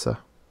the answer.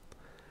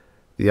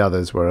 The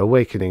others were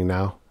awakening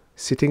now,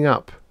 sitting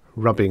up,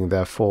 rubbing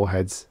their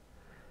foreheads.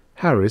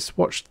 Harris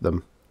watched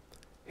them.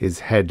 His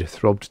head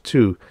throbbed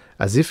too,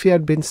 as if he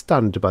had been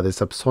stunned by the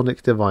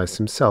subsonic device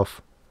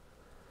himself.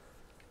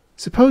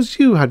 "Suppose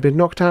you had been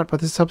knocked out by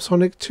the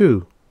subsonic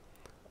too,"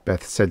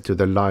 Beth said to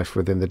the life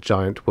within the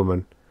giant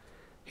woman.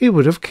 "He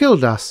would have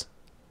killed us."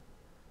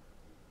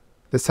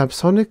 "The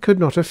subsonic could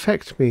not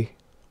affect me."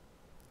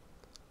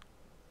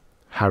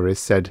 Harris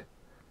said,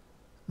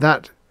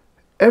 "That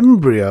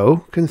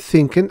embryo can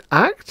think and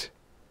act?"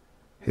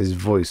 His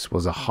voice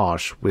was a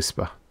harsh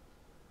whisper.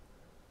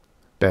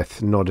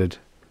 Beth nodded.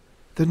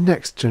 "The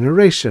next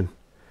generation.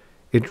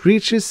 It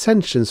reaches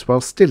sentience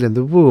while still in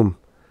the womb.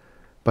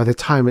 By the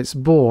time it's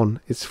born,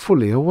 it's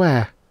fully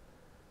aware."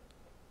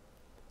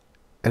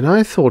 "And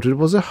I thought it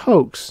was a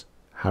hoax,"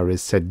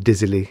 Harris said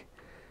dizzily.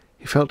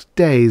 He felt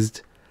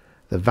dazed.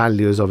 The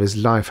values of his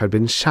life had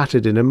been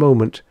shattered in a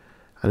moment,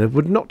 and it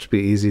would not be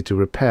easy to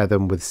repair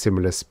them with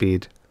similar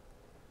speed.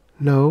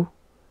 "No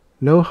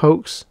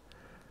hoax.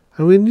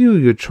 And we knew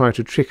you'd try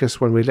to trick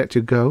us when we let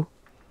you go.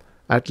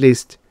 At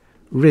least,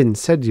 Rin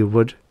said you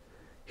would.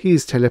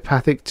 He's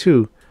telepathic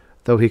too,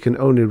 though he can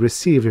only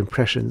receive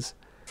impressions.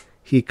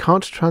 He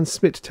can't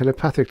transmit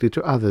telepathically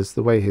to others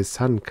the way his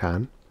son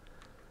can."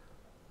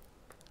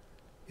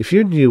 "If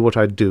you knew what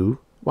I'd do,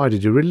 why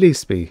did you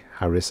release me?"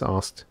 Harris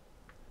asked.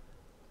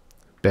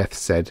 Beth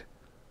said,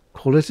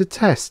 "Call it a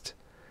test.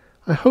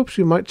 I hoped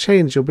you might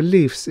change your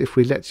beliefs if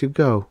we let you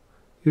go.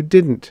 You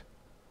didn't."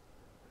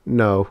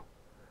 "No.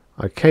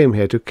 I came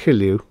here to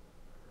kill you."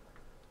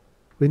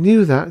 "We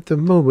knew that the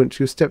moment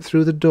you stepped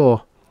through the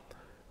door.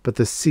 But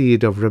the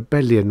seed of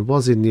rebellion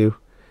was in you.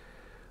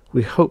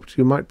 We hoped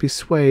you might be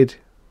swayed.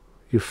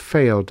 You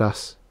failed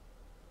us."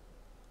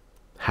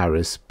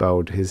 Harris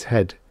bowed his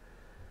head.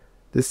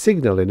 The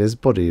signal in his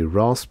body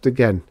rasped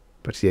again,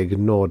 but he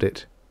ignored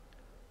it.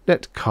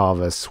 Let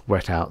Carver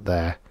sweat out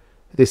there.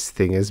 This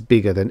thing is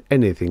bigger than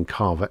anything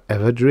Carver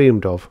ever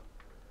dreamed of.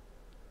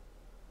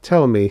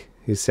 "Tell me,"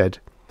 he said,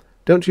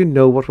 "don't you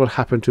know what will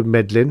happen to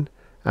Medlin,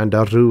 and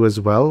Darrui as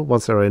well,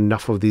 once there are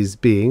enough of these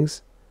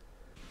beings?"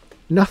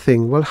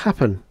 "Nothing will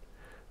happen.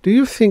 Do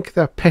you think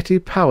they're petty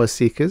power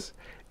seekers,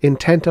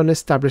 intent on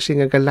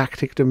establishing a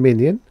galactic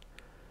dominion?"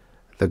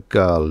 The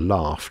girl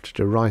laughed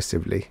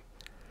derisively.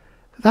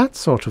 "That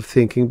sort of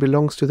thinking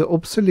belongs to the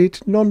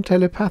obsolete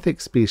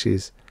non-telepathic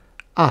species.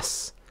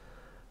 Us,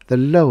 the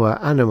lower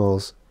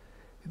animals.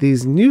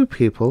 These new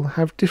people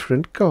have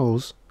different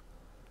goals."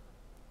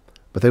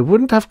 "But they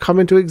wouldn't have come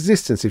into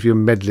existence if you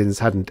Medlins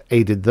hadn't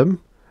aided them,"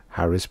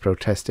 Harris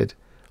protested.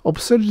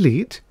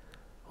 "Obsolete?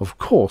 Of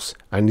course,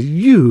 and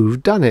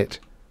you've done it."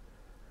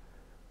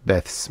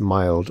 Beth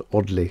smiled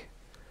oddly.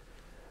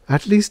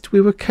 "At least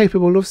we were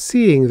capable of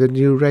seeing the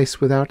new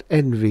race without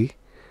envy.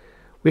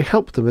 We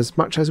helped them as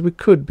much as we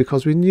could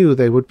because we knew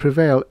they would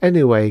prevail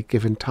anyway,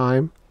 given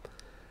time.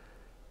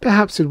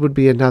 Perhaps it would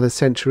be another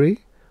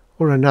century,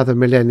 or another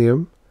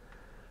millennium.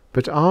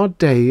 But our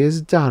day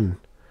is done,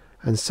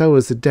 and so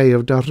is the day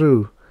of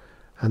Darrui,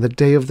 and the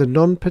day of the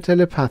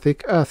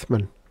non-telepathic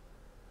Earthmen."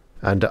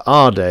 "And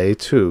our day,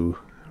 too,"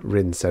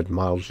 Rin said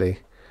mildly.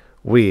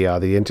 "We are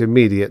the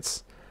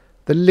intermediates,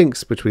 the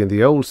links between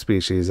the old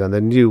species and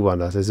the new one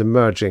that is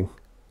emerging."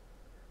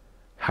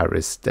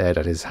 Harris stared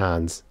at his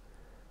hands,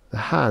 the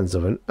hands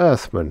of an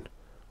Earthman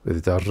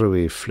with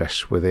Darrui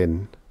flesh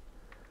within.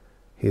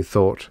 He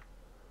thought,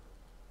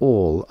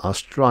 all our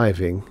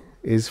striving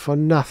is for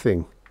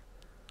nothing.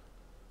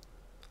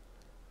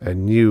 A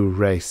new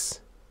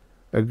race,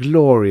 a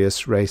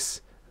glorious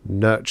race,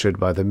 nurtured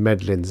by the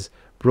Medlins,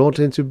 brought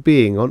into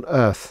being on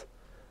Earth.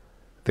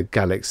 The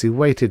galaxy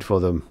waited for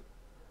them.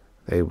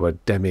 They were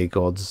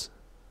demigods.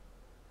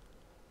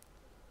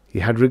 He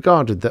had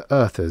regarded the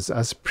Earthers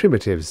as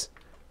primitives,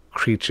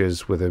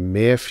 creatures with a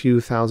mere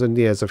few thousand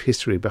years of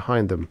history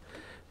behind them,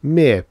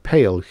 mere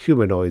pale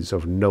humanoids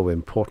of no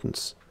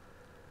importance.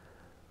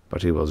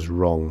 But he was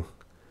wrong.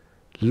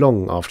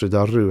 Long after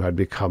Darrui had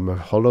become a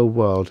hollow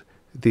world,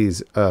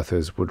 these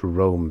Earthers would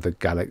roam the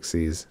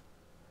galaxies.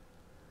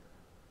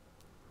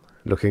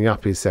 Looking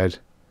up, he said,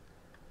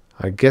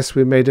 "I guess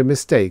we made a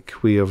mistake,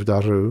 we of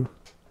Darrui.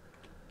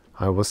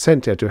 I was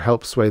sent here to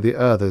help sway the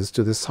Earthers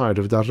to the side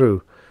of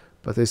Darrui,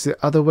 but it's the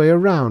other way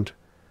around.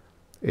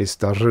 It's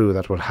Darrui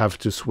that will have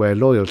to swear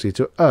loyalty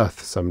to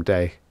Earth some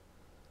day."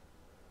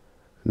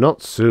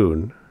 "Not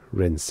soon,"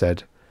 Rin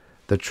said.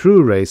 "The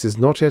true race is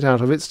not yet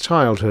out of its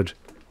childhood.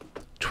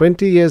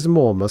 20 years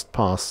more must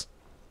pass,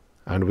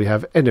 and we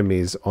have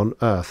enemies on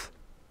Earth."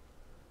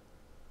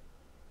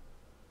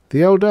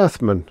 "The old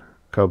Earthmen,"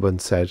 Coburn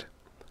said.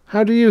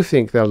 "How do you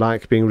think they'll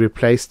like being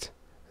replaced?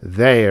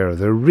 They're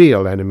the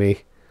real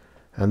enemy,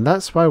 and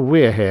that's why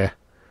we're here,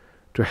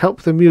 to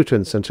help the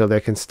mutants until they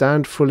can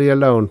stand fully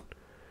alone.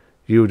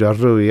 You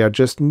Darrui are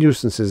just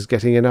nuisances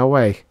getting in our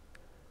way."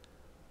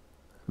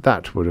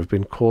 That would have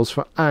been cause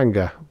for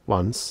anger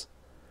once.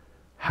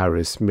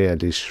 Harris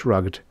merely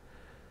shrugged.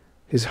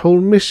 His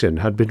whole mission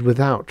had been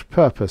without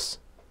purpose.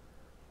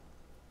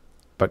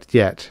 But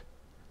yet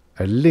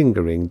a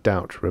lingering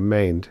doubt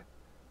remained,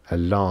 a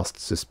last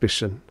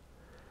suspicion.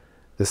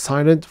 The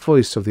silent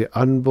voice of the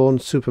unborn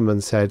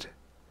Superman said,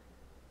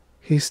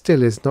 "He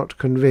still is not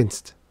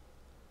convinced."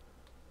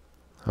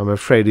 "I'm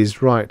afraid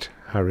he's right,"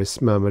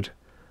 Harris murmured.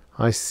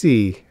 "I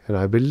see and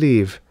I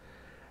believe,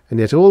 and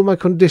yet all my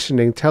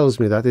conditioning tells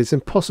me that it's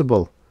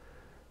impossible.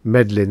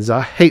 Medlins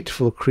are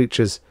hateful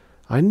creatures.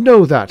 I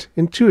know that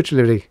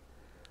intuitively."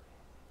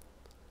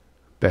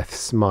 Beth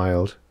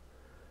smiled.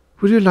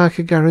 "Would you like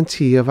a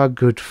guarantee of our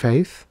good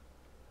faith?"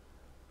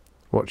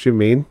 "What do you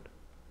mean?"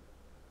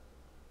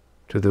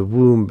 To the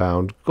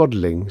womb-bound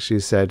godling she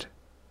said,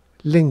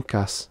 "Link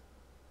us."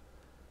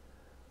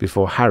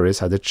 Before Harris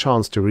had a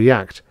chance to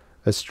react,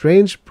 a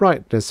strange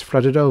brightness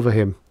flooded over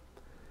him.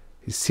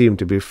 He seemed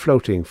to be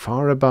floating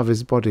far above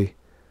his body.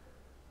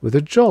 With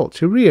a jolt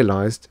he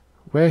realized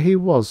where he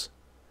was.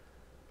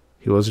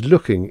 He was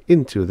looking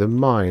into the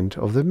mind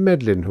of the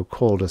Medlin who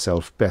called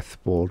herself Beth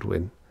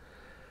Baldwin,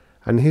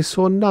 and he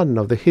saw none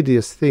of the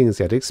hideous things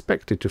he had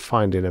expected to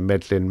find in a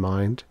Medlin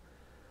mind.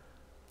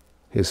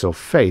 He saw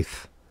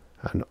faith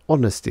and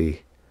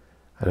honesty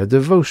and a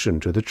devotion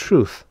to the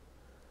truth.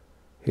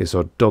 He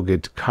saw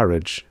dogged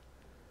courage.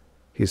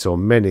 He saw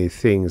many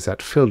things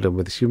that filled him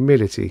with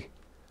humility.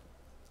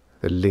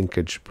 The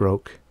linkage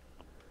broke.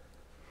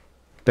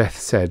 Beth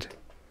said,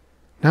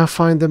 "Now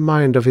find the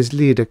mind of his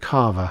leader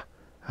Carver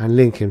and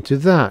link him to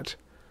that."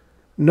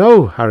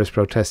 "No," Harris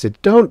protested,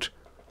 "don't."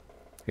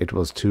 It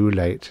was too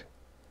late.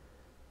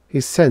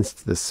 He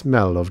sensed the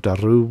smell of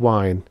Darrui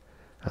wine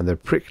and the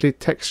prickly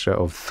texture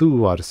of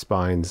thuar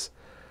spines,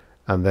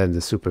 and then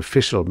the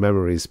superficial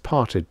memories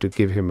parted to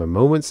give him a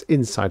moment's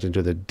insight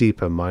into the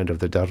deeper mind of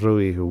the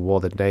Darrui who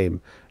wore the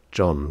name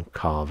John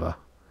Carver.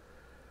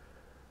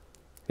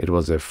 It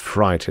was a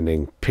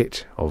frightening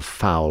pit of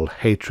foul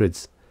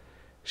hatreds.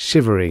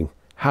 Shivering,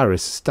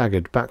 Harris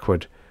staggered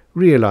backward,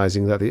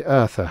 realizing that the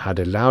Earther had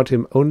allowed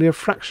him only a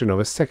fraction of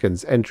a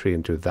second's entry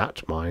into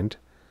that mind.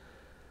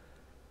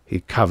 He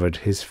covered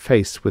his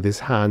face with his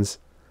hands.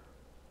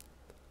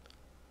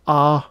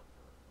 "Are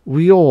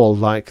we all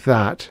like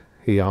that?"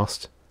 he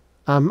asked.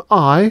 "Am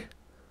I?"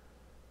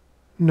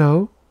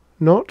 "No,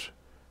 not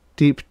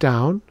deep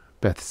down,"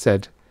 Beth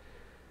said.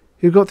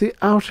 You got the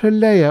outer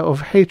layer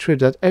of hatred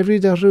that every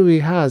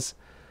Darrui has,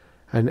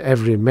 and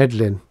every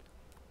Medlin.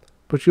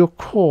 But your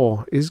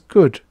core is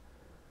good.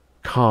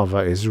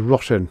 Carver is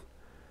rotten.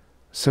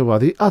 So are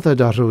the other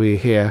Darrui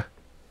here.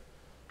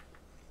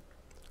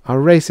 Our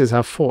races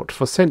have fought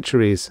for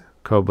centuries,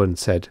 Coburn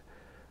said.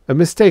 A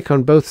mistake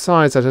on both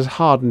sides that has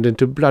hardened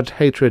into blood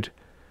hatred.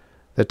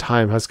 The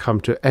time has come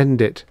to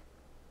end it.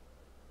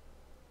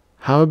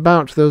 How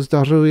about those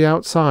Darrui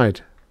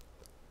outside?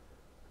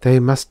 They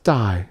must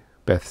die,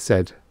 Beth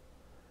said.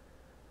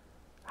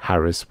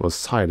 Harris was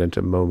silent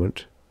a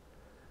moment.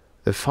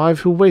 The 5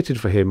 who waited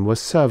for him were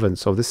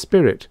servants of the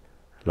spirit,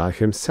 like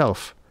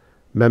himself,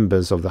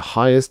 members of the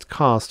highest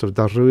caste of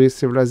Darrui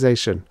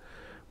civilization,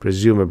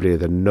 presumably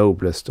the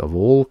noblest of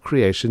all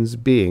creation's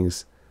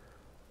beings.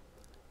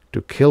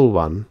 To kill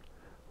one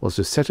was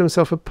to set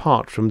himself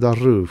apart from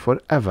Darrui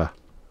forever.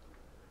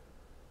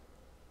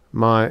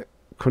 My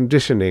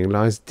conditioning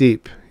lies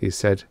deep, he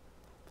said.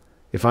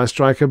 If I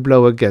strike a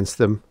blow against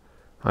them,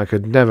 I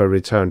could never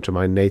return to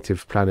my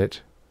native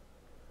planet.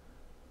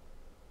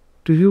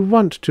 Do you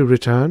want to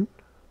return?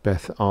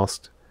 Beth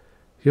asked.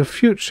 Your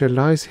future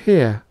lies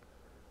here,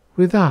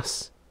 with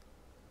us.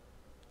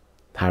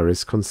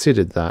 Harris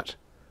considered that.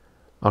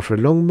 After a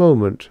long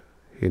moment,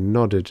 he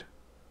nodded.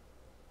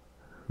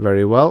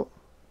 Very well.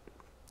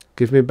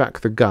 Give me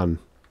back the gun.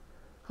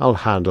 I'll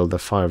handle the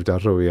 5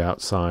 Darrui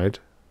outside.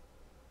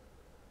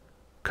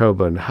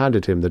 Coburn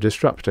handed him the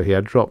disruptor he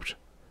had dropped.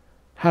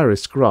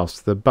 Harris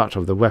grasped the butt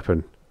of the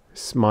weapon,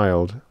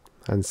 smiled,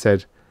 and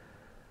said,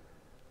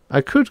 I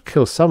could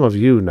kill some of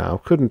you now,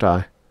 couldn't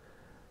I?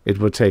 It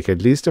would take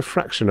at least a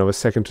fraction of a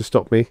second to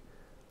stop me.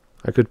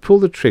 I could pull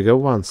the trigger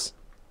once.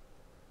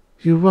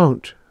 You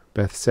won't,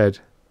 Beth said.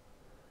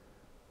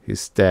 He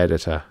stared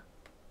at her.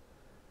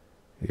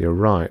 You're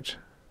right.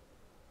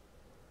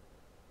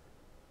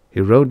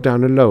 He rode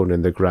down alone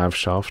in the grav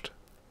shaft,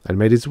 and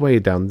made his way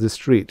down the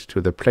street to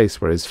the place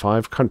where his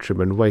 5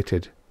 countrymen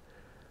waited.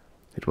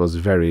 It was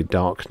very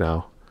dark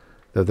now,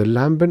 though the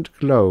lambent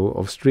glow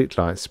of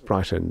streetlights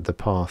brightened the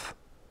path.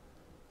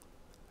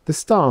 The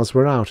stars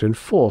were out in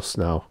force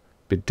now,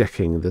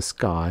 bedecking the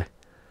sky.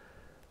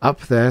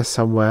 Up there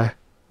somewhere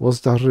was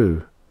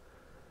Darrui.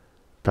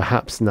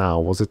 Perhaps now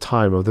was the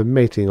time of the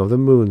mating of the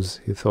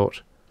moons, he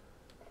thought.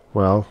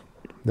 Well,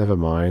 never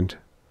mind.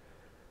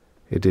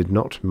 It did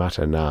not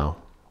matter now.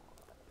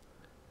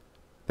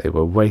 They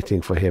were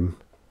waiting for him.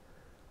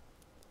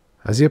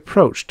 As he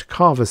approached,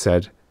 Carver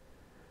said,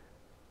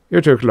 You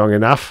took long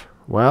enough.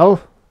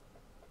 Well?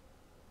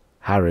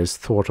 Harris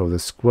thought of the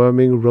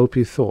squirming,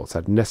 ropey thoughts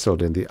that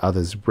nestled in the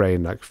other's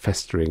brain like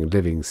festering,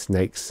 living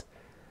snakes.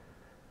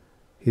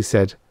 He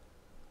said,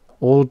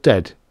 All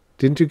dead.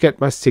 Didn't you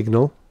get my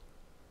signal?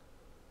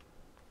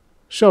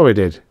 Sure we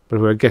did, but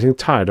we were getting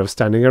tired of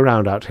standing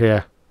around out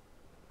here.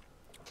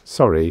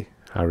 Sorry,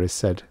 Harris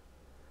said.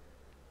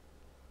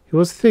 He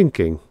was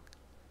thinking.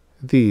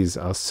 These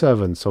are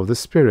servants of the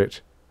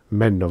spirit,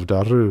 men of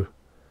Darrui.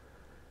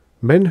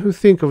 Men who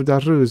think of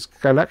Darrui's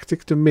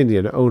galactic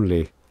dominion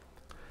only.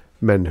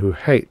 Men who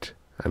hate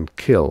and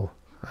kill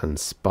and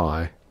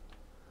spy.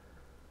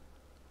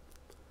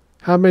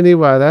 How many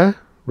were there?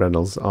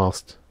 Reynolds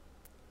asked.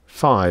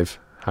 5,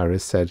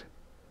 Harris said.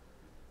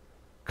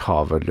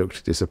 Carver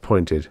looked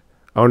disappointed.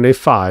 Only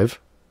 5?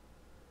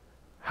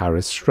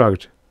 Harris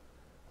shrugged.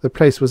 The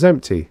place was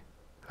empty.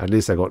 At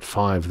least I got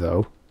 5,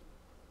 though.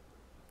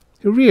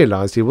 He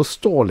realized he was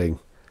stalling,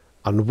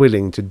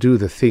 unwilling to do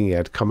the thing he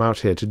had come out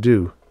here to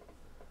do.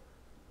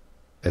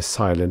 A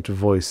silent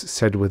voice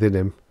said within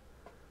him,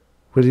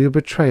 Will you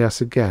betray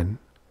us again,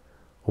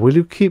 or will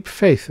you keep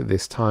faith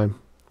this time?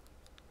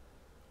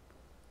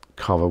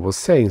 Carver was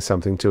saying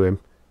something to him.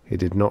 He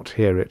did not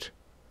hear it.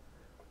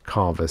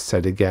 Carver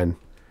said again,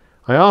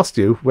 I asked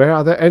you, where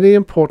are there any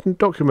important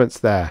documents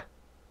there?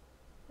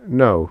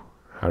 No,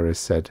 Harris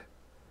said.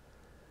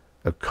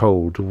 A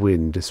cold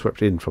wind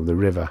swept in from the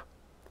river.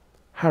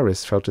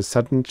 Harris felt a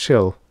sudden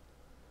chill.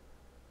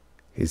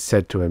 He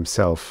said to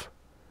himself,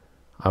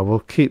 I will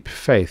keep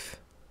faith.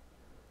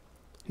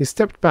 He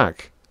stepped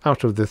back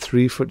out of the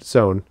 3-foot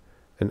zone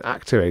and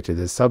activated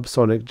the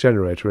subsonic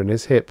generator in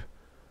his hip.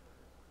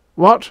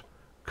 What?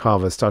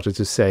 Carver started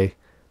to say,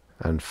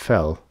 and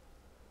fell.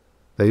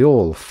 They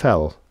all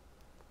fell.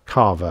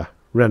 Carver,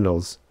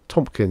 Reynolds,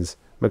 Tompkins,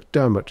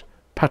 McDermott,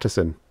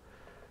 Patterson,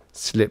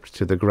 slipped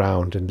to the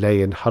ground and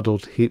lay in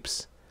huddled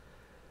heaps.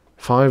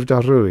 5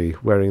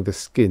 Darrui wearing the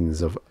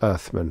skins of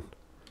earthmen.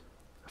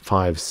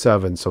 5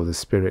 servants of the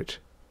spirit.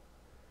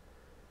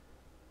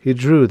 He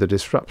drew the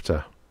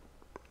disruptor.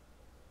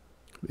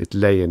 It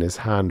lay in his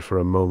hand for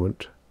a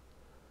moment.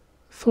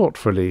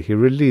 Thoughtfully he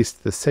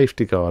released the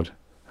safety guard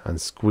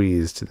and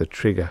squeezed the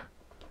trigger.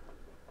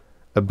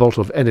 A bolt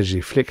of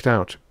energy flicked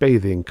out,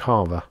 bathing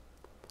Carver.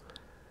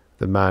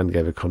 The man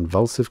gave a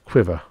convulsive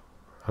quiver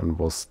and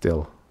was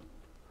still.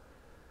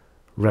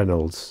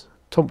 Reynolds,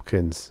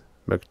 Tompkins,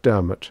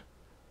 McDermott,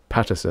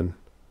 Patterson,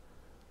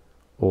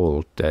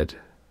 all dead.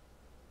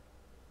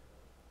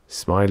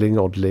 Smiling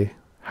oddly,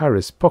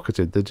 Harris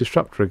pocketed the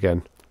disruptor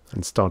again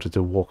and started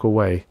to walk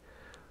away,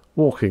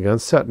 walking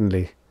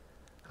uncertainly,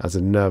 as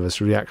a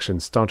nervous reaction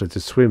started to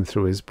swim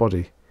through his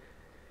body.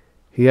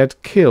 He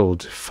had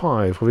killed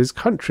 5 of his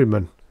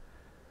countrymen.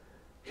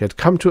 He had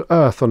come to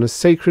Earth on a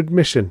sacred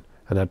mission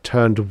and had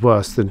turned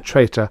worse than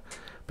traitor,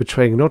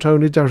 betraying not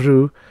only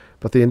Darrui,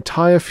 but the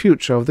entire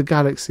future of the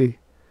galaxy.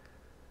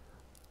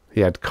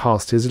 He had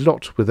cast his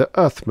lot with the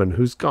Earthman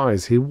whose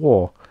guise he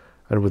wore,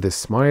 and with a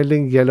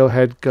smiling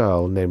yellow-haired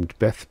girl named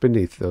Beth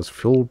beneath those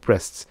full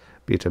breasts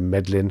beat a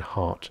Medlin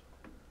heart.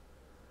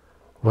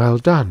 "Well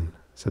done,"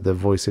 said the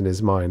voice in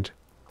his mind.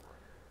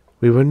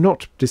 "We were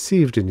not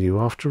deceived in you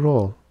after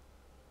all."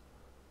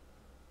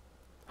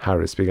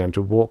 Harris began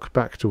to walk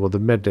back toward the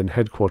Medlin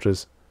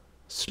headquarters,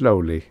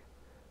 slowly,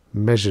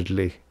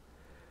 measuredly,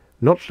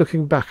 not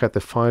looking back at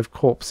the 5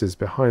 corpses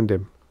behind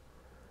him.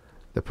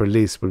 The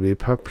police would be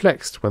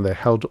perplexed when they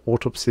held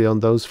autopsy on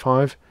those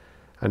 5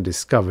 and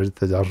discovered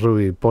the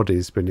Darrui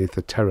bodies beneath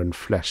the Terran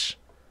flesh.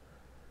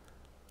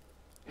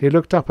 He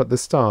looked up at the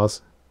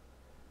stars.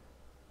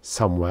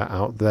 Somewhere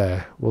out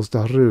there was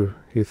Darrui,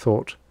 he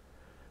thought,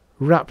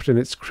 wrapped in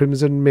its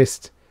crimson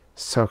mist,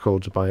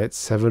 circled by its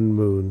 7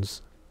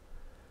 moons.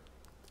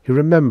 He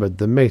remembered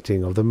the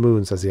mating of the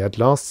moons as he had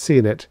last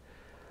seen it,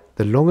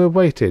 the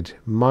long-awaited,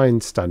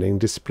 mind-stunning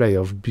display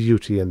of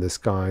beauty in the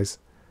skies.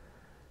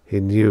 He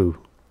knew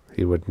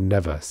he would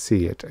never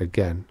see it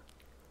again.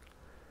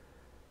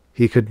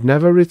 He could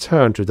never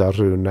return to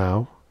Darrui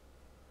now.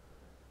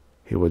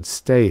 He would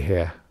stay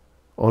here,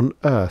 on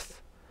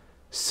Earth,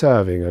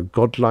 serving a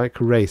godlike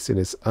race in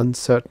its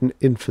uncertain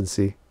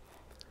infancy.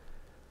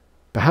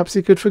 Perhaps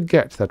he could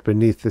forget that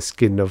beneath the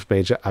skin of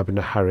Major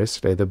Abner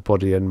Harris lay the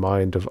body and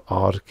mind of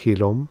Aar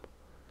Khiilom.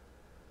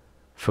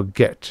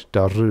 Forget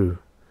Darrui.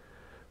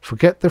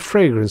 Forget the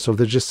fragrance of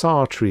the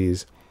jasar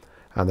trees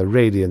and the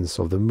radiance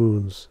of the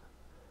moons.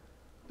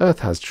 Earth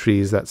has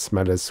trees that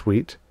smell as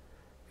sweet.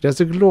 It has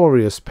a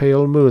glorious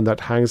pale moon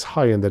that hangs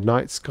high in the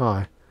night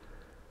sky.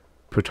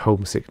 Put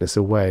homesickness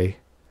away.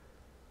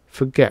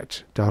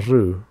 Forget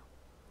Darrui.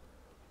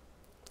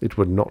 It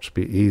would not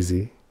be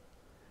easy.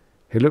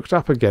 He looked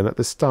up again at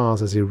the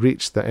stars as he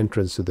reached the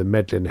entrance to the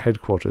Medlin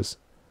headquarters.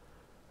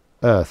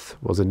 Earth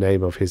was the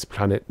name of his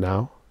planet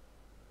now.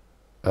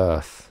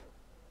 Earth.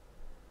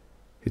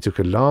 He took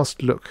a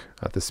last look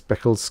at the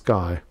speckled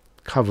sky,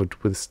 covered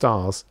with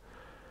stars,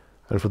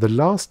 and for the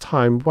last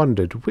time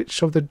wondered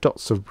which of the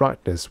dots of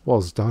brightness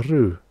was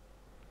Darrui.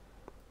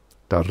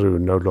 Darrui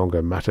no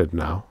longer mattered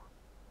now.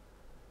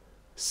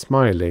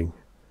 Smiling,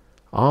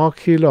 Aar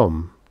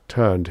Khiilom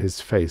turned his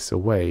face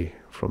away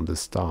from the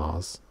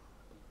stars.